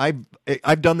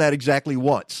I've done that exactly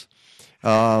once.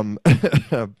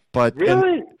 But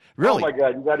really? Really? Oh my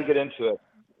God, you got to get into it.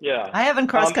 Yeah. I haven't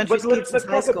cross country skied since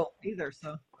high school either.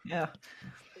 So yeah.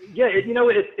 Yeah,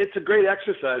 it's a great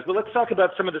exercise. But let's talk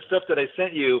about some of the stuff that I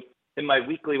sent you in my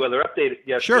weekly weather update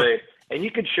yesterday. Sure. And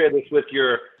you can share this with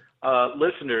your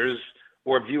listeners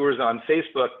or viewers on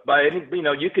Facebook.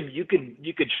 You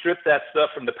could strip that stuff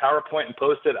from the PowerPoint and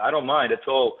post it. I don't mind. It's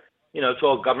all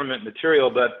government material.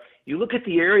 But you look at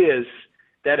the areas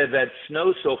that have had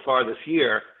snow so far this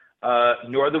year: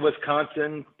 northern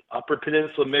Wisconsin, Upper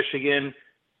Peninsula Michigan,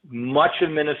 much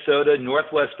of Minnesota,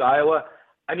 northwest Iowa.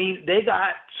 I mean, they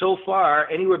got so far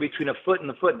anywhere between a foot and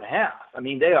a foot and a half. I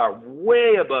mean, they are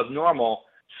way above normal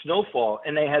snowfall,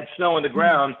 and they had snow on the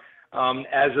ground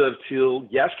as of till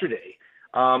yesterday.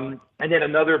 And then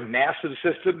another massive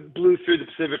system blew through the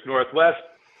Pacific Northwest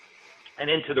and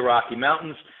into the Rocky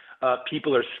Mountains.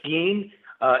 People are skiing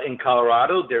in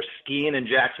Colorado. They're skiing in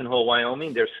Jackson Hole,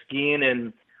 Wyoming. They're skiing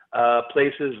in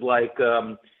places like,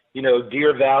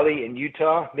 Deer Valley in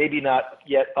Utah, maybe not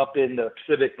yet up in the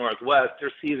Pacific Northwest.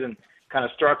 Their season kind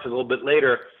of starts a little bit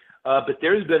later. But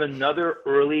there's been another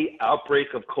early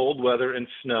outbreak of cold weather and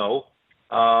snow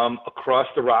across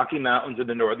the Rocky Mountains and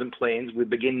the Northern Plains. We're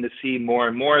beginning to see more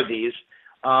and more of these.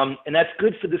 And that's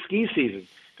good for the ski season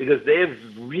because they have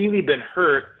really been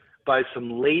hurt by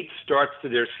some late starts to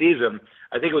their season.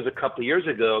 I think it was a couple of years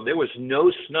ago, there was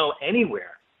no snow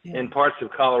anywhere in parts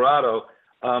of Colorado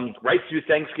right through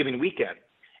Thanksgiving weekend.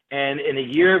 And in a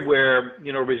year where,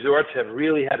 resorts have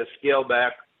really had to scale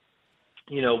back,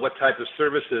 what type of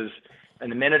services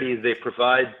and amenities they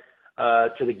provide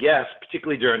to the guests,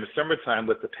 particularly during the summertime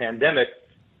with the pandemic,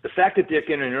 the fact that they're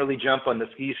getting an early jump on the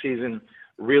ski season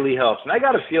really helps. And I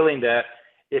got a feeling that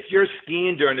if you're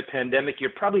skiing during the pandemic, you're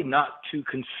probably not too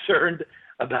concerned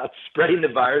about spreading the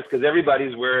virus because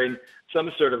everybody's wearing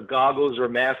some sort of goggles or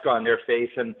mask on their face.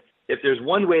 And if there's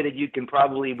one way that you can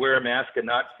probably wear a mask and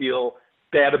not feel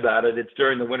bad about it, it's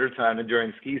during the wintertime and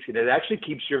during ski season. It actually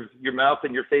keeps your mouth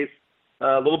and your face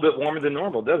a little bit warmer than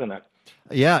normal, doesn't it?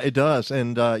 Yeah, it does.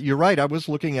 And you're right. I was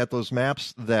looking at those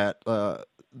maps that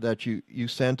you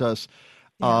sent us.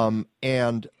 That's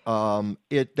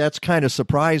kind of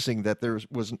surprising that there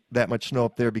was that much snow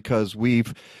up there because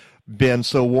we've been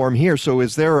so warm here. So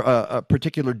is there a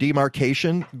particular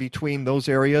demarcation between those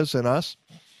areas and us?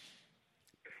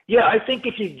 Yeah, I think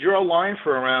if you draw a line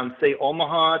for around, say,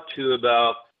 Omaha to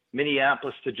about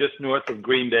Minneapolis to just north of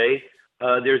Green Bay,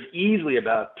 there's easily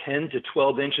about 10 to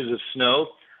 12 inches of snow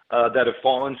that have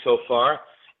fallen so far.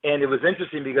 And it was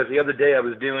interesting because the other day I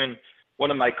was doing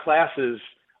one of my classes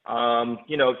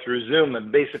through Zoom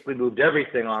and basically moved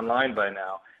everything online by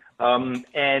now.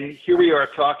 And here we are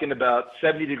talking about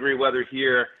 70-degree weather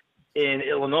here in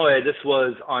Illinois. This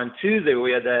was on Tuesday where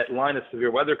we had that line of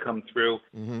severe weather come through.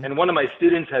 Mm-hmm. And one of my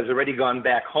students has already gone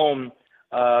back home,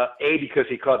 A, because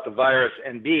he caught the virus,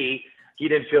 and B, he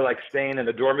didn't feel like staying in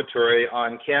a dormitory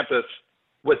on campus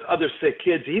with other sick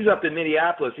kids. He's up in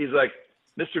Minneapolis. He's like,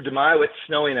 Mr. DeMaio, it's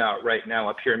snowing out right now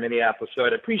up here in Minneapolis. So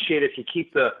I'd appreciate if you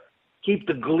keep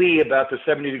the glee about the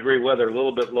 70-degree weather a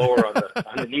little bit lower on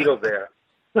the needle there.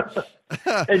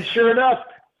 And sure enough,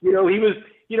 he was,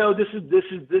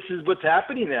 this is what's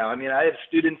happening now. I mean, I have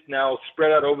students now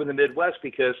spread out over the Midwest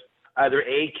because either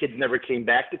A, kids never came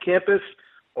back to campus,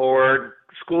 or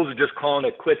schools are just calling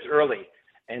it quits early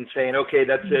and saying, okay,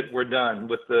 that's it, we're done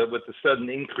with the sudden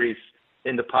increase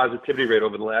in the positivity rate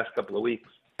over the last couple of weeks.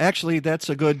 Actually, that's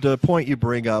a good point you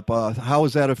bring up. How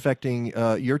is that affecting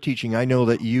your teaching? I know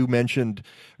that you mentioned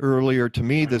earlier to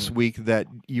me this week that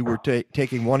you were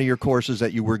taking one of your courses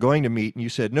that you were going to meet, and you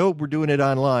said, no, we're doing it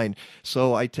online.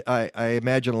 So I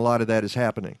imagine a lot of that is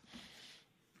happening.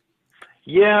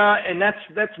 Yeah, and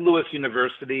that's Lewis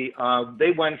University.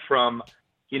 They went from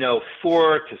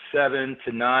 4 to 7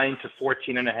 to 9 to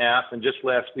 14.5%, and just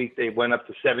last week they went up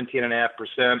to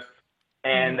 17.5%.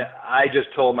 And I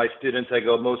just told my students, I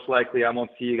go, most likely I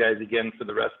won't see you guys again for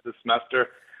the rest of the semester.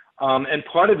 And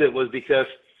part of it was because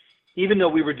even though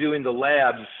we were doing the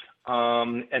labs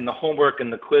and the homework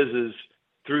and the quizzes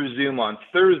through Zoom on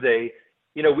Thursday,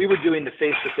 we were doing the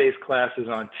face-to-face classes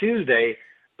on Tuesday.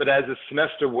 But as the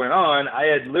semester went on, I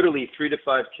had literally 3 to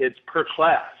 5 kids per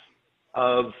class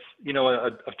of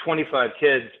 25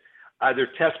 kids either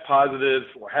test positive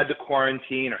or had to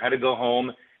quarantine or had to go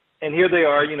home. And here they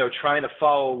are, trying to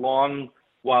follow along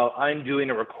while I'm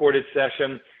doing a recorded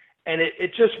session. And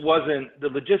it just wasn't, the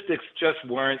logistics just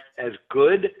weren't as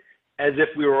good as if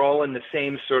we were all in the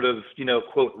same sort of,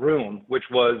 quote, room, which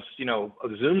was,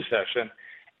 a Zoom session.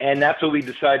 And that's what we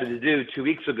decided to do 2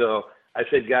 weeks ago. I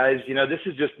said, guys, this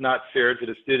is just not fair to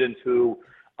the students who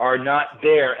are not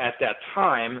there at that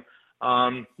time,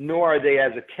 nor are they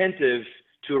as attentive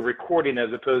to a recording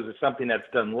as opposed to something that's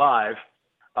done live.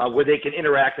 Where they can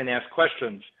interact and ask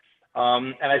questions.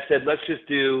 And I said, let's just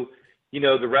do,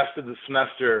 the rest of the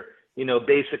semester,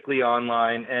 basically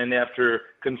online. And after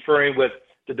conferring with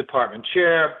the department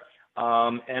chair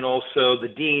and also the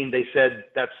dean, they said,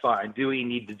 that's fine, do what you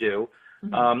need to do.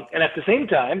 Mm-hmm. And at the same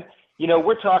time,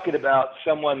 we're talking about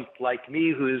someone like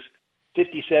me who's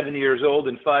 57 years old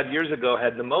and 5 years ago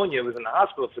had pneumonia, was in the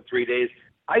hospital for 3 days.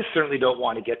 I certainly don't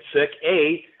want to get sick.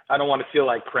 A, I don't want to feel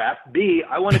like crap. B,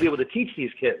 I want to be able to teach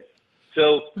these kids.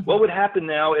 So what would happen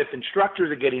now if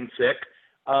instructors are getting sick?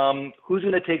 Who's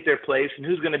going to take their place, and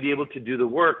who's going to be able to do the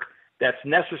work that's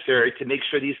necessary to make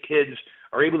sure these kids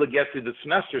are able to get through the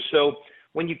semester? So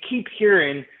when you keep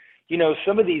hearing, you know,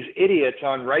 some of these idiots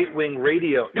on right-wing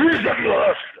radio,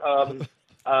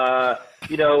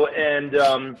 you know, and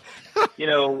the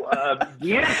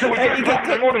answer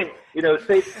was, you know,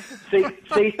 say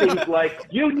things like,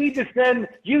 you need to send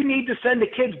the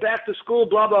kids back to school,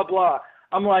 blah blah blah.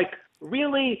 I'm like,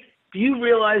 really? Do you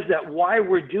realize that why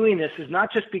we're doing this is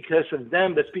not just because of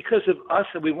them, but it's because of us,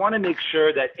 and we want to make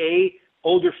sure that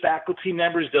older faculty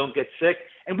members don't get sick,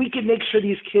 and we can make sure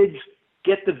these kids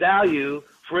get the value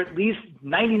for at least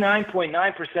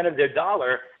 99.9% of their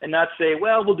dollar, and not say,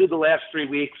 well, we'll do the last 3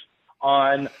 weeks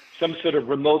on some sort of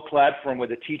remote platform where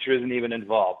the teacher isn't even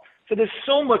involved. So there's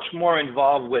so much more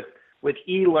involved with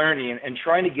e-learning and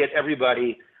trying to get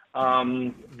everybody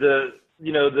the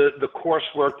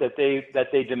coursework that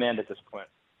they demand at this point.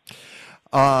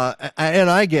 And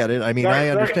I get it. I mean, I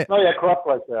understand. Oh yeah, crop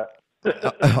like that.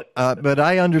 But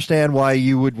I understand why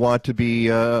you would want to be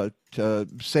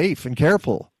safe and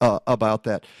careful about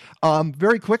that.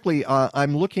 Very quickly,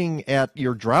 I'm looking at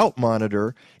your drought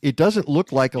monitor. It doesn't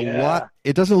look like a lot.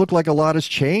 It doesn't look like a lot has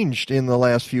changed in the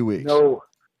last few weeks. No,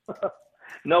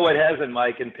 no, it hasn't,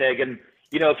 Mike and Peg. And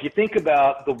you know, if you think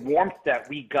about the warmth that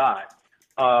we got,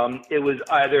 it was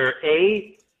either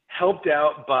A, helped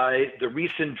out by the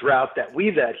recent drought that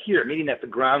we've had here, meaning that the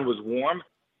ground was warm,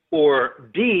 or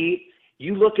B,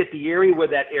 you look at the area where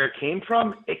that air came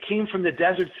from, it came from the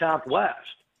desert Southwest.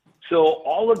 So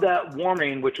all of that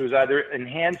warming, which was either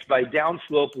enhanced by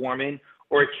downslope warming,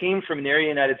 or it came from an area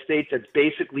in the United States that's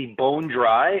basically bone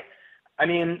dry. I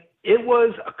mean, it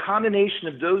was a combination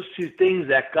of those two things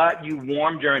that got you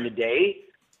warm during the day.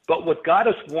 But what got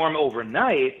us warm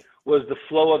overnight was the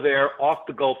flow of air off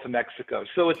the Gulf of Mexico.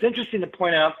 So it's interesting to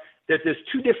point out that there's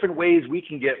two different ways we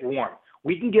can get warm.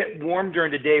 We can get warm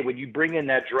during the day when you bring in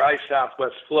that dry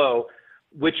southwest flow,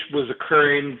 which was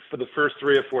occurring for the first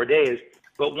 3 or 4 days.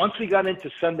 But once we got into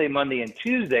Sunday, Monday, and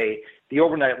Tuesday, the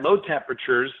overnight low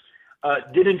temperatures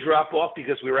didn't drop off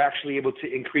because we were actually able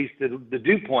to increase the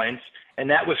dew points, and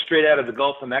that was straight out of the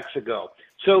Gulf of Mexico.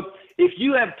 So if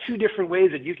you have two different ways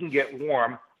that you can get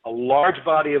warm, a large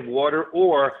body of water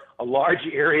or a large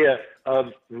area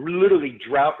of literally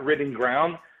drought-ridden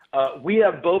ground, we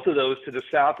have both of those to the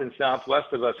south and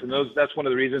southwest of us, and that's one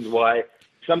of the reasons why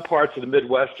some parts of the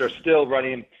Midwest are still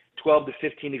running 12 to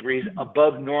 15 degrees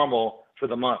above normal for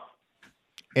the month.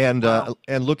 And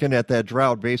and looking at that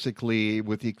drought, basically,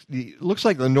 with the looks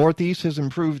like the Northeast has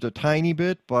improved a tiny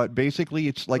bit, but basically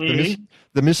it's like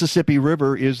the Mississippi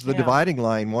River is the dividing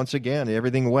line once again.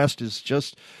 Everything west is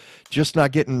just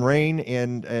not getting rain,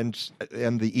 and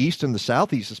the east and the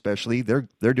southeast especially,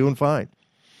 they're doing fine.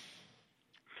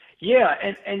 Yeah,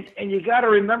 and you got to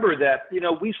remember that, you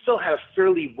know, we still have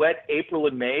fairly wet April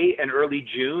and May and early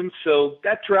June, so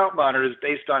that drought monitor is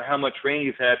based on how much rain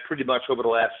you've had pretty much over the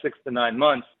last 6 to 9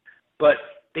 months. But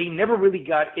they never really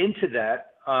got into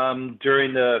that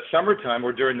during the summertime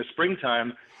or during the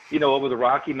springtime, you know, over the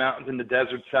Rocky Mountains and the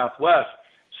desert Southwest.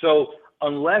 So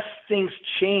unless things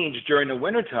change during the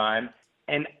wintertime,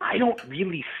 and I don't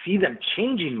really see them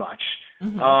changing much,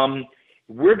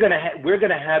 we're gonna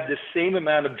have the same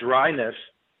amount of dryness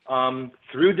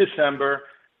through December,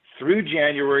 through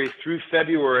January, through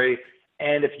February,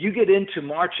 and if you get into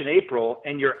March and April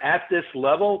and you're at this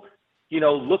level, you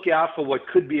know, look out for what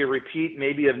could be a repeat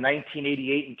maybe of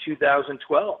 1988 and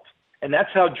 2012, and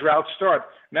that's how droughts start.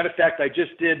 Matter of fact, I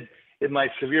just did in my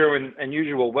severe and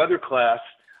unusual weather class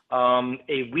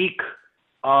a week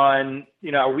on,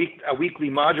 you know, a weekly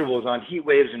module was on heat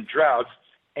waves and droughts.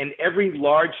 And every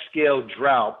large-scale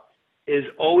drought is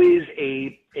always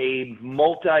a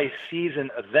multi-season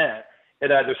event.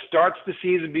 It either starts the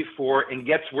season before and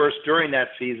gets worse during that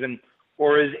season,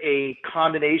 or is a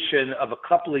combination of a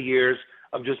couple of years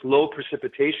of just low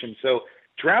precipitation. So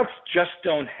droughts just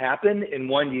don't happen in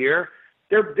 1 year.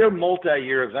 They're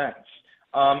multi-year events.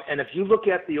 And if you look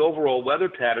at the overall weather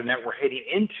pattern that we're heading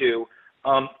into,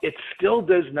 it still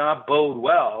does not bode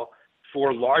well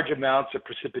for large amounts of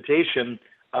precipitation,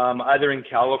 either in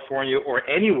California or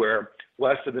anywhere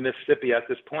west of the Mississippi at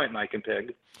this point, Mike and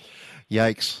Peg.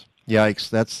 Yikes!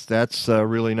 That's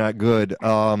really not good.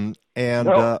 Go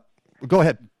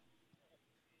ahead.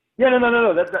 Yeah,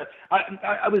 no.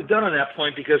 I was done on that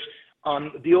point because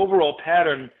the overall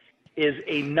pattern is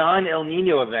a non-El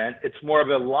Nino event. It's more of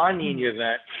a La Nina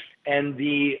event, and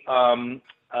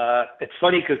it's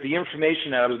funny because the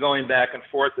information that I was going back and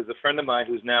forth is a friend of mine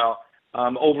who's now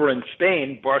over in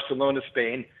Spain, Barcelona,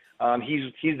 Spain,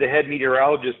 He's the head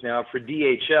meteorologist now for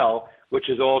DHL, which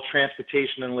is all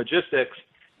transportation and logistics.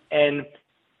 And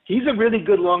he's a really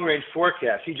good long-range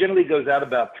forecast. He generally goes out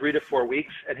about 3 to 4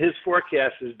 weeks, and his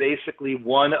forecast is basically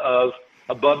one of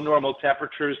above normal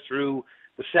temperatures through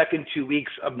the second 2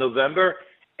 weeks of November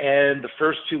and the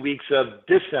first 2 weeks of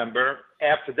December.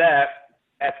 After that,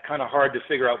 that's kind of hard to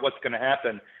figure out what's going to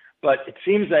happen. But it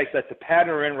seems like that the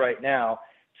pattern we're in right now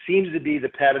seems to be the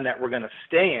pattern that we're going to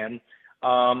stay in.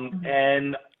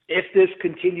 And if this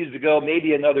continues to go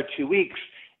maybe another 2 weeks,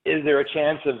 is there a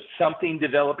chance of something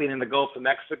developing in the Gulf of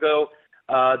Mexico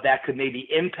that could maybe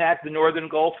impact the northern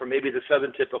Gulf or maybe the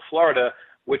southern tip of Florida,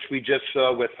 which we just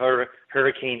saw with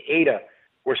Hurricane Ada?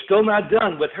 We're still not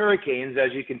done with hurricanes,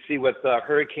 as you can see with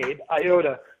Hurricane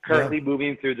Iota currently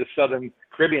moving through the southern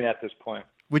Caribbean at this point.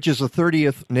 Which is a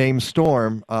 30th named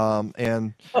storm,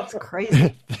 and that's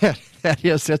crazy. That's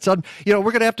we're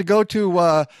going to have to go to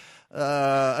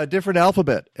a different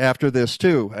alphabet after this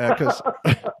too, because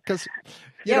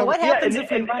what happens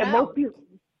if we run out?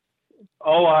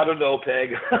 Oh, I don't know,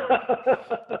 Peg.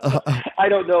 I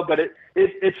don't know, but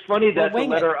it's funny that the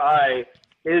letter I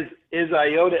is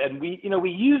Iota, and we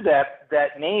use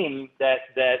that name,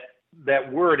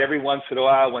 that word every once in a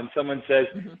while when someone says,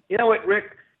 you know what,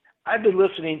 Rick, I've been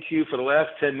listening to you for the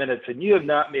last 10 minutes and you have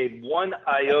not made one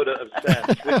iota of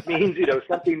sense, which means,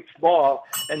 something small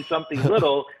and something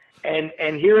little.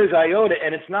 And here is Iota,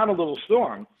 and it's not a little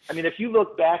storm. I mean, if you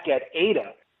look back at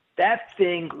Ada, that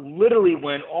thing literally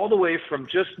went all the way from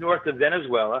just north of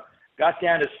Venezuela, got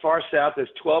down as far south as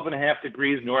 12.5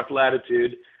 degrees north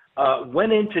latitude,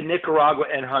 went into Nicaragua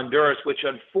and Honduras, which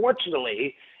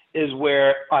unfortunately is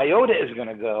where Iota is going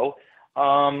to go.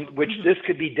 Which this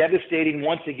could be devastating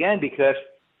once again because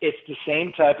it's the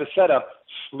same type of setup,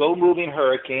 slow-moving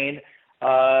hurricane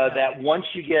that once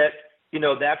you get,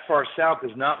 that far south,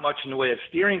 there's not much in the way of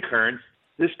steering currents.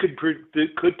 This could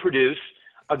produce,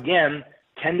 again,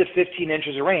 10 to 15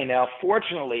 inches of rain. Now,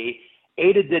 fortunately,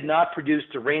 Ada did not produce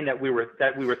the rain that we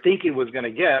were thinking was going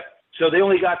to get, so they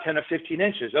only got 10 to 15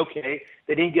 inches. Okay,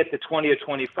 they didn't get the 20 or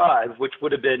 25, which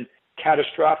would have been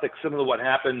catastrophic, similar to what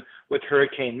happened with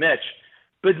Hurricane Mitch.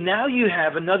 But now you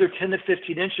have another 10 to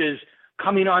 15 inches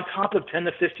coming on top of 10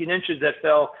 to 15 inches that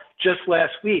fell just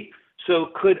last week. So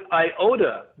could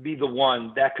Iota be the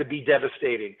one that could be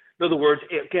devastating? In other words,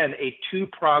 again, a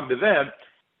two-pronged event.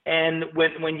 And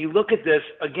when you look at this,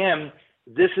 again,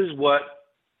 this is what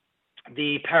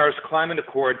the Paris Climate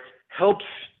Accord helps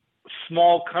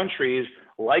small countries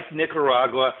like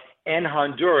Nicaragua and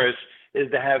Honduras, is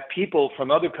to have people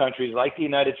from other countries like the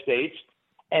United States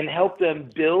and help them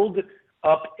build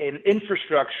up an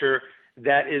infrastructure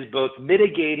that is both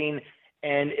mitigating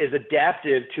and is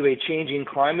adaptive to a changing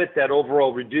climate that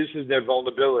overall reduces their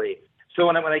vulnerability. So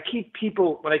when I keep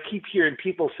hearing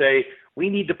people say we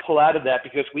need to pull out of that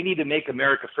because we need to make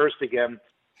America first again,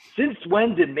 since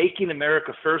when did making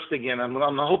America first again, I'm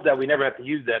hope that we never have to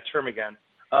use that term again,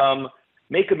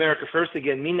 make America first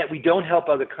again mean that we don't help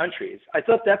other countries? I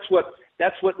thought that's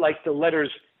what like the letters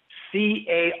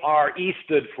CARE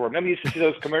stood for. Remember you used to see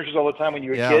those commercials all the time when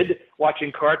you were a kid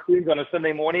watching cartoons on a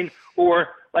Sunday morning? Or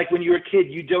like when you were a kid,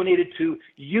 you donated to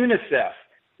UNICEF.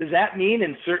 Does that mean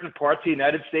in certain parts of the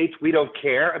United States we don't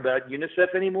care about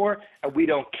UNICEF anymore? And we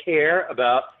don't care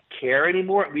about CARE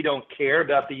anymore? We don't care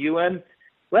about the UN?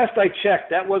 Last I checked,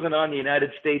 that wasn't on the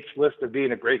United States list of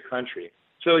being a great country.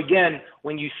 So again,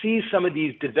 when you see some of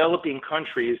these developing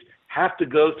countries have to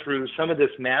go through some of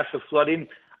this massive flooding,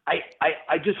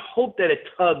 I just hope that it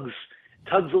tugs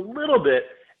a little bit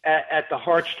at the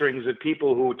heartstrings of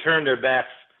people who turned their backs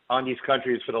on these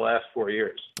countries for the last 4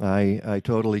 years. I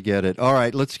totally get it. All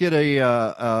right, let's get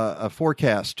a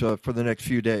forecast for the next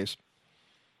few days.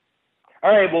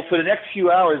 All right, well, for the next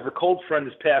few hours, the cold front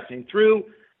is passing through.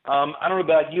 I don't know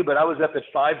about you, but I was up at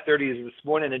 5:30 this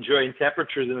morning enjoying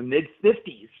temperatures in the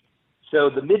mid-50s. So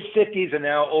the mid-50s are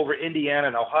now over Indiana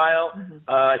and Ohio.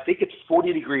 I think it's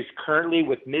 40 degrees currently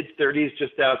with mid-30s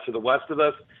just out to the west of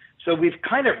us. So we've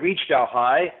kind of reached our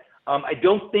high. I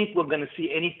don't think we're going to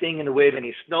see anything in the way of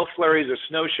any snow flurries or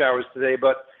snow showers today,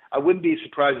 but I wouldn't be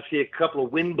surprised to see a couple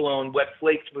of wind-blown wet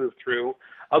flakes move through.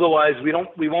 Otherwise,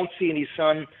 we won't see any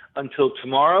sun until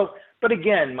tomorrow. But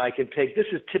again, Mike and Peg, this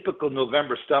is typical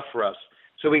November stuff for us.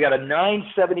 So we got a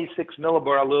 976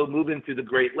 millibar low moving through the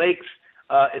Great Lakes.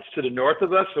 It's to the north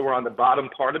of us, so we're on the bottom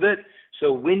part of it.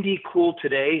 So windy, cool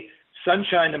today,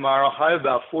 sunshine tomorrow, high of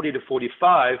about 40 to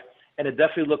 45, and it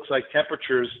definitely looks like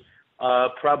temperatures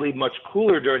probably much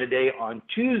cooler during the day on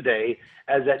Tuesday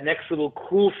as that next little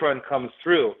cool front comes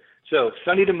through. So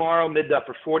sunny tomorrow, mid to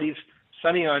upper 40s,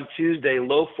 sunny on Tuesday,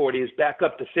 low 40s, back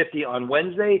up to 50 on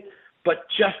Wednesday. But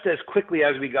just as quickly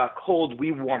as we got cold,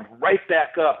 we warmed right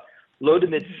back up. Low to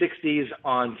mid 60s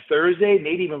on Thursday,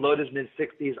 maybe even low to mid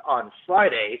 60s on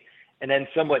Friday, and then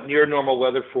somewhat near normal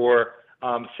weather for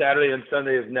Saturday and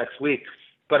Sunday of next week.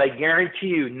 But I guarantee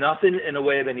you, nothing in the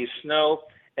way of any snow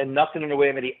and nothing in the way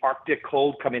of any Arctic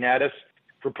cold coming at us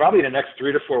for probably the next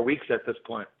 3 to 4 weeks at this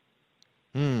point.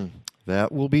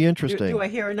 That will be interesting. Do I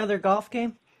hear another golf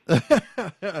game?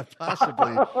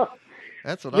 Possibly.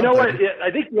 That's what You know thinking. what?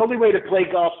 I think the only way to play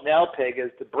golf now, Peg,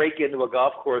 is to break into a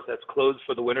golf course that's closed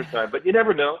for the wintertime. But you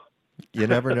never know. You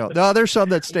never know. No, there's some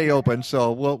that stay open,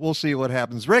 so we'll see what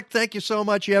happens. Rick, thank you so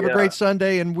much. You have a great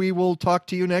Sunday, and we will talk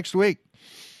to you next week.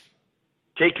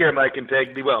 Take care, Mike and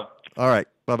Peg. Be well. All right.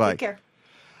 Bye-bye. Take care.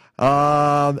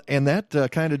 And that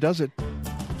kind of does it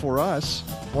for us.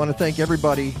 I want to thank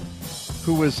everybody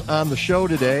who was on the show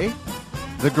today.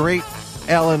 The great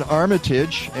Allan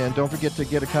Armitage, and don't forget to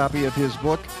get a copy of his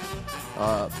book,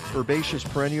 Herbaceous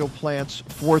Perennial Plants,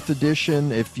 4th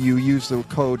edition. If you use the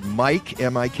code MIKE,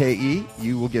 M-I-K-E,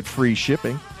 you will get free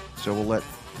shipping, so we'll let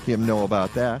him know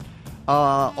about that.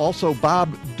 Also,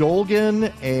 Bob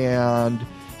Dolgan and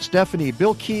Stephanie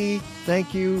Beilke,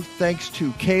 thank you. Thanks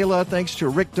to Kayla, thanks to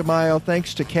Rick DeMaio,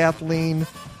 thanks to Kathleen.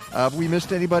 Have we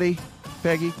missed anybody,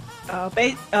 Peggy?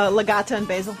 Legata and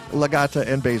Basil. Legata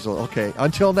and Basil. Okay.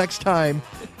 Until next time,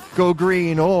 go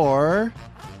green or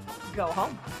go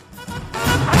home.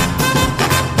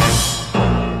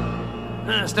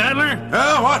 Stadler?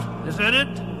 Yeah, what? Is that it?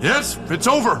 Yes, it's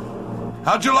over.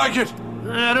 How'd you like it?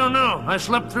 I don't know. I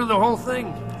slept through the whole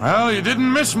thing. Well, you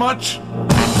didn't miss much.